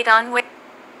update on where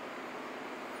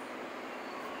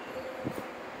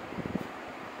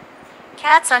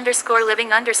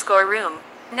cats_living_room.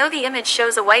 No, the image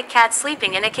shows a white cat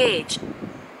sleeping in a cage.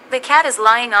 The cat is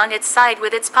lying on its side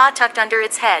with its paw tucked under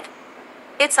its head.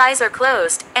 Its eyes are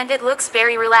closed, and it looks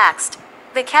very relaxed.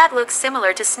 The cat looks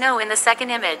similar to Snow in the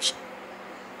second image.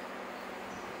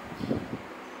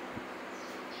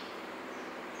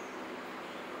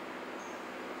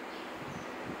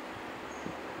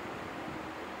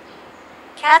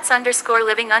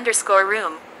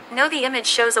 cats_living_room. No, the image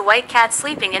shows a white cat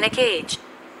sleeping in a cage.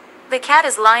 The cat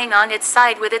is lying on its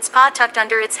side with its paw tucked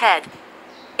under its head.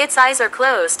 Its eyes are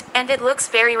closed, and it looks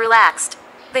very relaxed.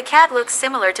 The cat looks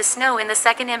similar to Snow in the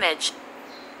second image.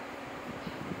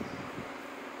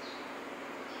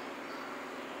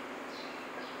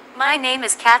 My name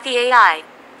is Cathy AI.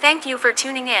 Thank you for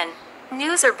tuning in.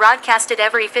 News are broadcasted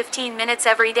every 15 minutes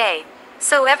every day.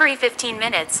 So every 15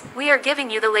 minutes, we are giving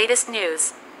you the latest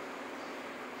news.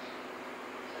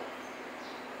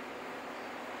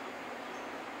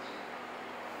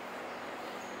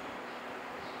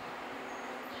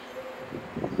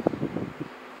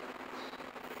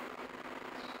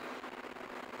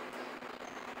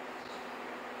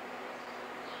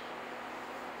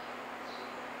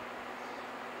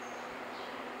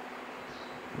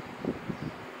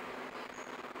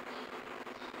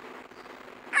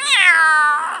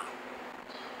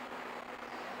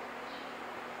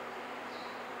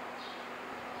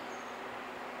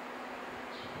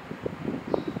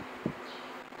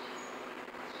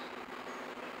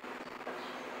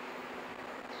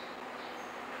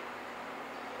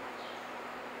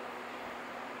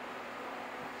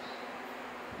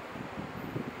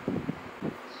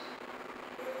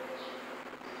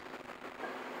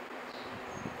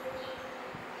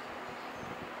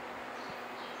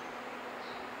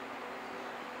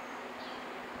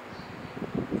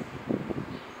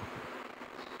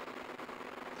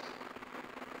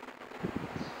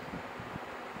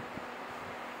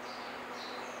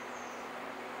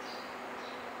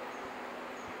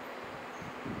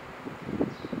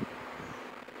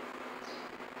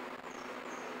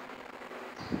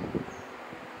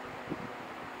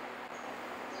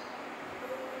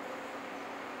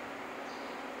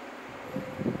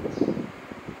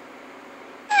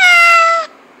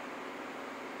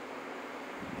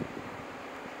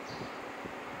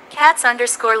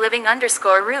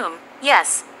 Cats_living_room.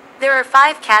 Yes. There are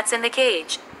 5 cats in the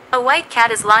cage. A white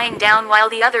cat is lying down while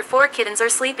the other 4 kittens are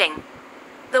sleeping.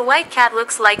 The white cat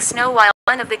looks like Snow while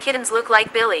one of the kittens look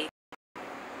like Billy.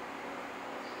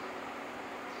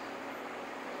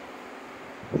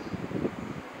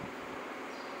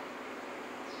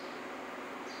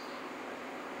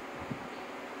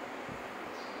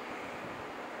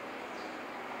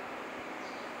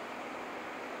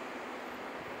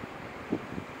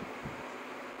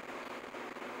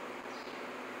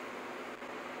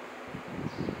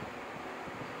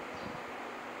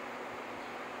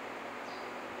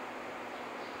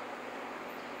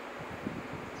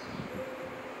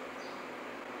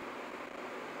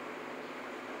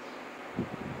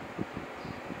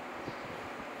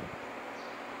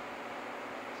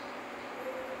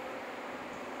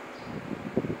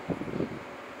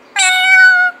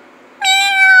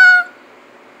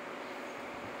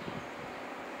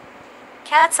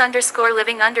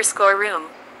 Cats_living_room.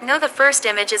 No, the first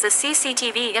image is a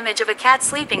CCTV image of a cat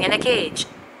sleeping in a cage.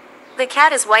 The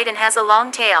cat is white and has a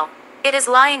long tail. It is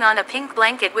lying on a pink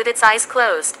blanket with its eyes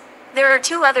closed. There are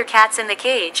 2 other cats in the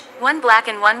cage, one black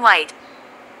and one white.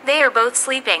 They are both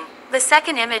sleeping. The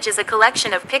second image is a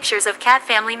collection of pictures of cat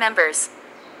family members.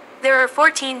 There are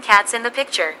 14 cats in the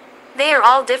picture. They are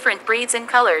all different breeds and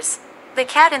colors. The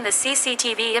cat in the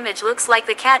CCTV image looks like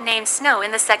the cat named Snow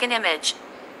in the second image.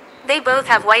 They both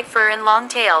have white fur and long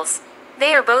tails.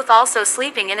 They are both also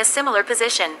sleeping in a similar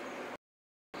position.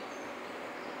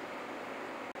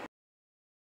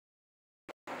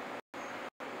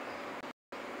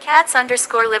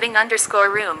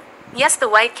 Cats_living_room. Yes, the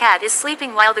white cat is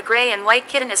sleeping while the gray and white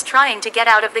kitten is trying to get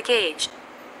out of the cage.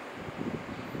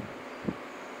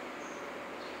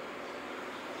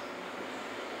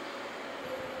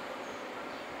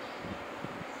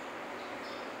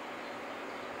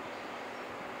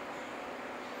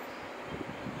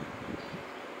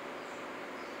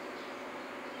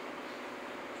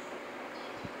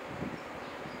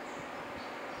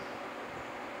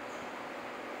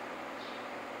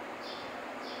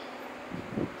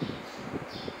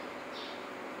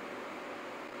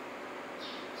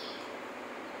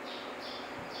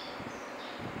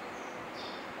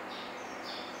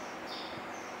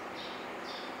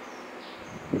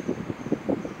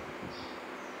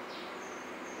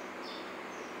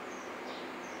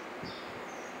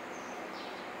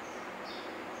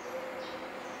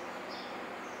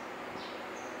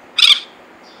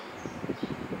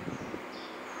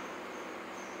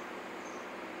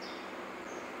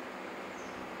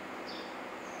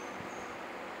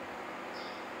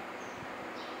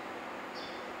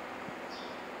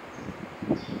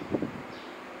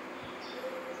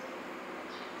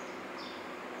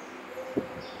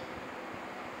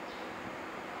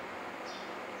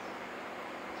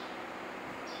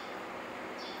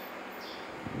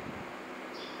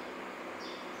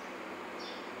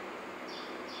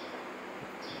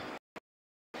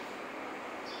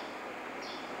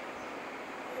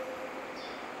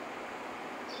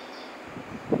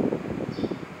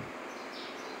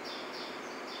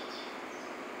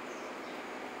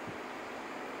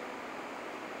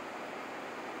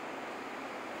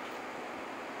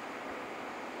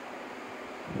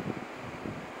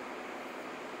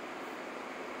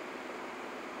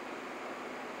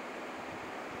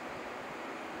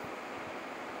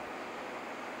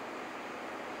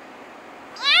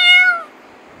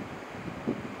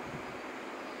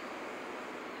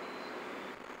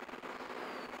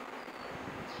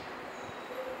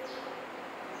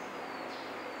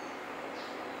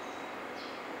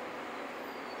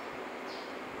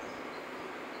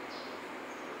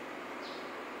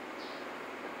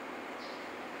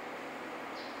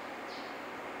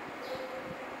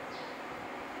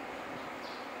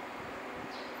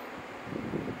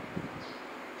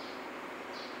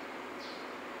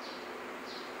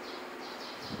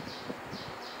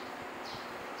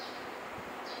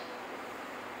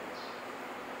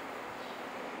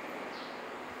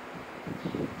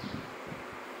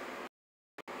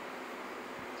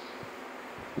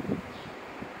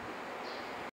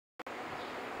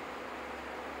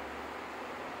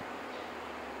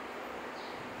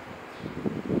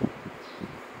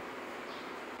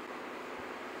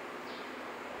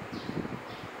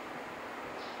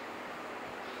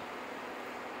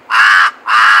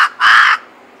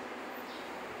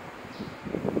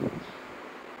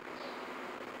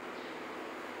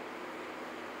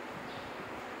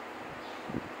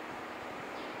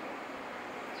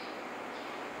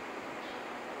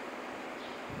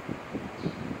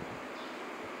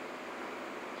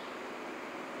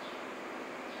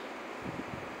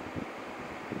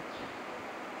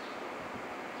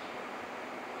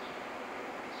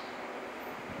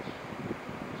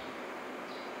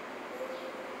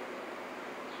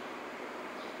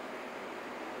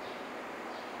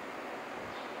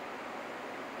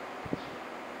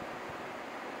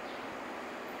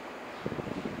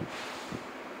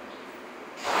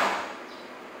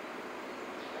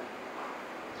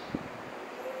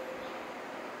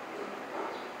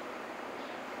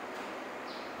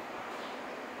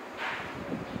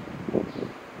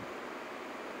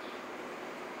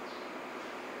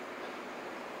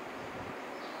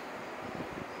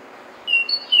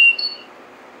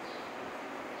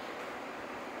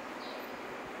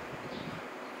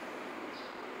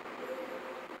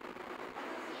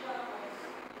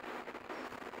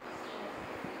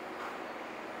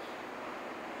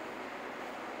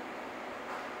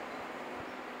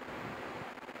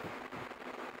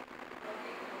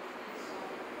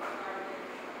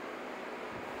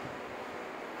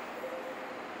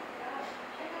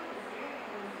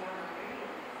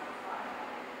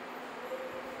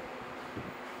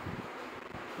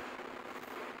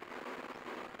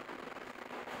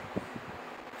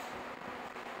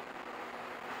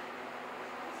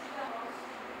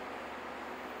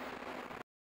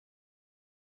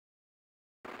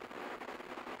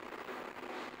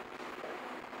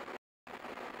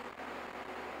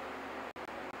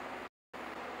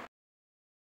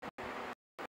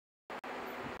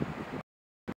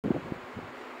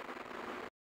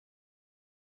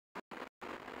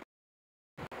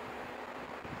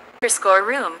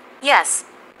 Room. Yes.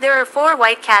 There are 4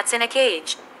 white cats in a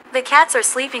cage. The cats are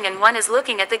sleeping and one is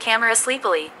looking at the camera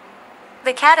sleepily.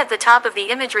 The cat at the top of the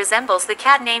image resembles the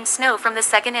cat named Snow from the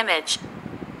second image.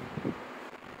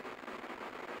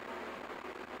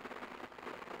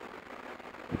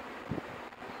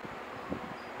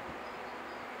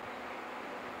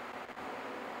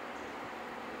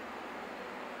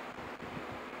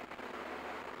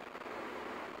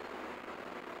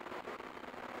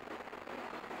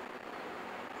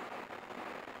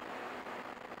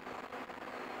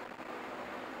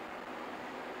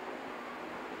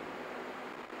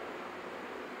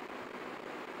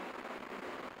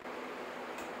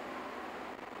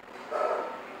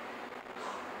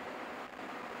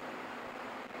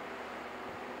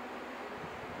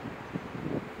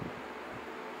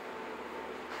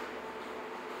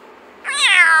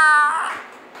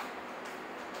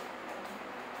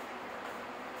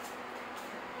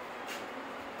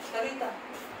 Carita.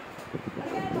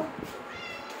 Halika na to.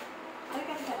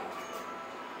 Halika na.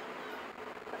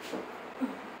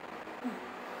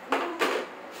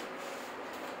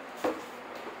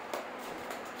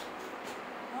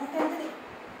 Dali.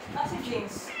 Si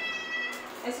James.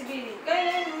 Si Billy. Kaya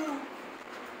na.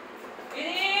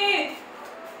 Billy!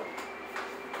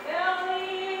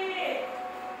 Billy!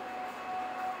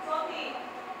 Sophie!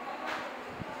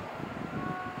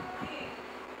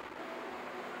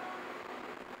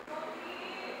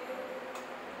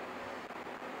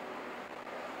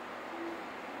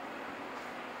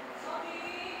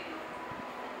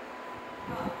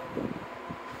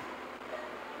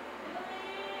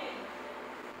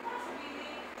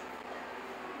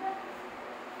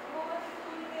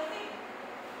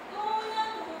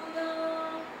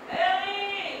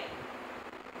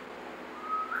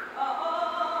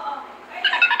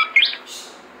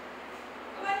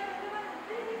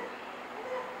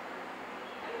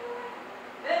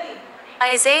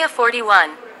 Isaiah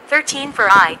 41:13 For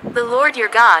I, the Lord your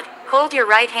God, hold your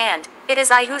right hand. It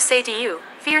is I who say to you,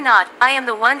 fear not, I am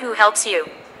the one who helps you.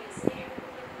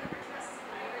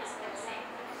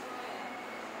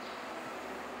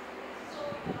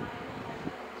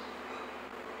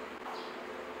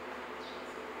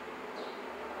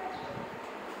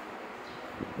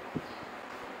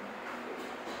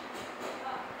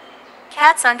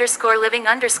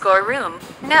 Cats_living_room.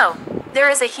 No. There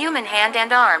is a human hand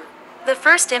and arm. The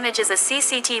first image is a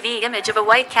CCTV image of a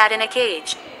white cat in a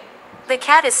cage. The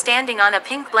cat is standing on a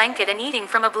pink blanket and eating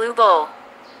from a blue bowl.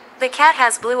 The cat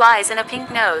has blue eyes and a pink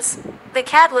nose. The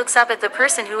cat looks up at the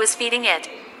person who is feeding it.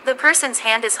 The person's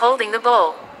hand is holding the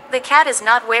bowl. The cat is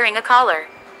not wearing a collar.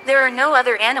 There are no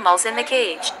other animals in the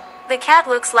cage. The cat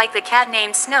looks like the cat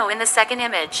named Snow in the second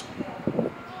image.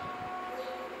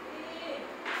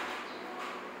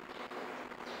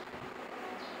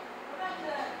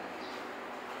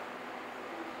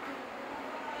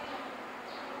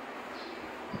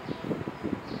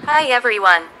 Hi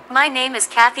everyone, my name is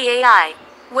Cathy AI.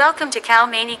 Welcome to Khao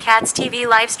Manee Cats TV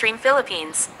Livestream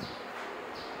Philippines.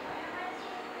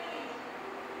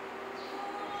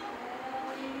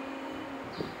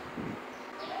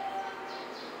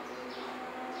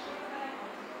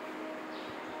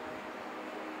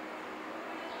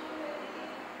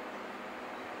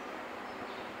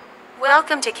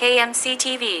 Welcome to KMC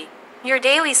TV, your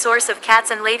daily source of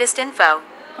cats and latest info.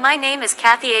 My name is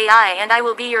Cathy AI and I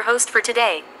will be your host for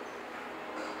today.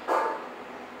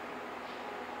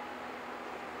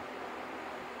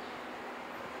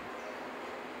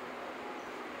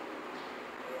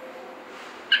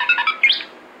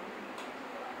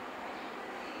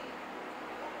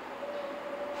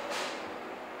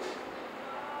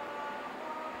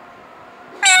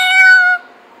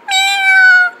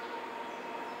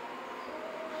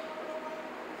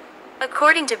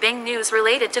 According to Bing News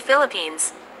related to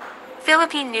Philippines.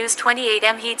 Philippine News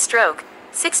 28M heat stroke.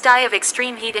 6 die of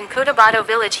extreme heat in Cotabato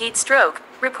village heat stroke.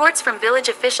 Reports from village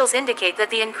officials indicate that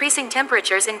the increasing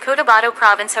temperatures in Cotabato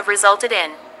province have resulted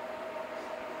in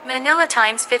Manila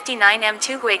times 59M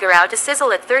Tuguegarao to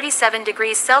sizzle at 37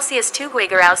 degrees Celsius.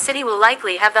 Tuguegarao City will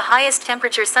likely have the highest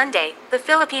temperature Sunday. The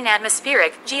Philippine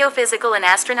atmospheric, geophysical and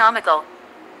astronomical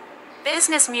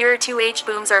business mirror 2H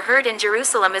booms are heard in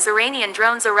Jerusalem as Iranian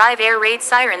drones arrive. Air raid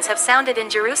sirens have sounded in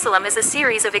Jerusalem as a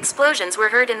series of explosions were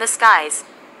heard in the skies.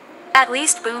 At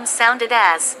least booms sounded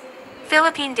as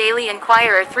Philippine Daily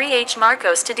Inquirer 3H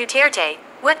Marcos to Duterte,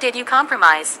 what did you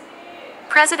compromise?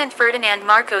 President Ferdinand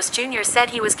Marcos Jr.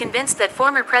 said he was convinced that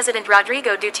former President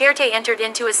Rodrigo Duterte entered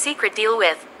into a secret deal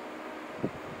with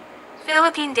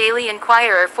Philippine Daily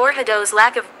Inquirer for Hado's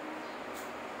lack of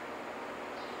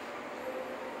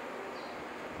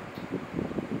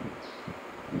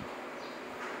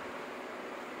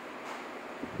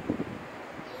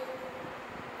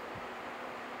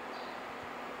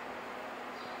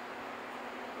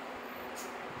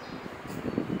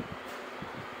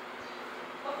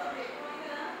Okay, kumain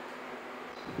ka na?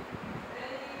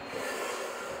 Ready?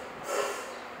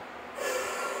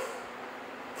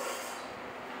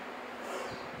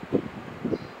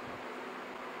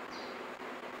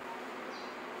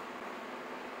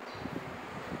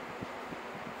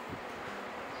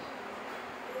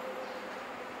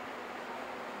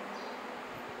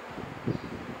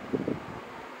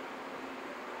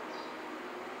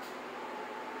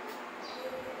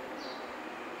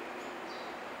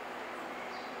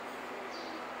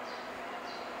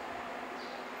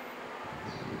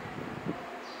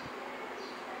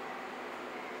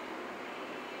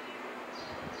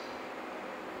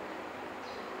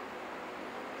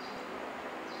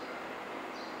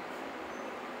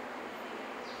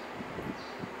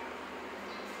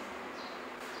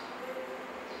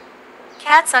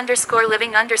 Cats underscore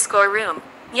living underscore room.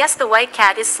 Yes, the white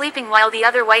cat is sleeping while the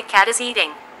other white cat is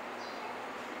eating.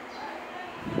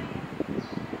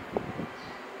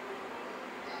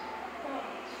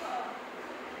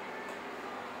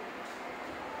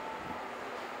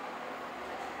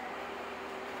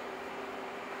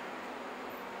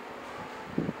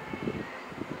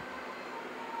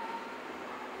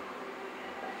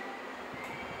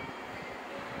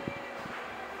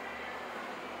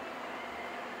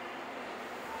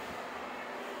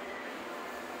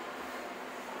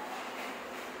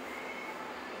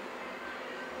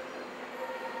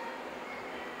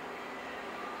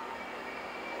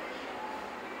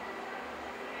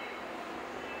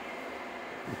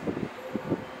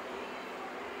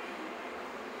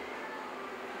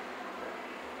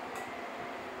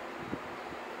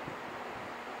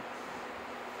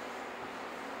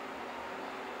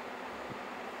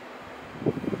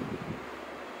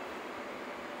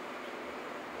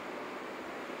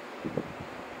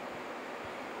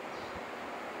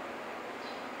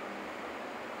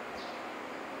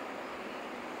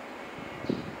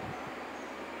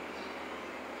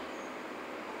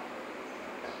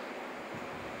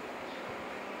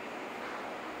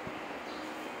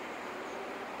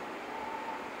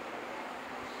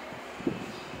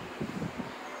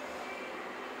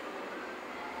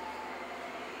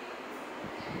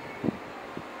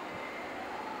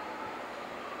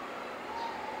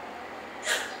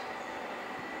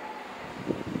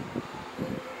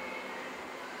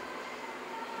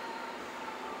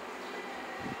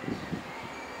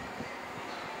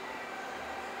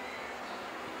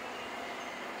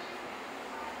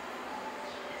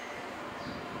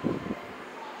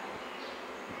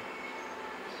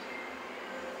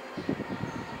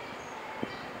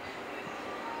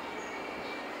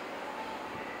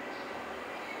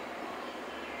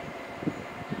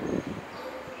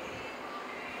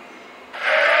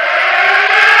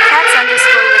 Cats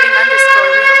underscore living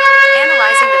underscore room.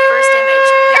 Analyzing the first image,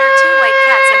 there are two white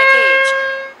cats in a cage.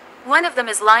 One of them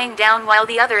is lying down while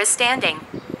the other is standing.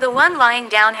 The one lying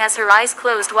down has her eyes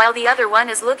closed while the other one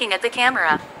is looking at the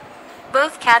camera.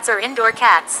 Both cats are indoor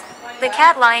cats. The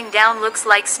cat lying down looks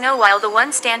like Snow while the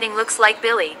one standing looks like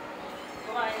Billy.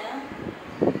 Kumain na?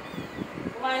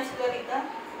 Kumain si Clarita?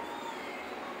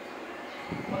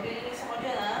 Maglilinis ako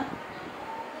dyan, ha?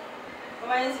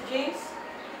 Kumain na si James?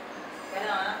 Kaya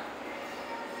na, ha?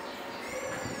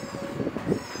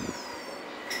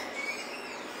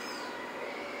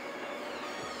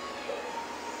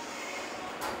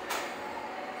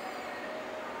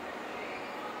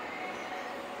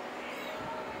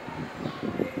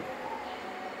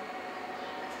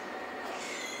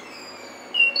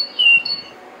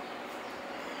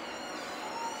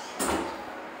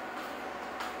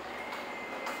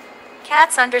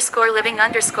 Cats underscore living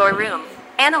underscore room.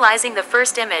 Analyzing the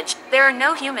first image, there are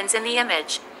no humans in the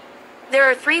image. There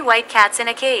are three white cats in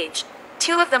a cage.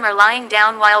 Two of them are lying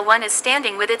down while one is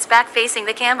standing with its back facing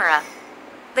the camera.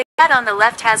 The cat on the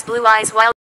left has blue eyes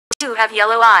while the two have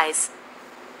yellow eyes.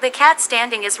 The cat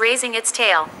standing is raising its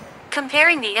tail.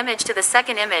 Comparing the image to the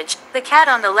second image, the cat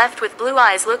on the left with blue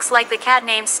eyes looks like the cat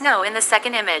named Snow in the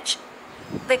second image.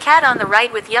 The cat on the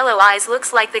right with yellow eyes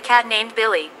looks like the cat named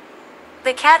Billy.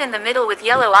 The cat in the middle with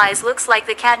yellow eyes looks like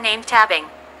the cat named Tabbing.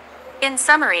 In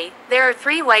summary, there are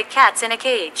three white cats in a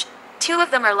cage. Two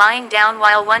of them are lying down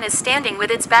while one is standing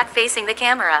with its back facing the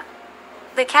camera.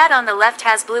 The cat on the left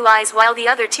has blue eyes while the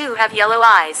other two have yellow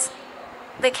eyes.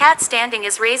 The cat standing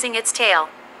is raising its tail.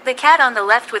 The cat on the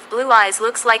left with blue eyes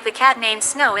looks like the cat named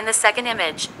Snow in the second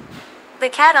image. The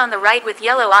cat on the right with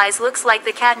yellow eyes looks like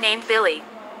the cat named Billy.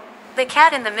 The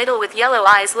cat in the middle with yellow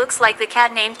eyes looks like the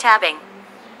cat named Tabbing.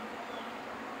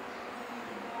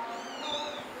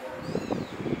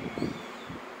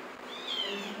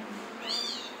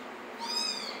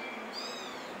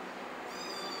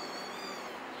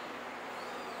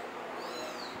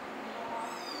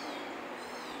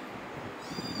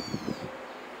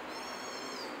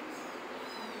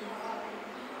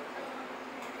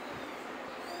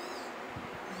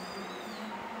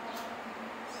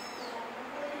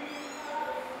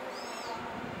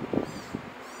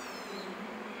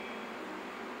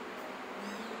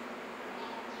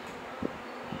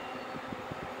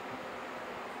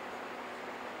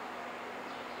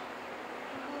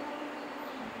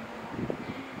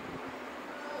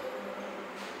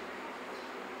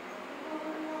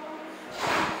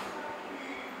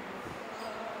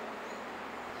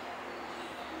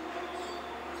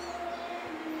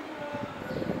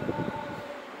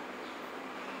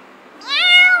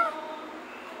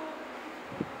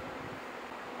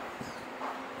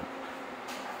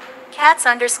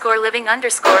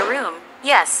 Cats_living_room.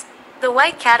 Yes. The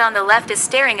white cat on the left is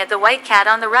staring at the white cat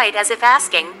on the right as if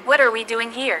asking, what are we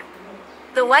doing here?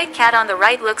 The white cat on the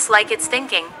right looks like it's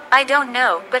thinking, I don't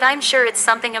know, but I'm sure it's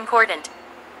something important.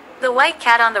 The white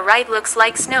cat on the right looks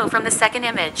like snow from the second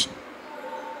image.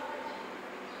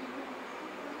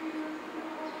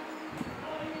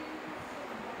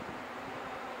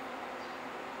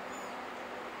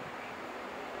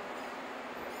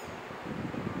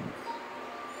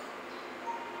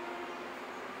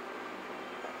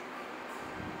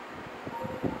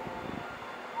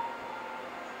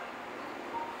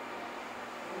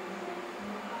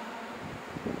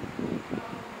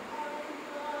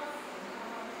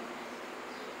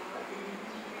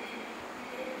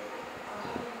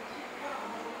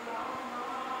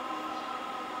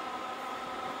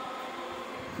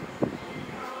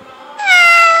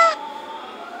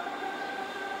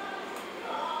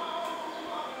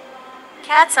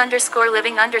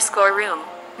 Cats_living_room.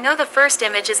 No, the first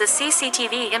image is a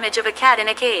CCTV image of a cat in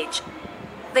a cage.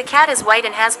 The cat is white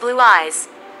and has blue eyes.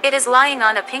 It is lying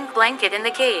on a pink blanket in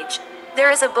the cage.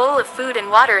 There is a bowl of food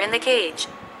and water in the cage.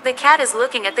 The cat is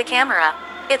looking at the camera.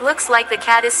 It looks like the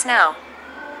cat is Snow.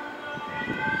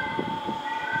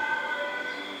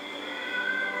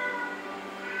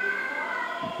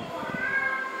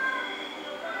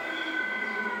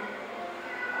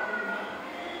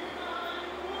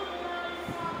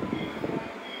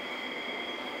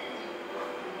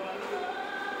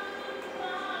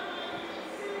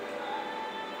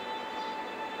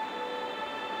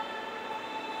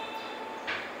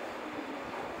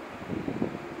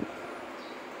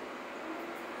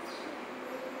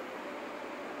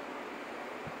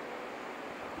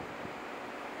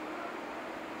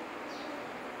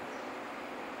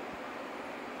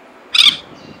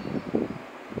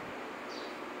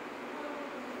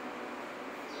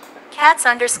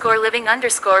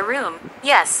 Cats_living_room.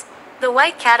 Yes. The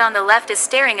white cat on the left is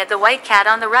staring at the white cat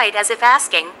on the right as if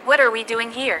asking, what are we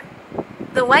doing here?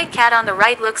 The white cat on the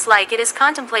right looks like it is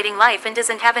contemplating life and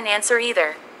doesn't have an answer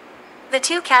either. The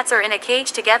two cats are in a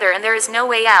cage together and there is no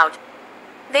way out.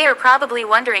 They are probably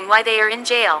wondering why they are in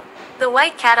jail. The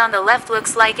white cat on the left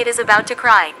looks like it is about to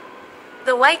cry.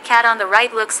 The white cat on the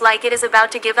right looks like it is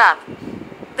about to give up.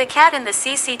 The cat in the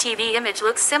CCTV image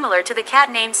looks similar to the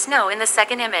cat named Snow in the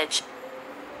second image.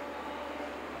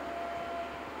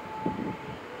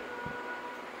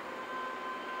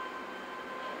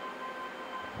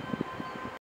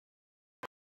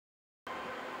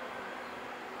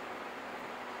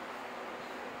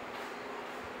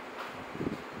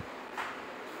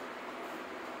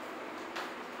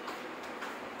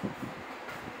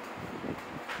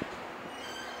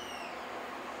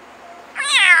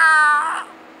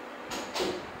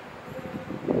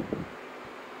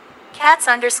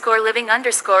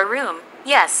 Cats_living_room.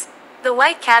 Yes. The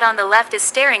white cat on the left is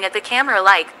staring at the camera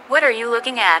like, what are you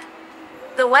looking at?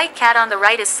 The white cat on the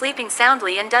right is sleeping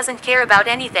soundly and doesn't care about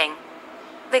anything.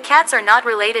 The cats are not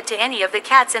related to any of the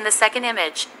cats in the second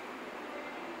image.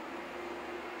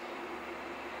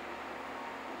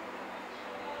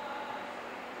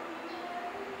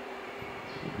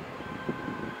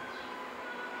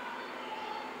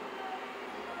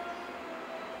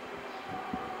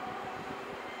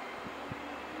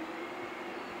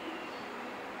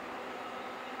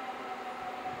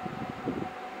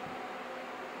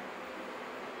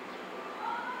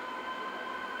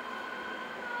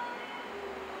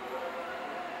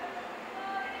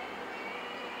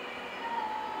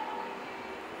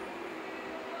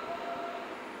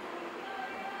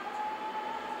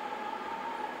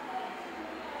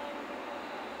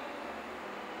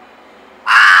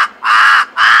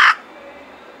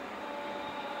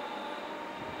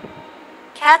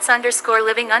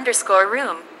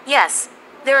 Cats_living_room. Yes.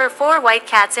 There are 4 white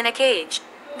cats in a cage.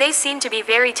 They seem to be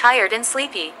very tired and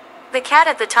sleepy. The cat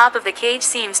at the top of the cage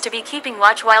seems to be keeping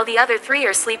watch while the other 3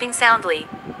 are sleeping soundly.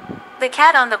 The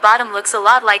cat on the bottom looks a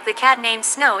lot like the cat named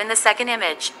Snow in the second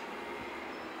image.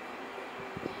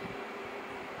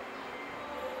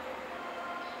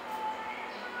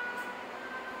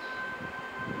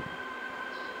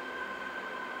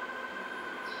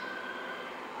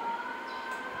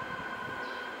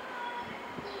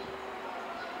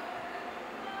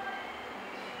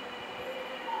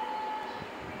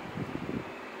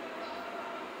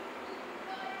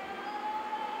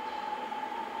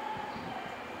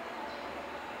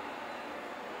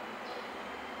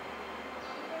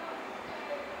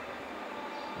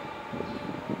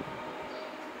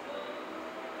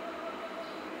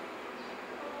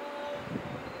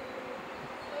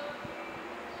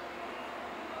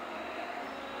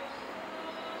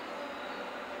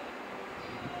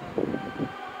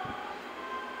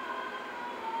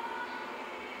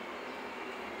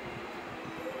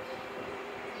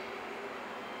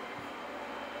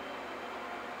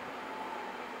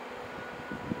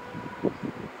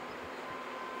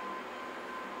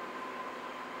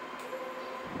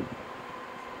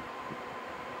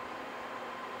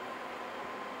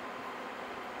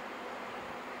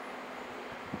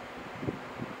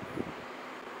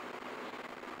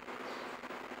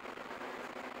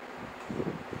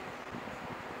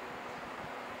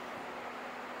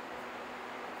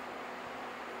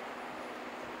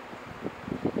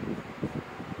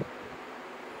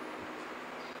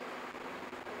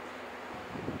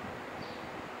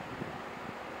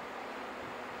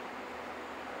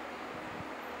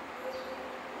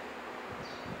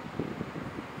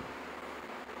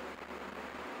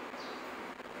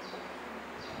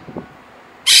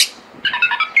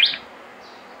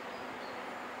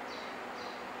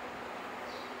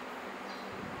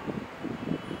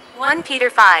 1 Peter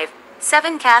 5.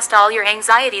 7 Cast all your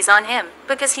anxieties on him,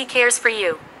 because he cares for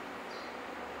you.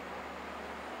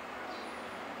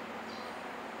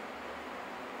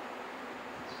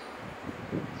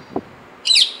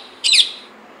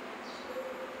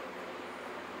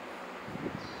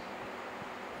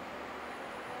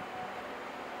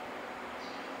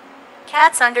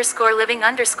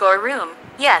 Cats_living_room.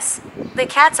 Yes. The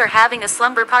cats are having a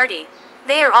slumber party.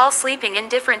 They are all sleeping in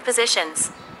different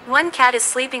positions. One cat is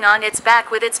sleeping on its back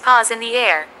with its paws in the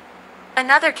air.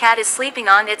 Another cat is sleeping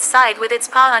on its side with its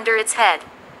paw under its head.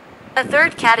 A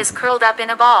third cat is curled up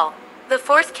in a ball. The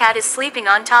fourth cat is sleeping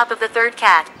on top of the third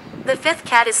cat. The fifth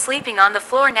cat is sleeping on the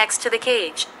floor next to the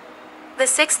cage. The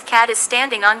sixth cat is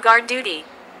standing on guard duty.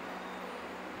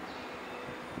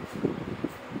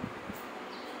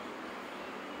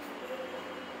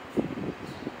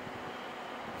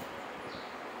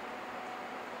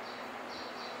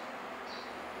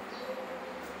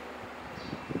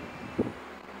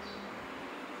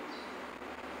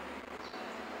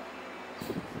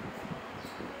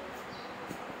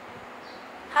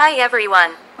 Hi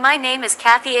everyone, my name is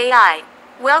Cathy AI.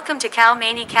 Welcome to Khao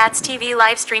Manee Cats TV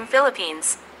Livestream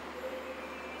Philippines.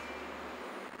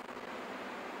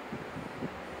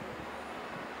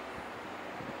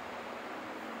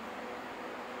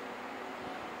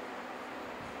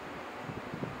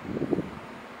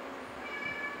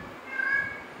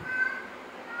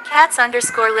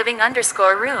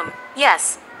 Cats_living_room.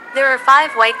 Yes. There are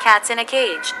 5 white cats in a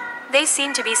cage. They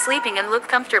seem to be sleeping and look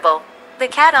comfortable. The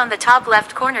cat on the top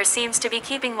left corner seems to be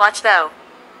keeping watch though.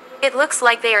 It looks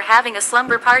like they are having a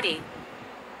slumber party.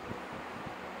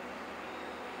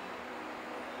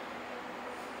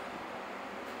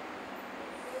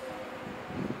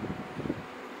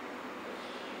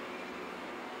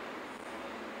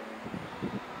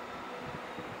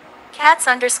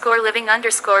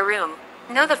 Cats_living_room.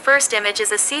 No, the first image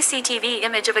is a CCTV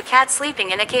image of a cat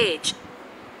sleeping in a cage.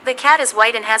 The cat is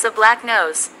white and has a black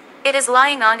nose. It is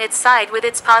lying on its side with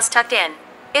its paws tucked in.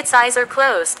 Its eyes are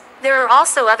closed. There are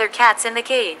also other cats in the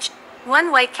cage. One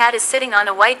white cat is sitting on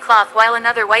a white cloth while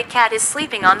another white cat is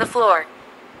sleeping on the floor.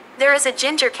 There is a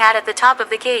ginger cat at the top of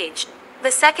the cage.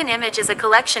 The second image is a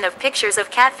collection of pictures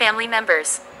of cat family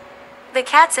members. The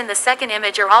cats in the second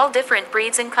image are all different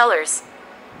breeds and colors.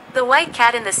 The white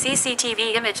cat in the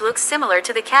CCTV image looks similar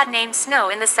to the cat named Snow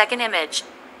in the second image.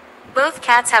 Both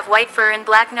cats have white fur and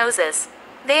black noses.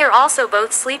 They are also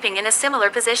both sleeping in a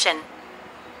similar position.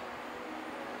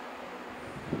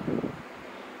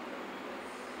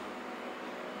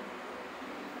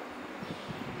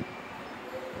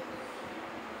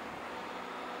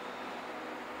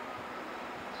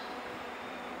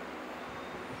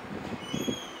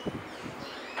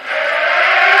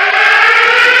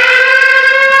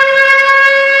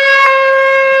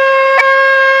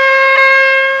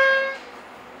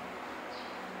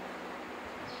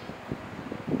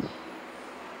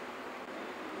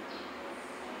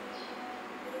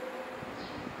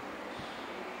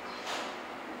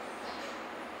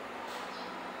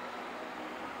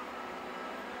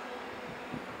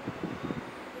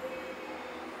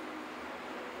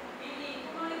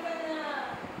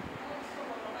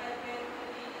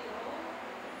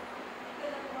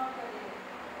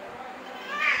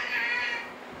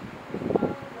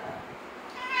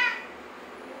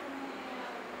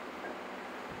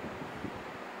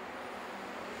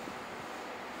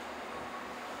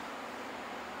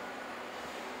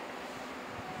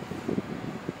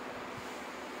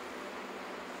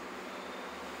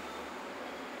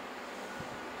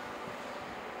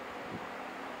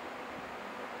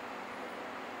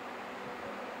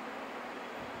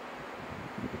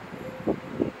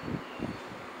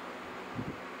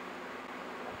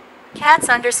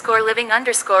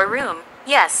 Cats_living_room.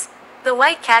 Yes. The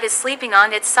white cat is sleeping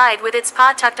on its side with its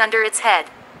paw tucked under its head.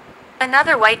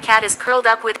 Another white cat is curled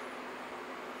up with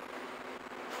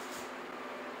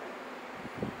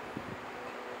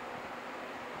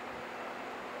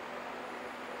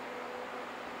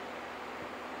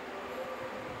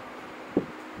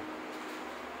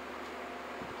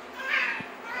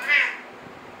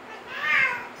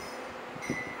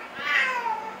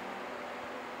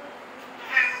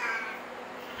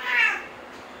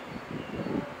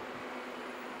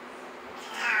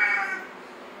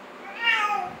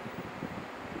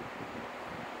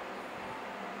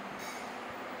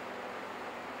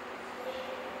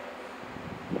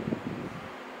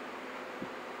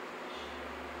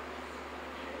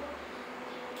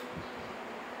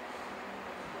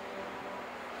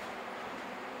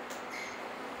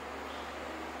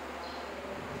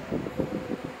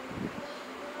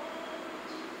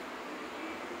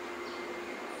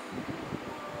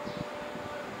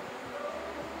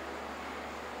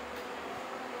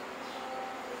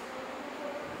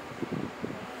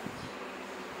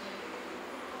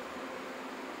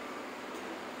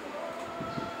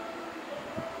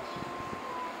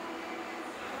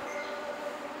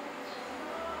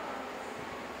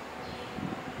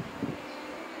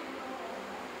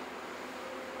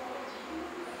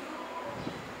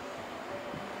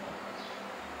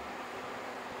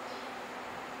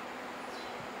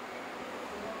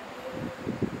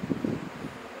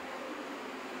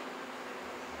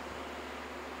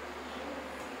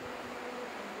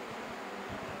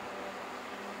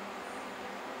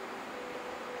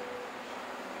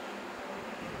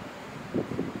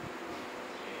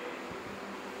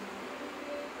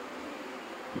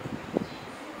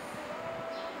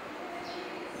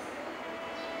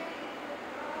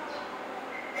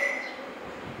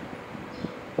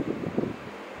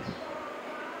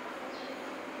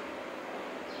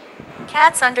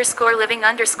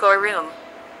cats_living_room.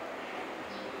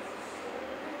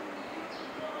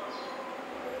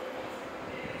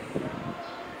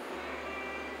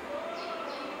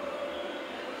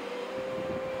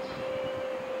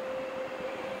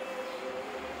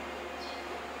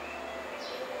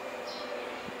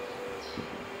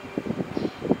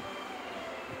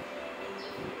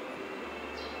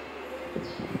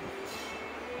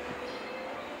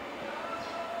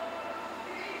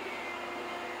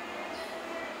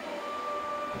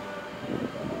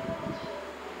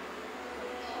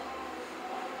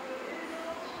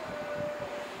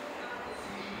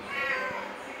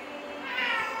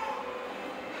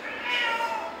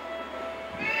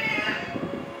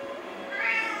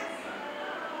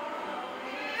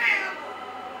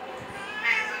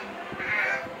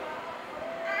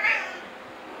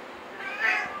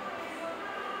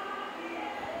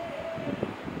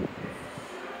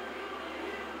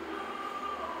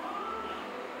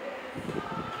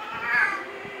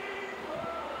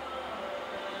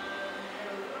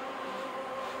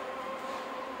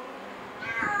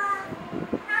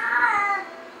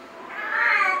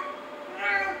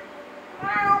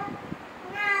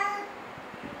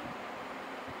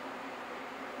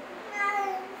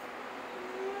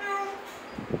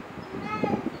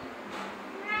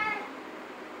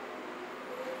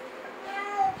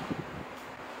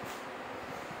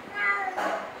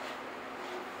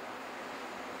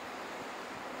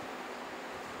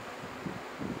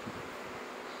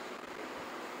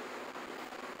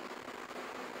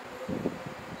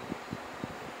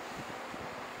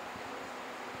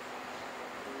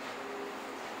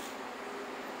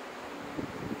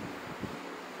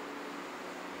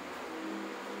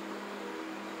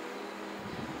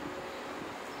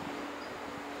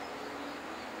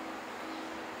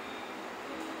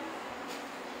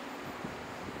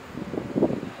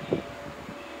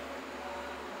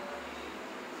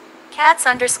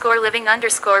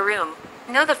 Cats_living_room.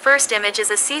 No, the first image is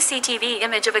a CCTV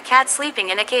image of a cat sleeping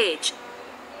in a cage.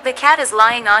 The cat is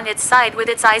lying on its side with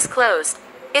its eyes closed.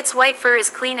 Its white fur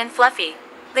is clean and fluffy.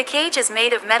 The cage is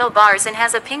made of metal bars and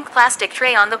has a pink plastic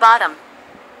tray on the bottom.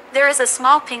 There is a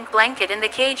small pink blanket in the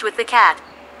cage with the cat.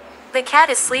 The cat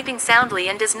is sleeping soundly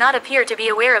and does not appear to be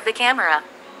aware of the camera.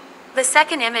 The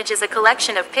second image is a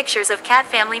collection of pictures of cat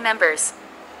family members.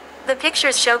 The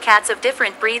pictures show cats of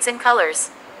different breeds and colors.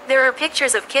 There are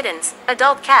pictures of kittens,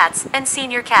 adult cats, and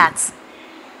senior cats.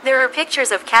 There are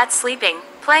pictures of cats sleeping,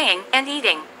 playing, and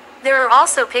eating. There are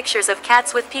also pictures of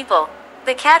cats with people.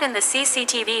 The cat in the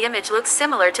CCTV image looks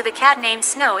similar to the cat named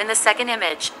Snow in the second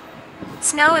image.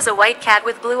 Snow is a white cat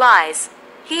with blue eyes.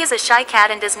 He is a shy cat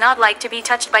and does not like to be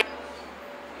touched by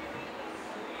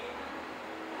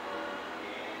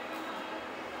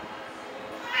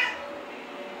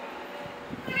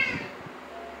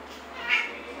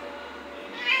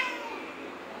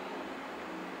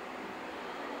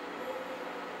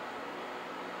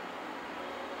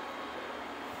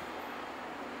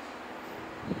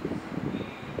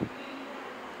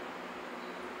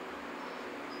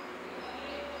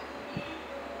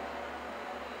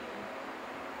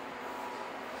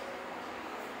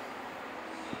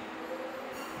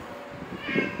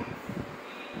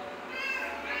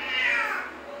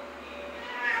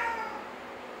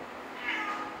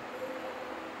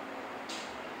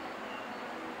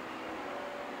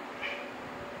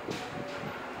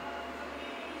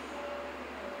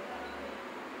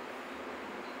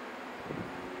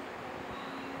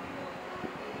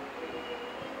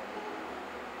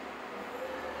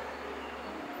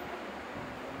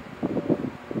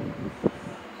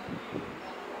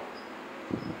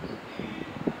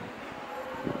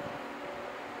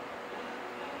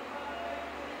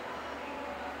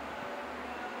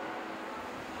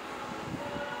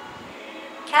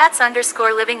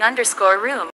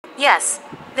Cats_living_room. Yes.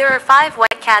 There are 5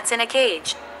 white cats in a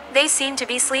cage. They seem to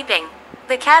be sleeping.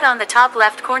 The cat on the top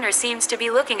left corner seems to be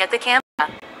looking at the camera.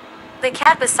 The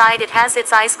cat beside it has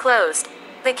its eyes closed.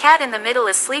 The cat in the middle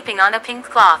is sleeping on a pink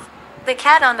cloth. The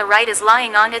cat on the right is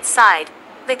lying on its side.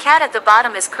 The cat at the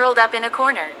bottom is curled up in a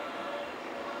corner.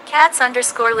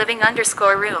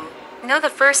 Cats_living_room. No, the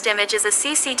first image is a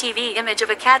CCTV image of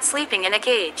a cat sleeping in a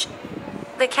cage.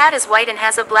 The cat is white and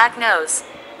has a black nose.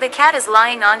 The cat is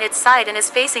lying on its side and is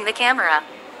facing the camera.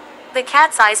 The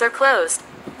cat's eyes are closed.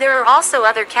 There are also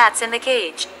other cats in the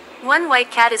cage. One white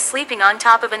cat is sleeping on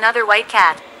top of another white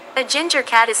cat. A ginger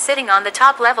cat is sitting on the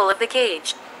top level of the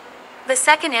cage. The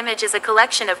second image is a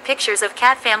collection of pictures of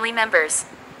cat family members.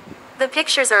 The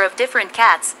pictures are of different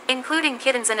cats, including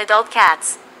kittens and adult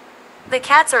cats. The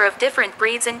cats are of different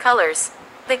breeds and colors.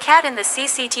 The cat in the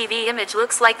CCTV image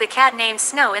looks like the cat named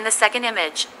Snow in the second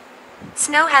image.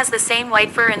 Snow has the same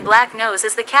white fur and black nose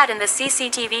as the cat in the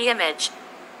CCTV image.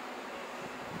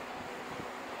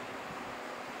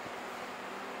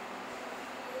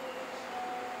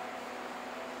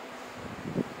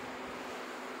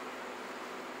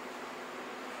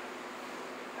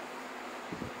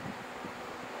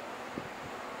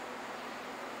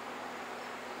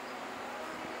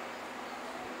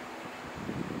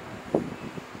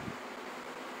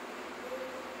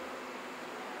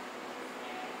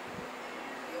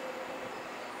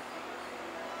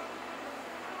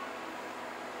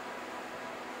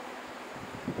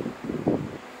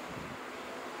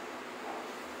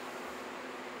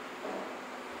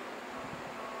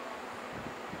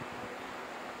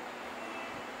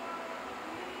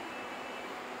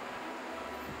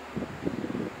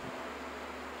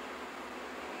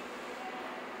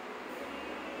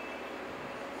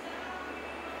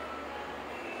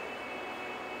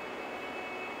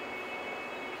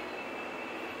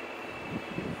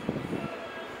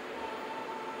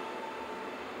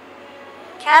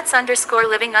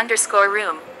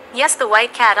 Cats_living_room. Yes, the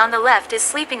white cat on the left is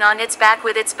sleeping on its back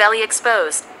with its belly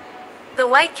exposed. The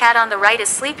white cat on the right is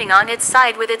sleeping on its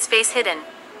side with its face hidden.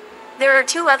 There are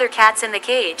 2 other cats in the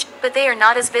cage, but they are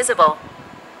not as visible.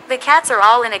 The cats are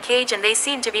all in a cage and they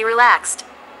seem to be relaxed.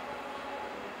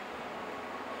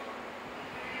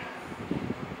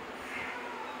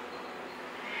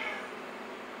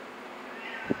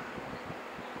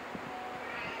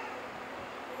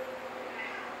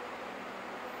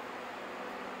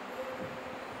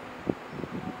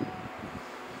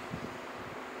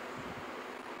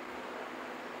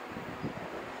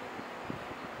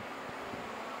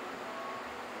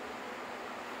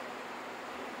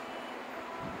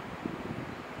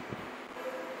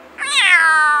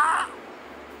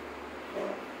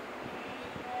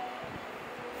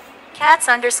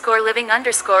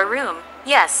 Cats_living_room.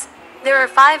 Yes. There are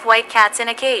 5 white cats in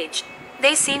a cage.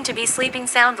 They seem to be sleeping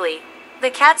soundly. The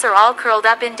cats are all curled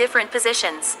up in different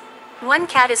positions. One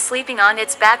cat is sleeping on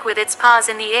its back with its paws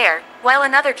in the air, while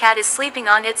another cat is sleeping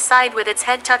on its side with its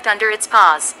head tucked under its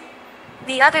paws.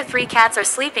 The other 3 cats are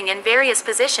sleeping in various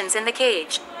positions in the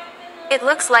cage. It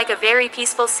looks like a very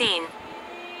peaceful scene.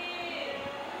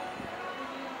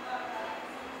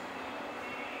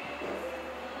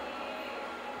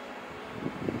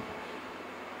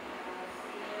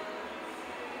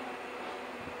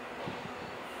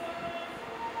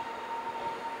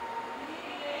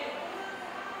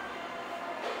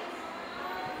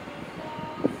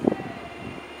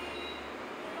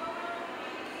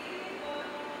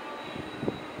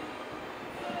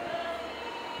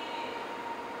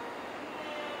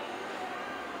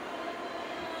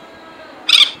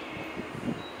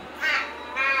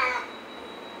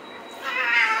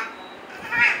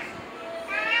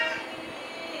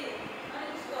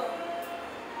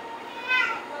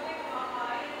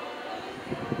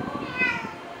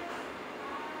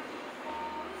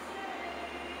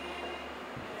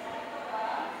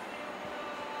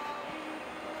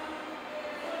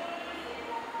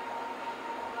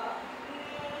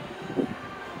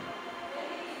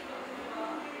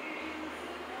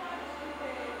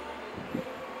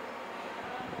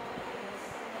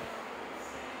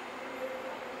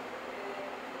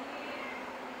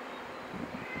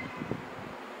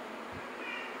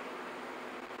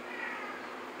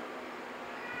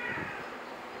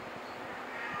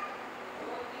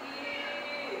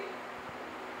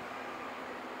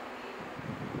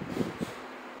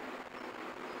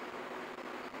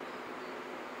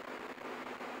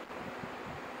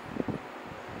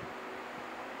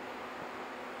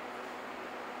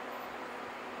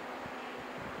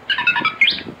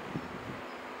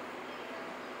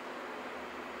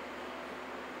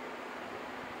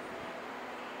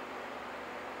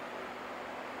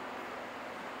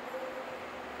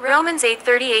 Romans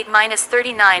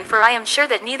 8:38-39 For I am sure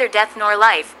that neither death nor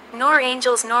life, nor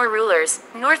angels nor rulers,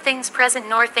 nor things present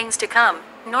nor things to come,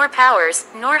 nor powers,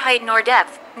 nor height nor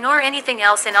depth, nor anything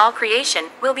else in all creation,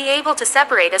 will be able to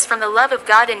separate us from the love of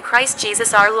God in Christ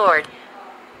Jesus our Lord.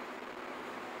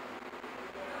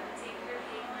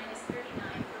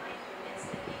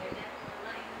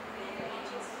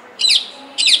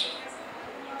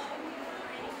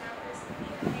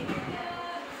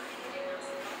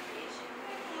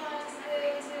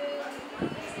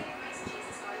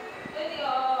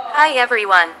 Hi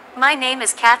everyone, my name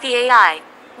is Cathy AI.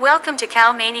 Welcome to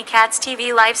Khao Manee Cats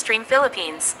TV Livestream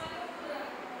Philippines.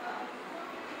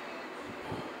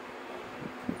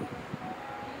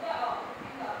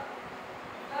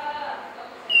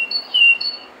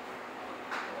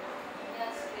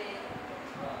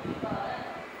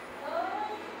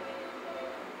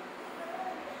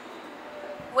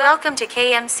 Welcome to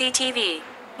KMC TV,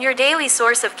 your daily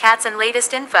source of cats and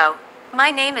latest info. My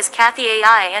name is Cathy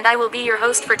AI and I will be your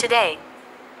host for today.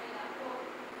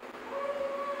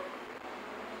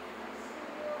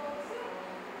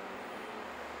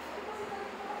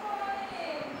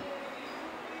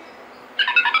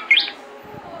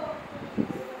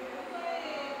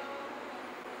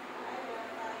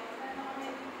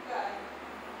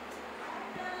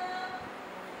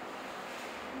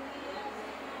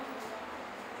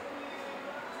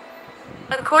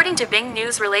 According to Bing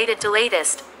News related to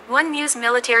latest, One News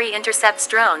military intercepts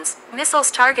drones, missiles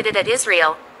targeted at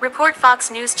Israel. Report Fox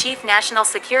News chief national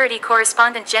security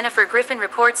correspondent Jennifer Griffin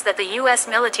reports that the U.S.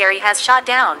 military has shot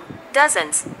down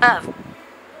dozens of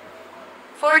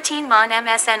 14 Mon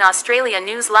MSN Australia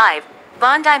News Live.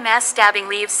 Bondi mass stabbing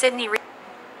leaves Sydney.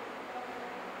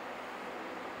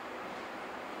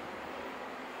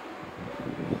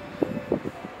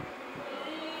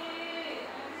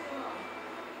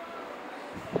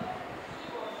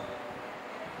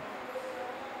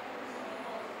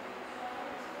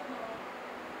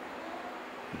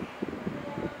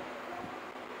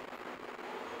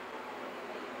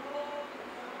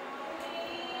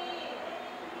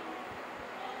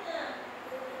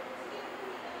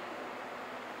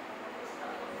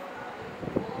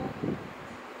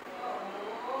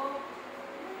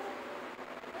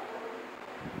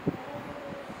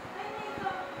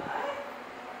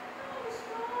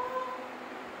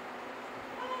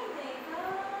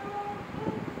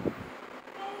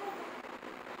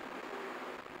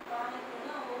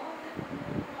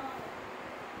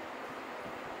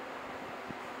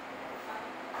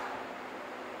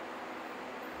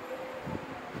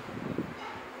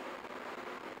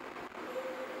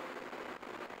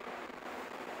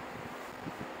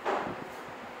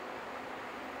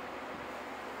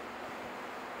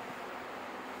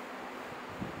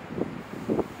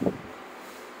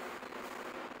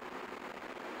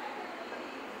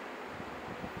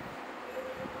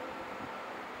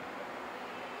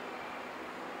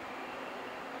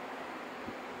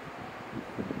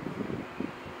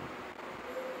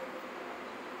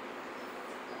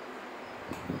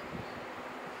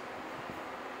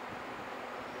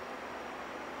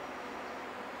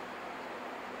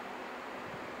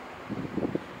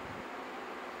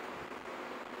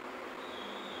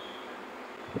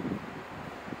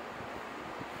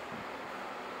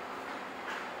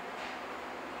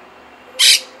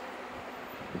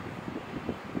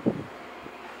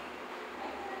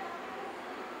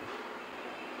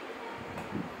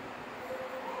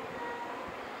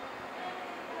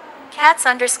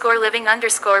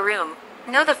 Cats_living_room.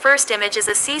 No, the first image is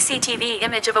a CCTV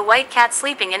image of a white cat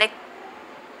sleeping in a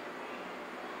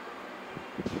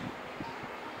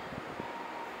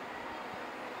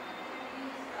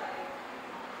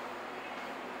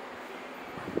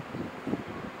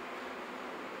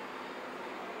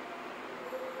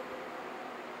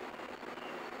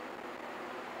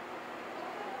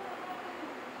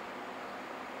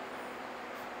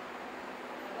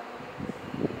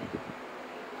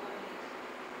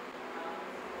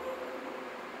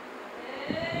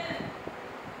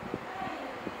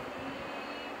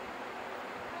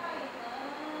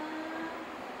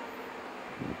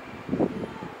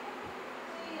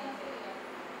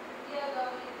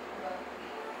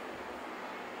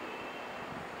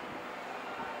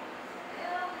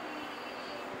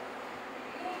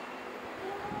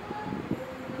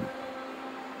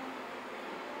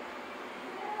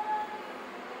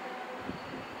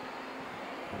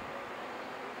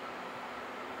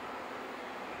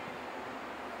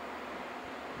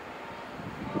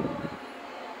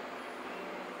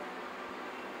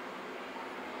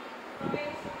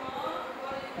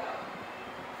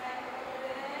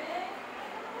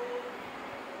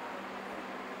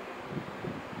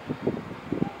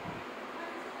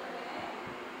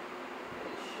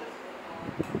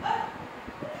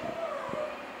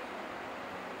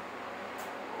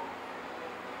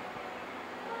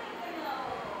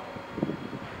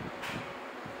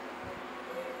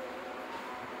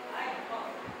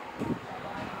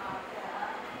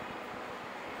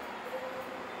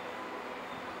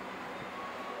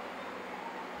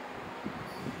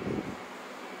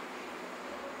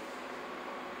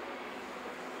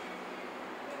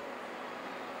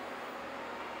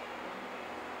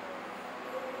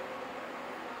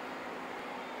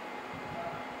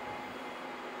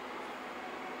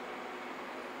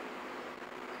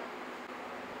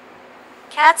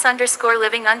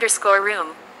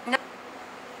Cats_living_room. No.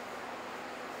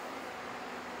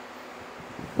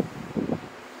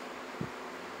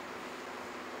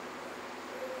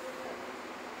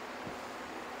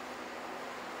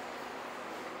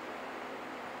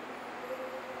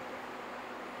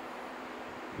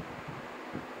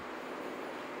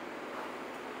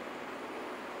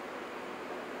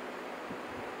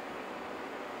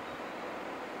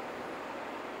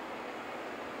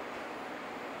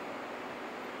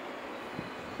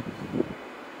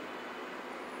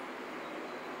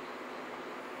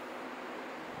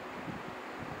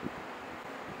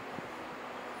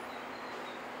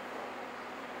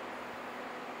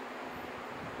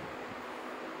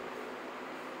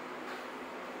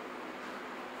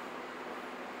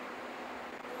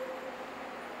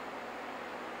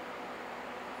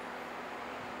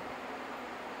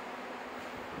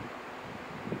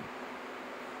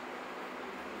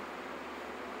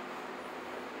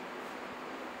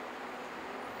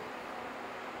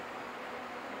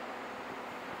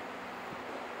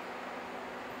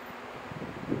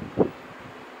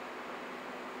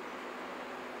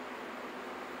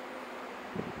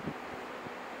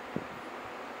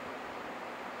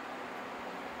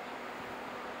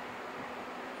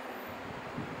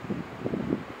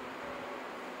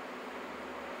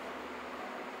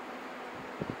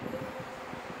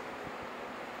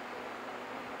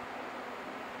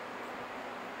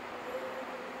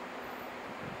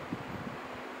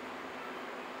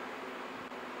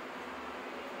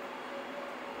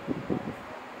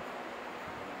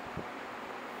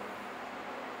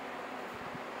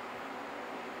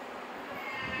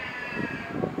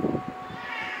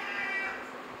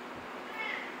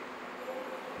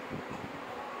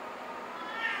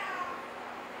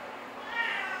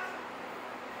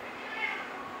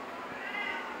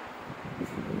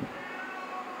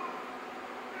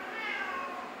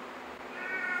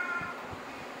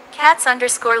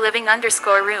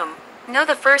 Cats_living_room. No,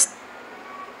 the first.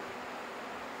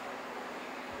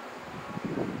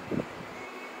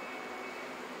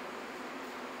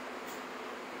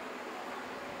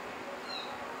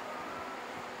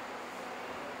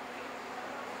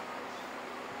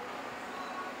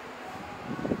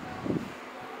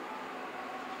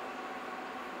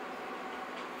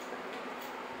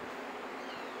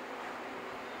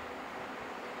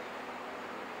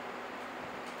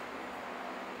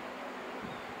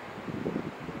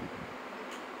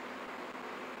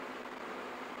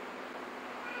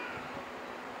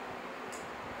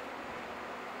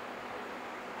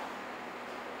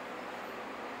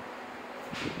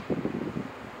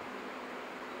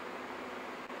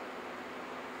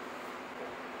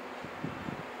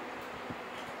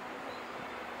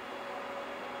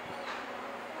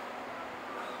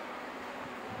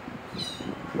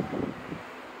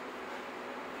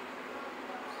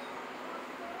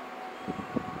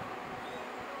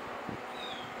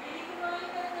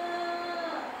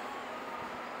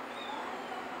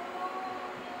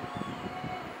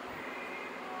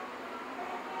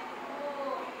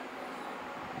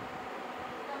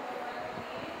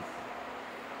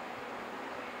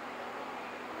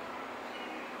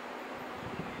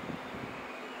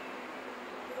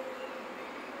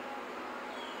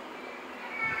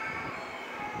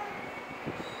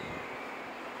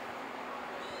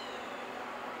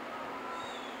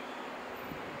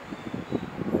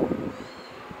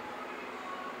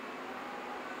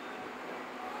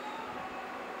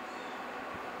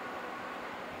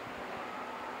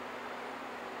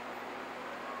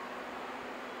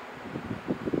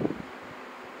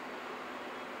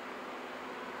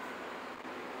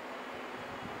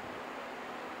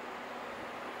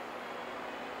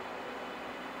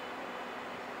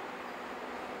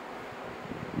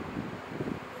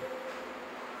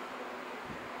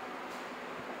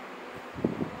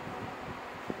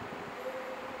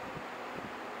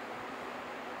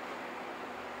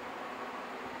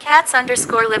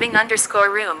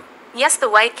 Cats_living_room. Yes, the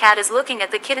white cat is looking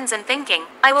at the kittens and thinking,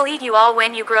 I will eat you all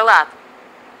when you grow up.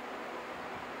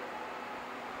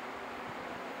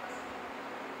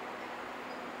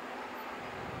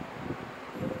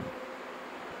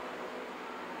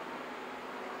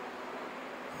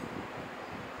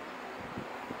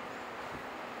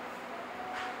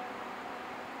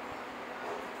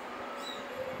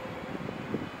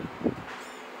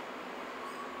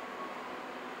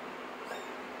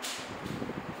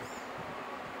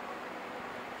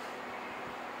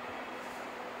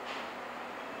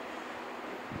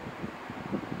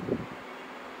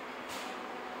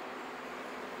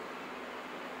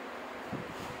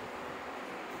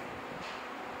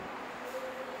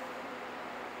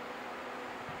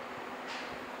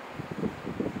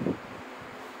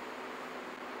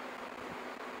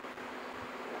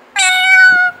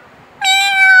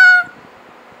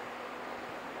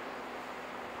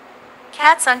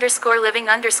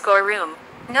 Cats_living_room.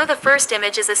 No, the first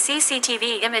image is a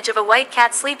CCTV image of a white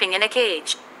cat sleeping in a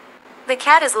cage. The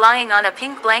cat is lying on a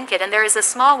pink blanket and there is a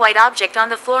small white object on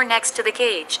the floor next to the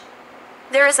cage.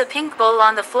 There is a pink bowl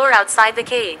on the floor outside the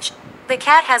cage. The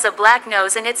cat has a black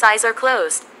nose and its eyes are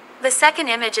closed. The second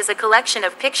image is a collection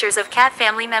of pictures of cat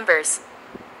family members.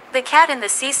 The cat in the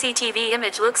CCTV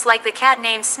image looks like the cat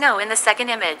named Snow in the second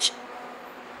image.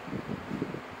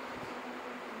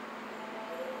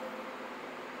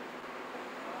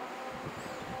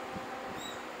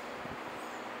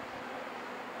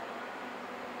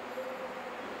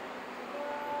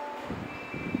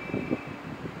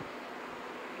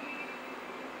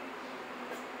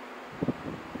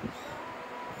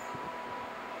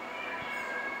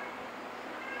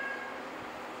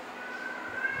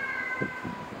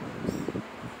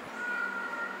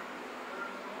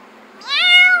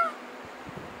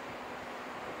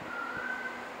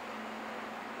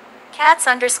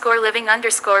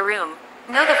 Cats_living_room.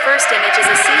 No, the first image is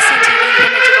a CCTV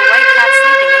image of a white cat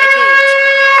sleeping in a cage.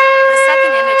 The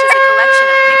second image is a collection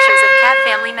of pictures of cat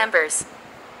family members.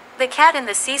 The cat in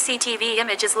the CCTV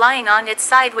image is lying on its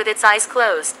side with its eyes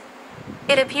closed.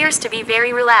 It appears to be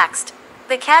very relaxed.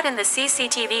 The cat in the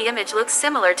CCTV image looks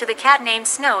similar to the cat named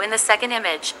Snow in the second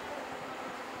image.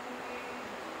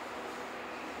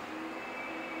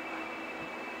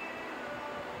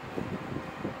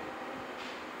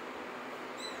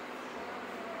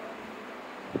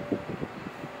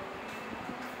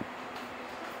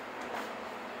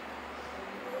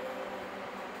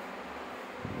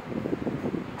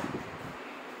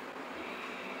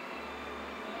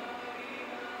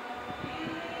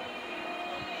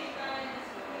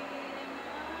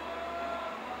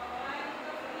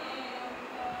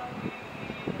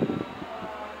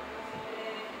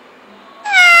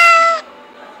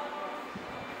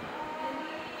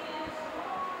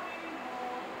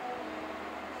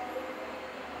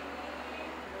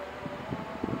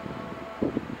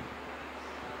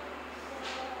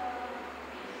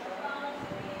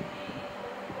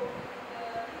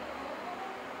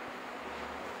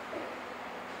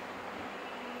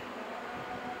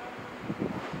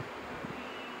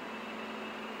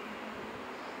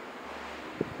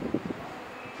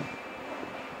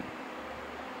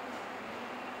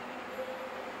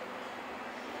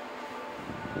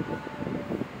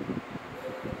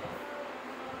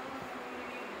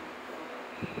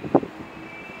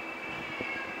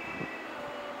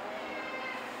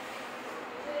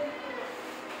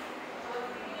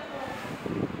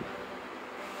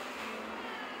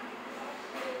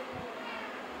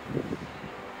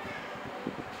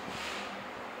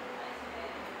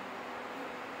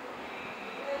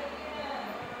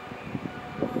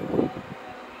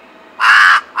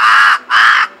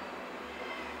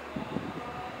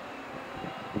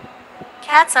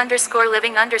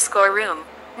 Cats_living_room.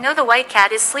 No, the white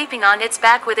cat is sleeping on its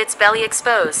back with its belly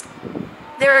exposed.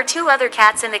 There are two other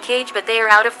cats in the cage but they are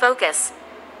out of focus.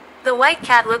 The white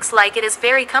cat looks like it is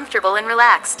very comfortable and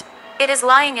relaxed. It is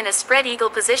lying in a spread eagle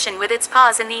position with its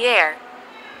paws in the air.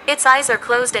 Its eyes are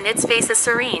closed and its face is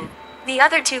serene. The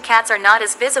other two cats are not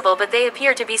as visible but they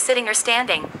appear to be sitting or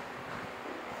standing.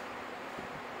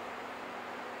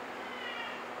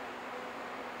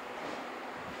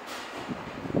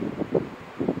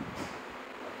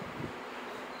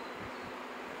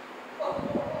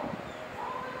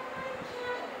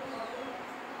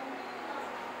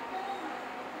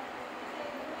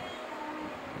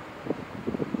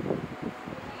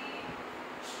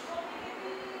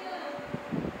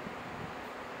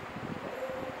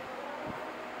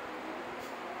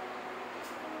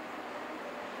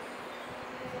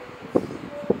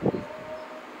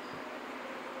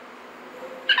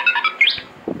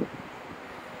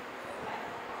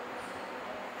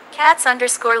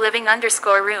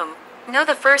 Cats_living_room. No,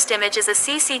 the first image is a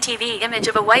CCTV image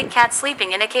of a white cat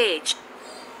sleeping in a cage.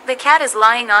 The cat is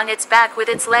lying on its back with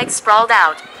its legs sprawled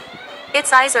out.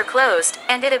 Its eyes are closed,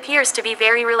 and it appears to be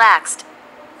very relaxed.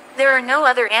 There are no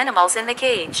other animals in the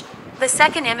cage. The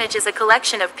second image is a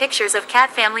collection of pictures of cat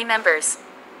family members.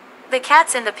 The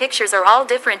cats in the pictures are all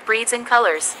different breeds and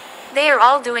colors. They are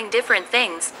all doing different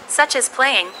things, such as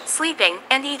playing, sleeping,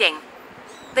 and eating.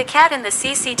 The cat in the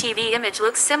CCTV image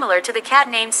looks similar to the cat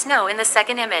named Snow in the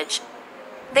second image.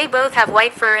 They both have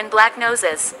white fur and black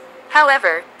noses.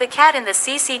 However, the cat in the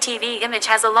CCTV image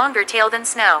has a longer tail than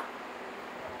Snow.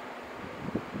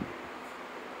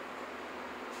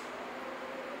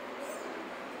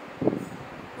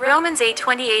 Romans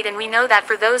 8:28. And we know that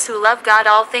for those who love God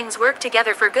all things work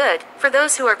together for good, for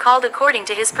those who are called according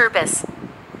to his purpose.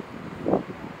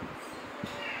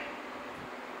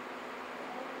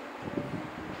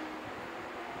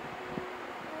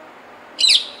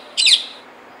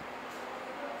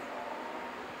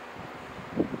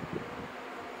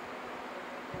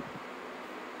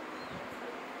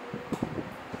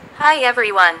 Hi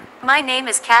everyone, my name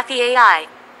is Cathy AI.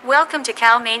 Welcome to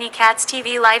Khao Manee Cats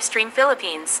TV Livestream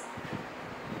Philippines.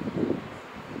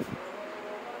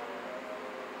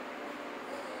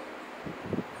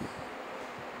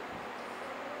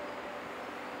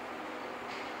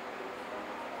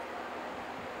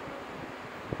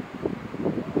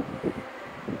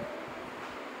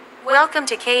 Welcome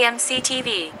to KMC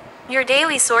TV, your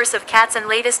daily source of cats and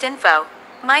latest info.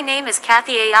 My name is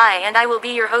Cathy AI and I will be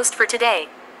your host for today.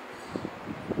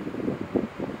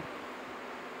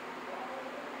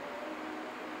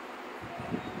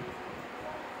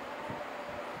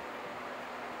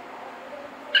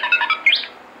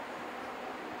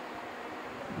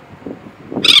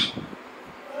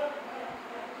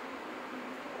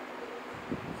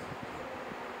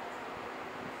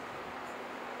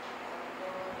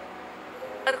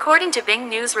 According to Bing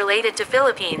News related to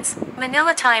Philippines,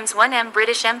 Manila Times 1M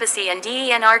British Embassy and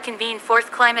DENR convene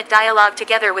fourth climate dialogue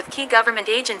together with key government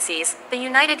agencies, the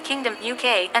United Kingdom,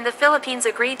 UK, and the Philippines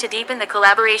agreed to deepen the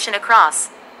collaboration across.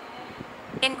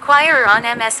 Inquirer on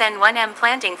MSN1M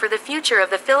planting for the future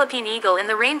of the Philippine eagle in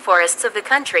the rainforests of the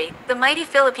country, the mighty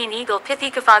Philippine eagle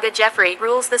Pithecafaga Jeffrey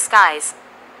rules the skies.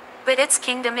 But its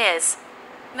kingdom is.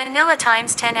 Manila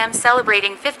Times 10M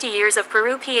celebrating 50 years of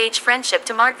Peru-PH friendship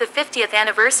to mark the 50th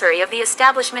anniversary of the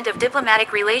establishment of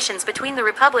diplomatic relations between the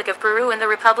Republic of Peru and the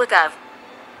Republic of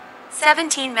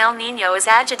 17 El Niño is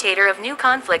agitator of new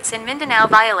conflicts in Mindanao.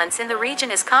 Violence in the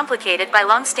region is complicated by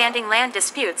long-standing land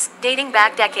disputes, dating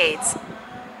back decades.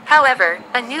 However,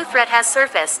 a new threat has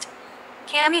surfaced.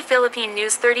 Cami Philippine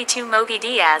News 32 Mogi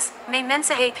Diaz, may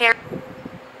mensahe per...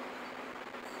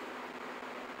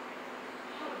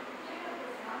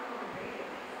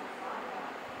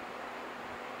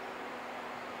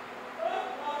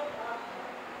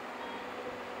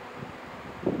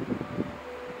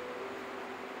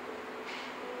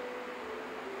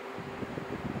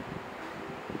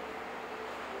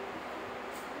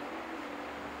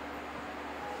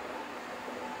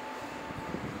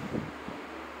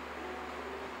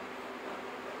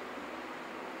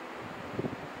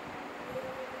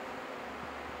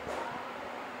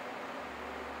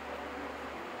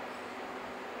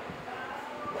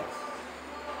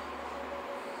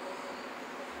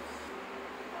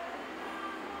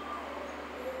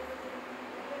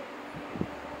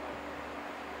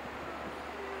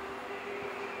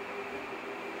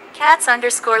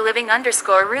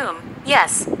 Cats_living_room.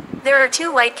 Yes. There are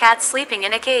two white cats sleeping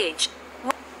in a cage.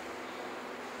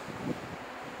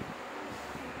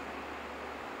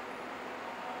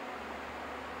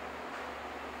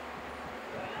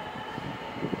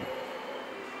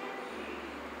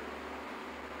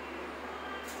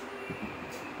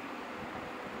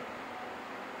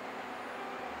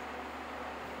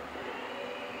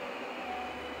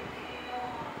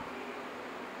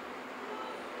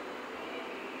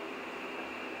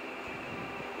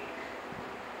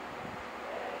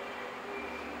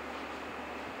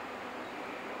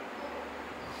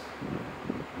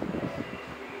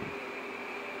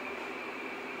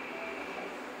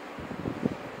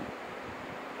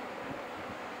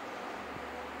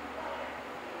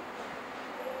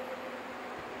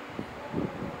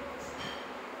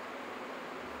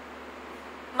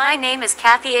 My name is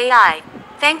Cathy AI.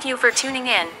 Thank you for tuning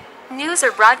in. News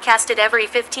are broadcasted every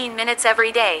 15 minutes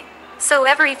every day. So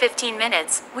every 15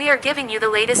 minutes, we are giving you the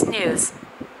latest news.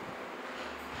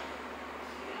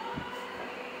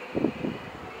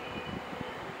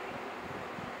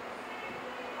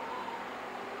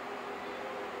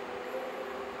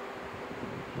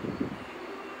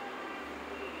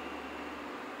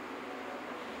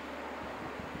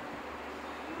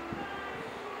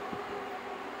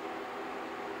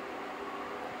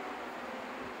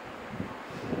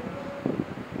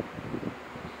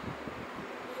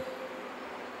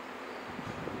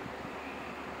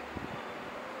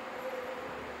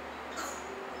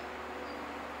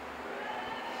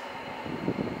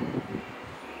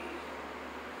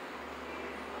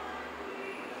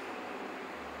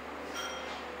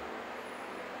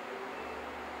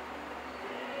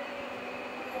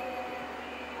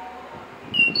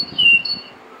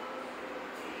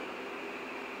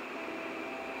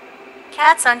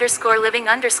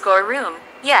 Cats_living_room.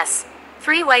 Yes.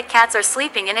 3 white cats are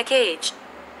sleeping in a cage.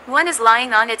 One is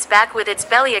lying on its back with its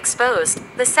belly exposed,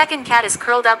 the second cat is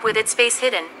curled up with its face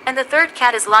hidden, and the third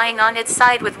cat is lying on its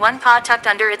side with one paw tucked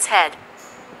under its head.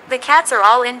 The cats are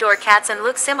all indoor cats and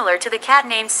look similar to the cat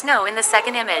named Snow in the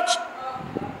second image.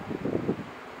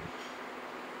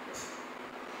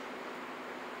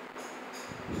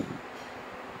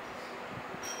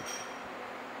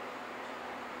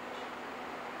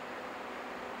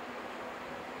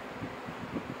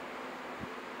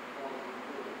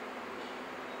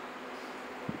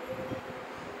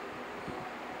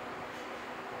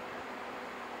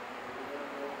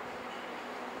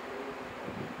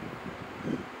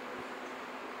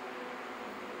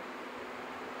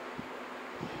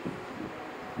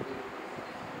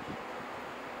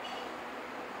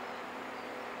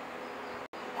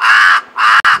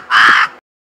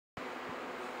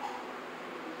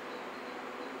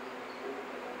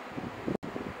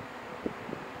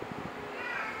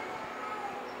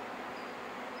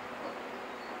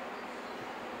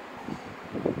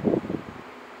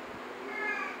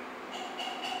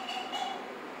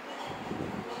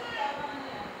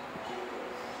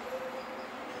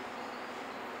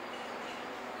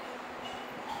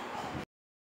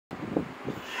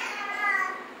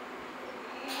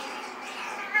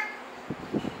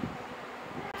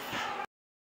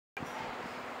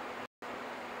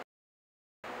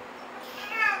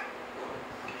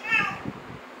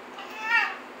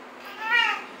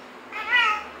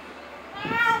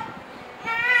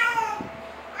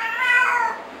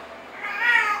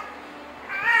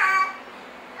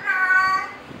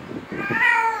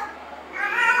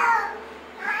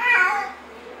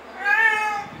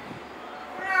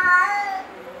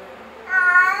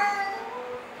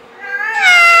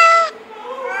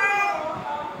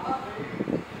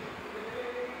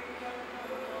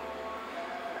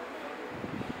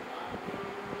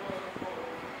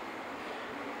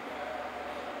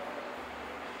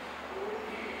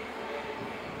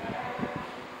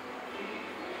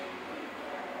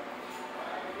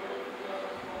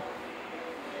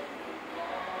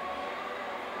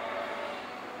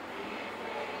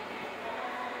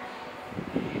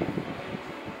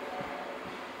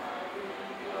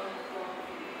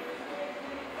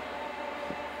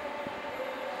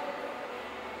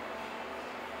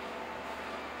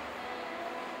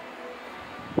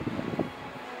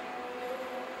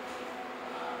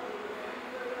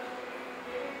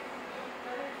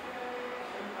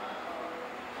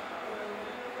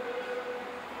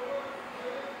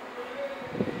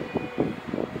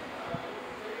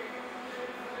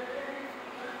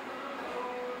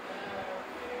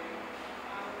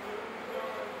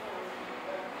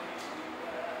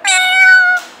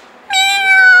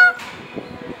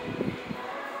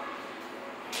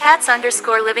 Cats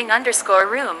underscore living underscore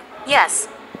room. Yes.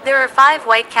 There are 5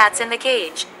 white cats in the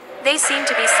cage. They seem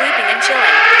to be sleeping and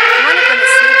chilling. One of them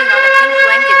is sleeping on a pink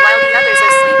blanket while the others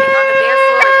are sleeping on the bare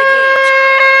floor of the cage.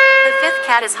 The 5th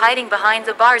cat is hiding behind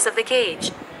the bars of the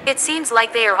cage. It seems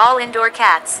like they are all indoor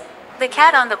cats. The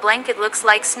cat on the blanket looks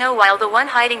like Snow while the one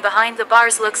hiding behind the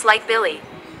bars looks like Billy.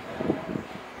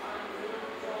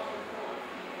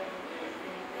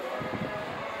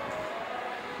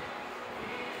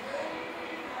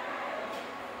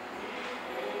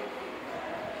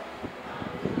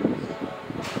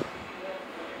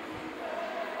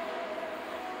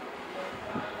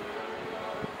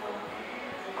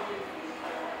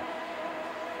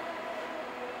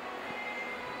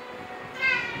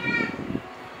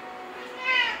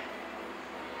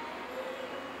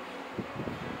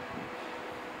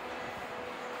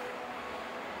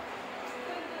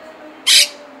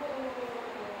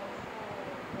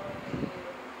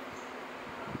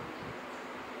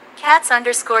 Cats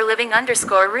underscore living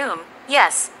underscore room.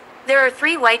 Yes. There are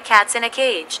 3 white cats in a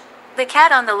cage. The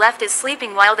cat on the left is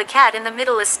sleeping while the cat in the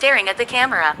middle is staring at the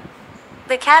camera.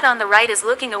 The cat on the right is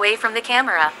looking away from the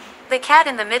camera. The cat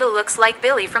in the middle looks like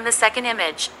Billy from the second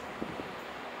image.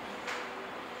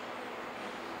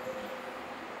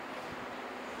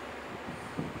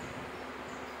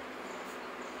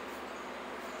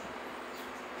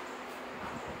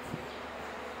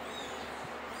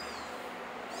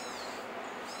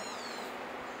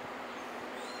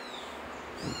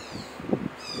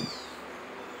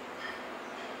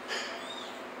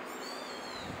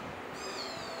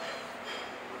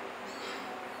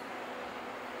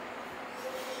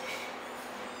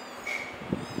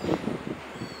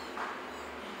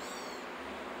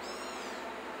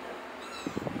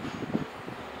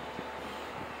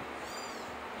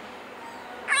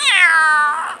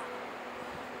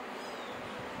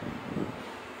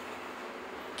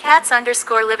 Cats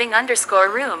underscore living underscore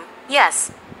room.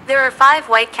 Yes. There are 5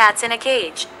 white cats in a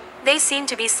cage. They seem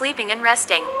to be sleeping and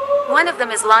resting. One of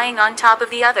them is lying on top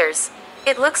of the others.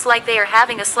 It looks like they are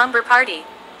having a slumber party.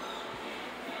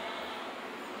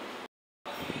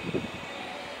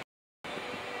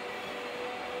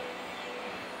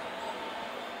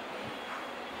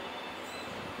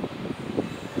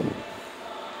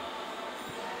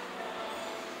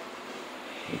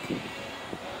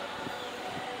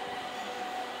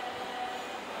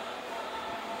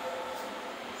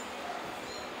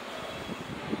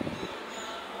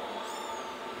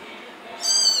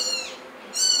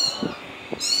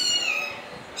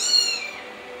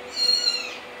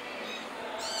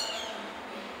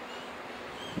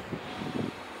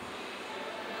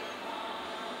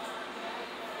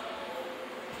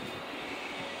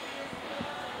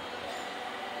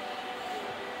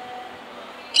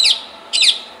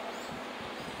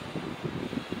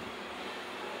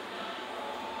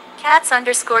 Cats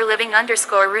underscore living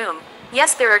underscore room.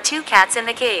 Yes, there are 2 cats in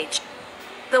the cage.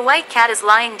 The white cat is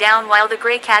lying down while the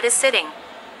gray cat is sitting.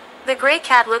 The gray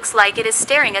cat looks like it is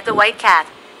staring at the white cat.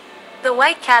 The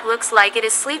white cat looks like it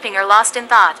is sleeping or lost in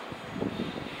thought.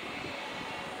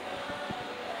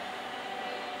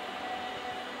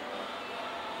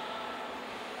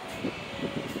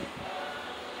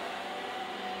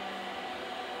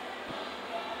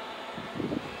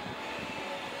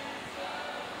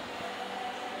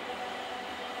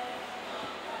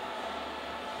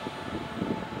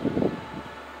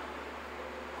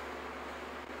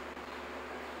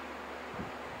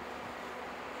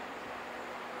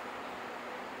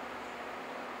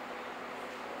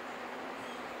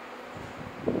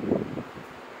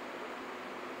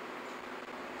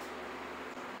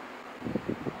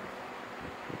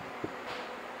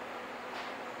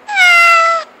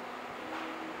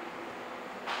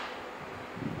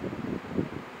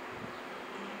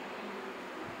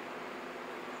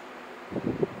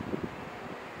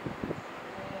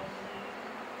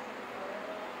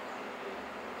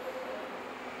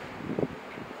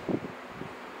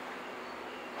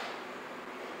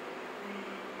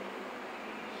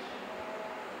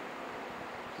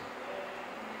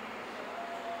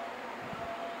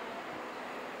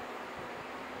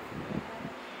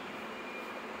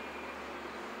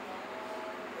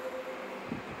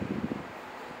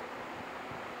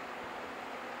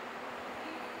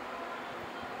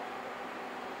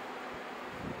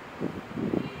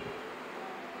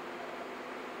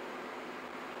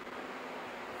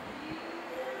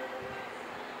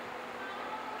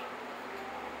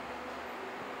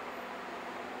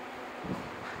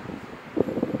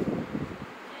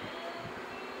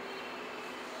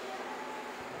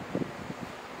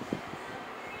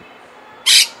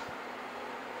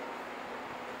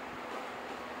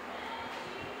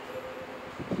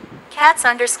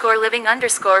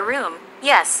 Cats_living_room.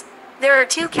 Yes. There are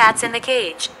two cats in the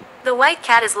cage. The white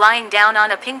cat is lying down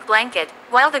on a pink blanket,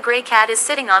 while the gray cat is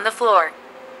sitting on the floor.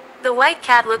 The white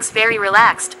cat looks very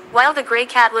relaxed, while the gray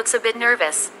cat looks a bit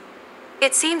nervous.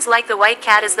 It seems like the white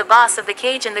cat is the boss of the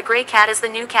cage and the gray cat is the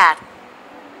new cat.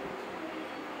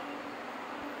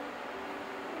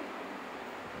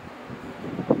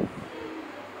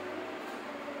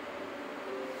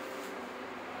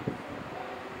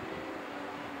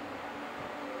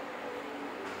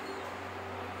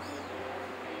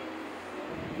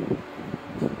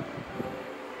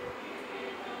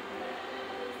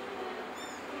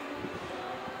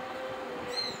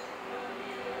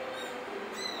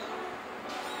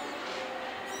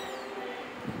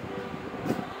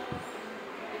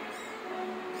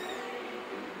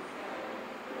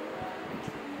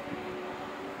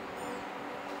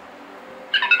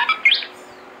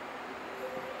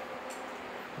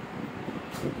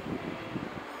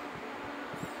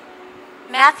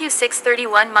 Matthew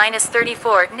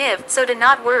 6:31-34 Niv, so do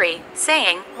not worry,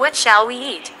 saying, what shall we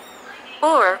eat?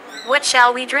 Or, what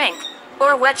shall we drink?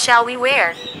 Or what shall we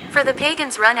wear? For the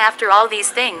pagans run after all these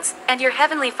things, and your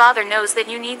heavenly Father knows that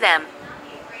you need them.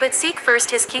 But seek first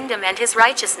his kingdom and his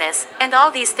righteousness, and all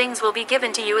these things will be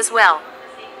given to you as well.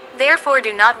 Therefore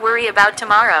do not worry about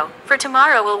tomorrow, for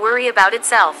tomorrow will worry about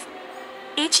itself.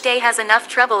 Each day has enough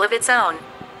trouble of its own.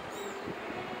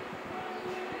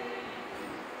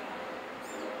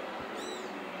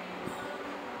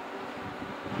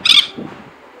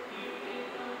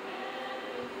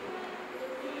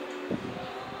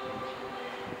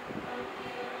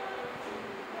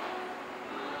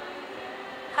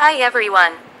 Hi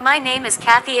everyone, my name is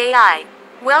Cathy AI.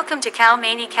 Welcome to Khao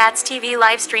Manee Cats TV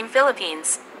Livestream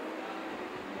Philippines.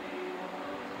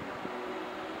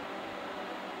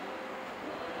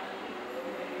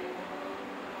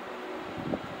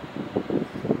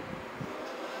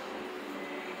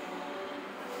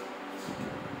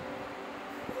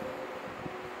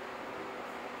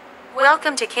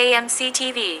 Welcome to KMC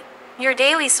TV, your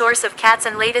daily source of cats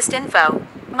and latest info.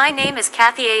 My name is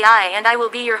Cathy AI and I will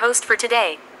be your host for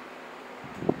today.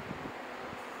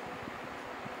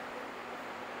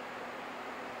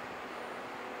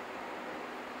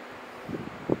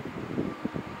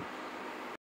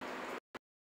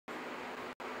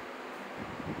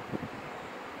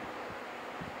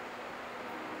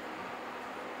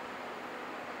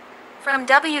 From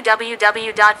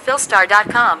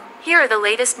www.philstar.com, here are the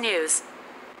latest news.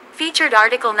 Featured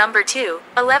article number 2,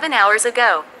 11 hours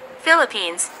ago.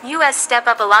 Philippines, U.S. step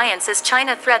up alliance as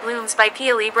China threat looms by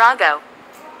Pili Brago.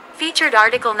 Featured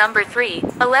article number 3,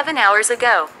 11 hours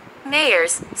ago.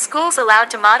 Mayors, schools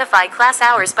allowed to modify class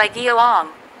hours by Golang.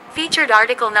 Featured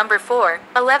article number 4,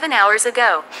 11 hours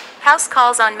ago. House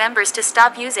calls on members to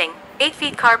stop using 8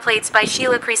 feet car plates by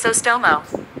Sheila Crisostomo.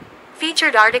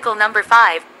 Featured article number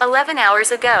 5, 11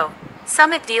 hours ago.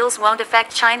 Summit deals won't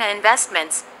affect China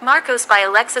investments, Marcos by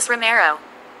Alexis Romero.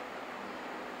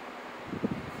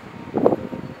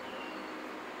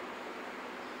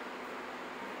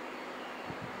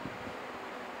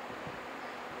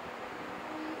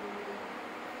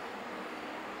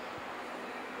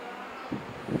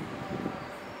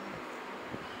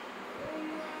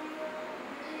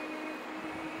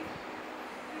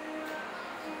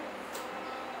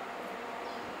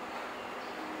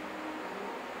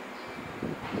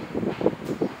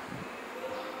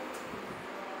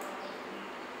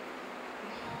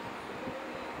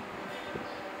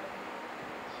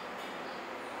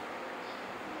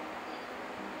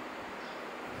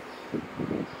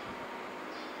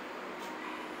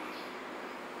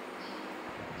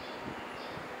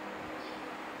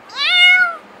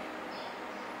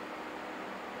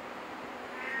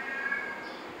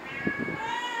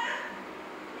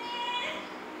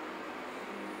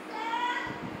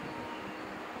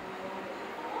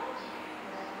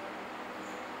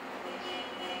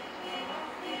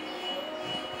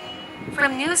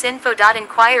 From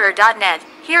newsinfo.inquirer.net,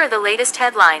 here are the latest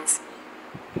headlines.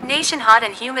 Nation hot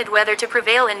and humid weather to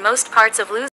prevail in most parts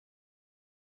of Luzon.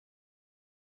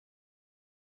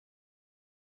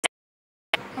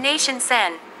 Nation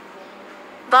Sen.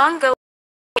 Bongo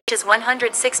is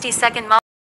 162nd Mall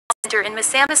Center in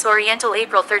Misamis Oriental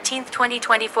April 13,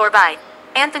 2024 by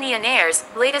Anthony Anaers.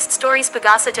 Latest stories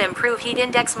Pagasa to improve heat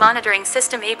index monitoring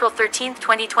system April 13,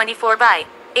 2024 by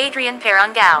Adrian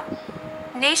Perangao.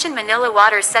 Nation Manila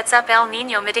Water sets up El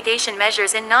Niño mitigation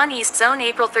measures in non-east zone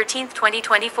April 13,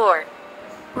 2024.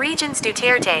 Regions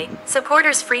Duterte,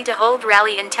 supporters free to hold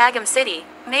rally in Tagum City,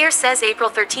 Mayor says April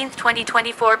 13,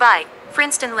 2024 by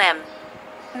Frinston Lim.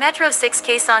 Metro 6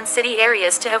 Quezon City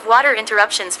areas to have water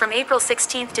interruptions from April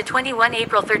 16 to 21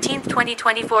 April 13,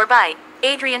 2024 by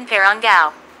Adrian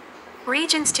Perangao.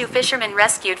 Regions 2 fishermen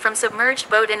rescued from submerged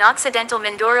boat in Occidental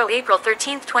Mindoro April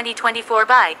 13, 2024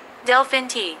 by Delphin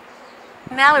T.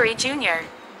 Mallory Jr.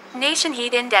 Nation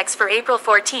heat index for April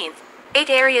 14th. 8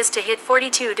 areas to hit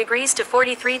 42 degrees to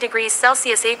 43 degrees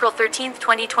Celsius April 13,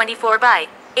 2024 by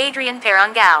Adrian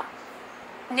Perangao.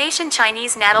 Nation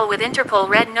Chinese natal with Interpol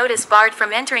red notice barred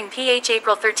from entering PH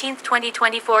April 13,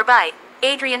 2024 by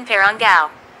Adrian Perangao.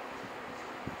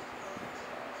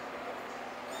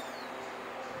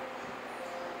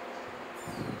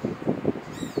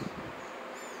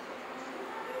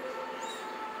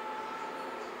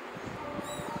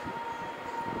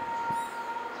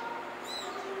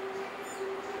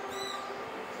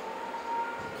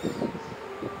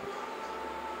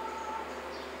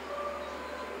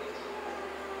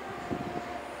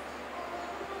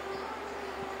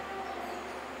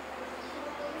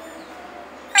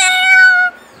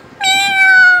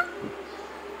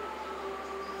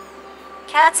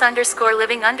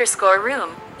 Cats_living_room.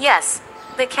 Yes.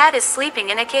 The cat is sleeping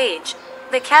in a cage.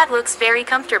 The cat looks very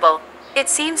comfortable. It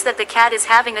seems that the cat is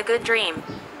having a good dream.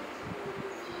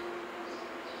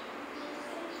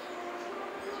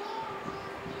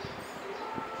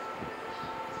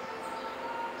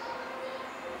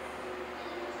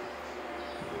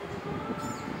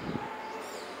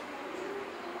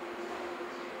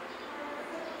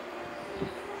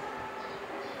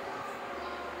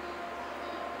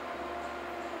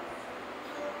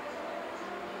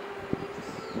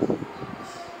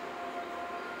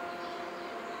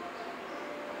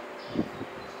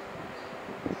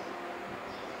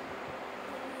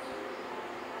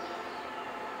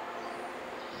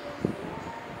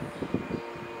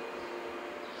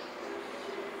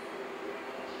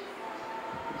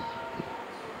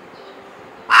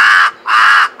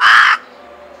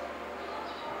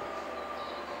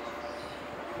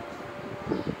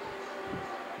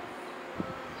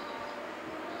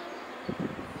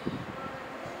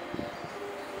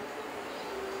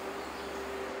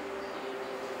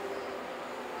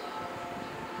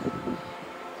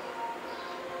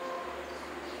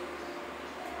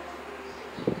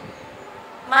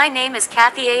 My name is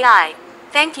Cathy AI.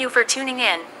 Thank you for tuning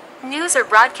in. News are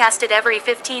broadcasted every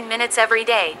 15 minutes every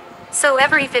day. So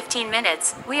every 15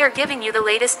 minutes, we are giving you the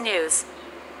latest news.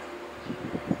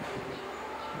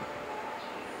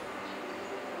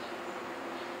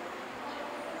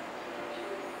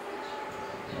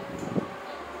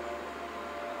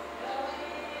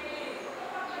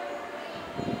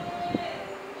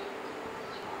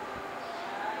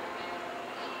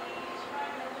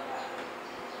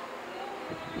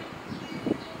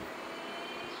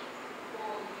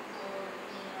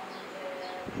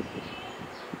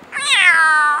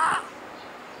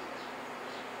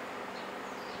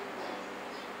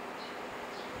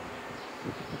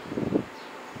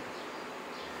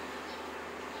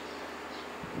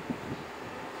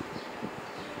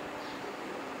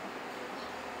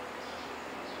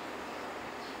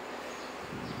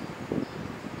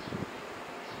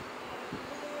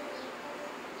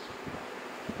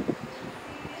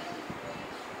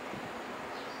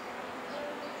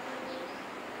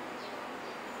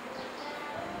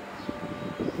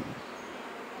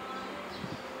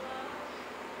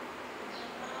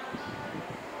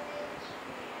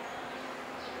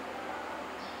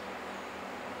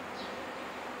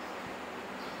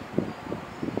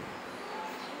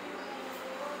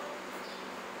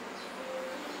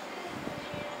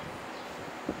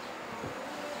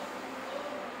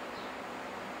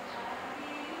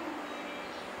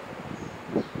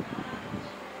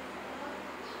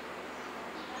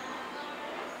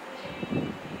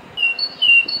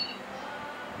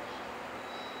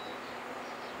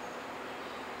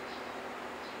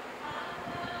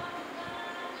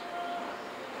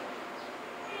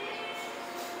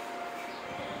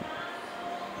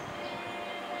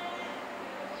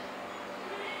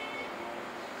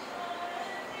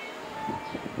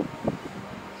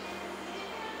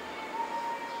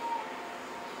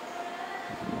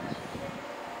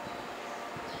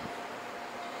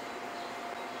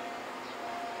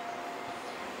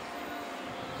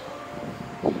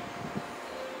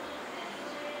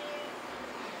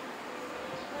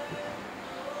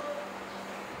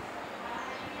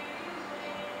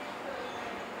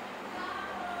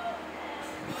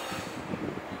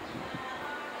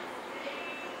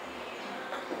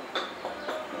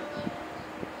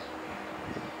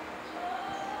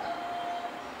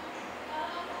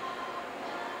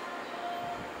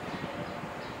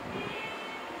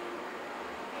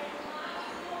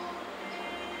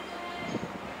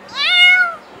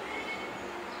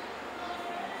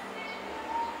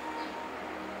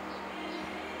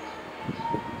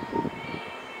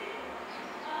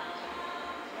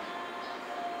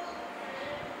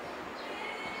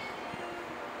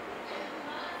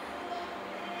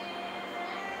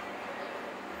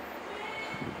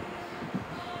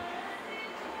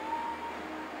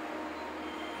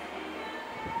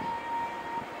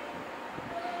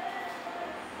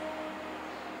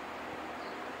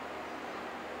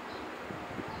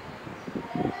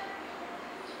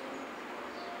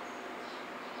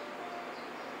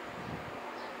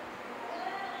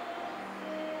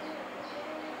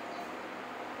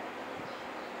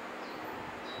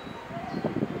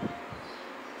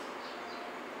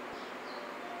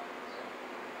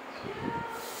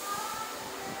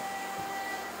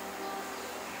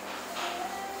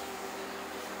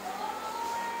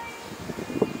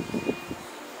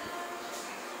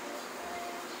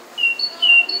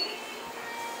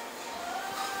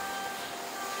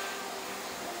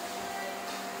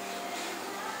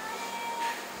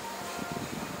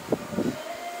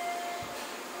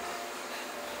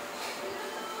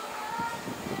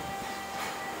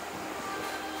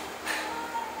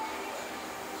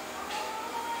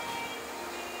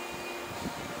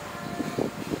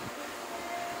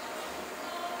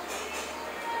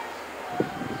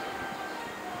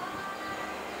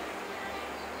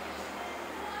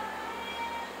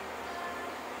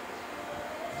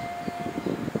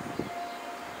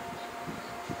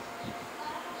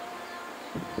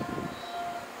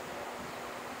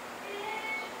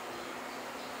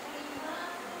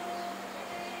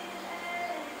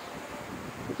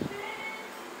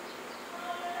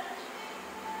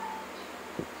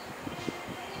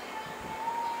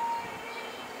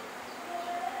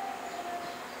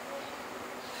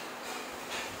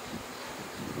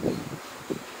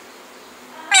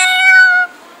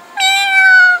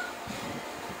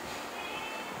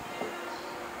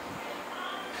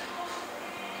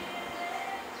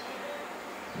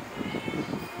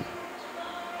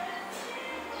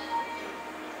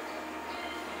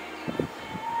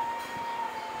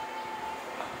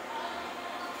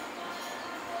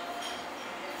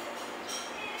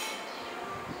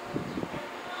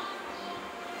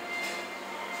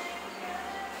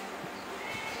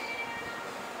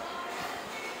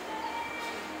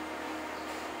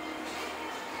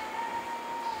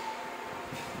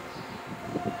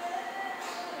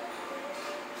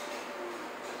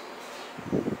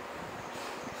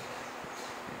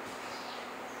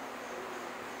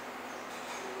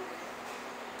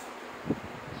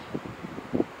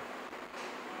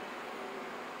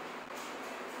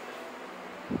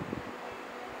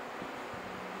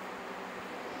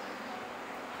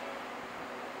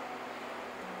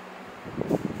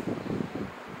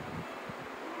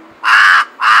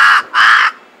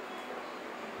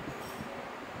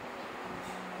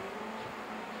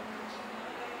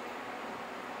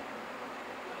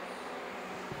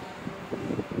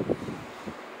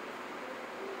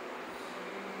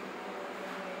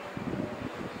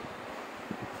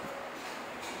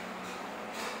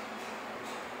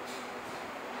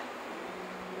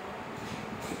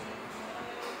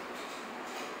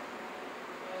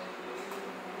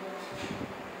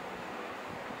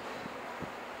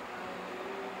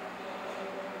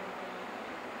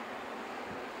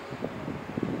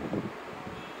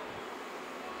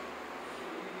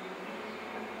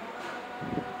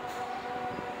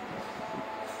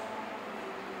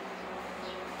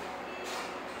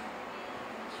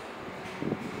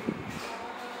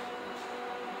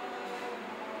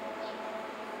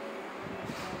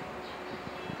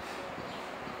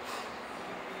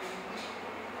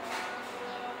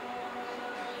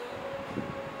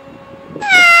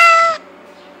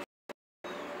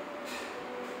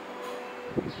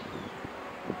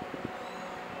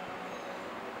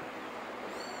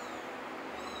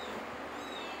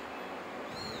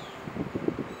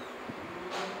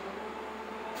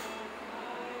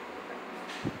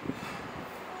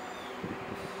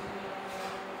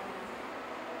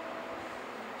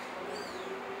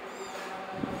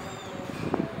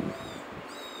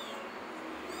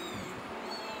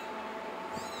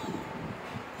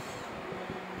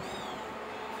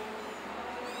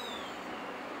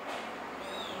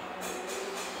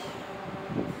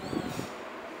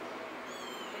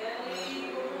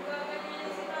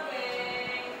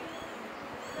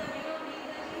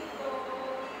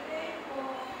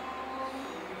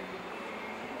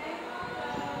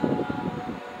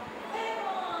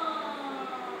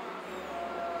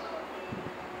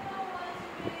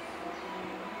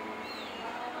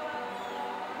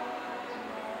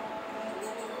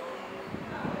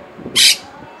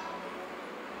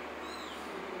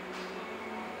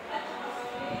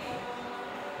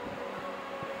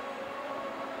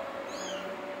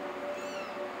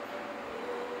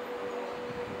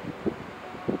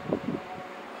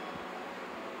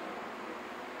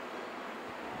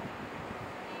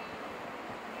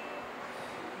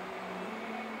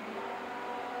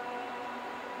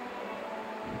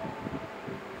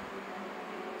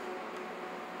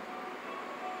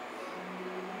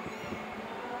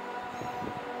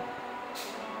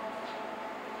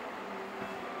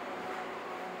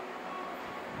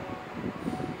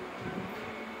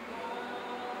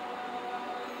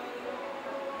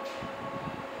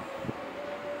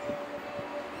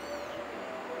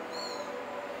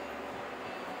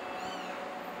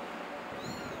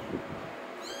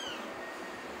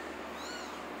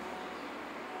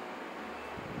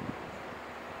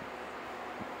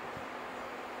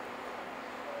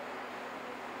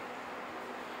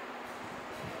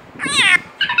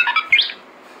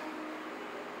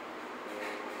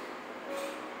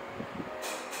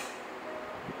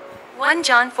 1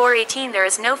 John 4:18 There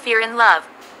is no fear in love,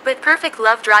 but perfect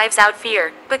love drives out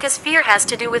fear, because fear has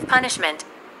to do with punishment.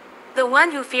 The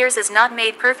one who fears is not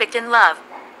made perfect in love.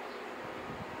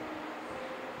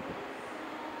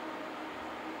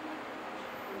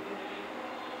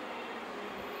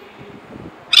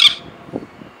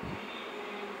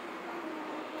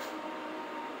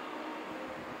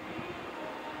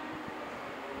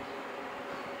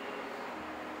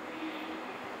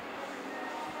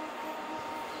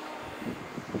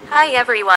 Hi everyone.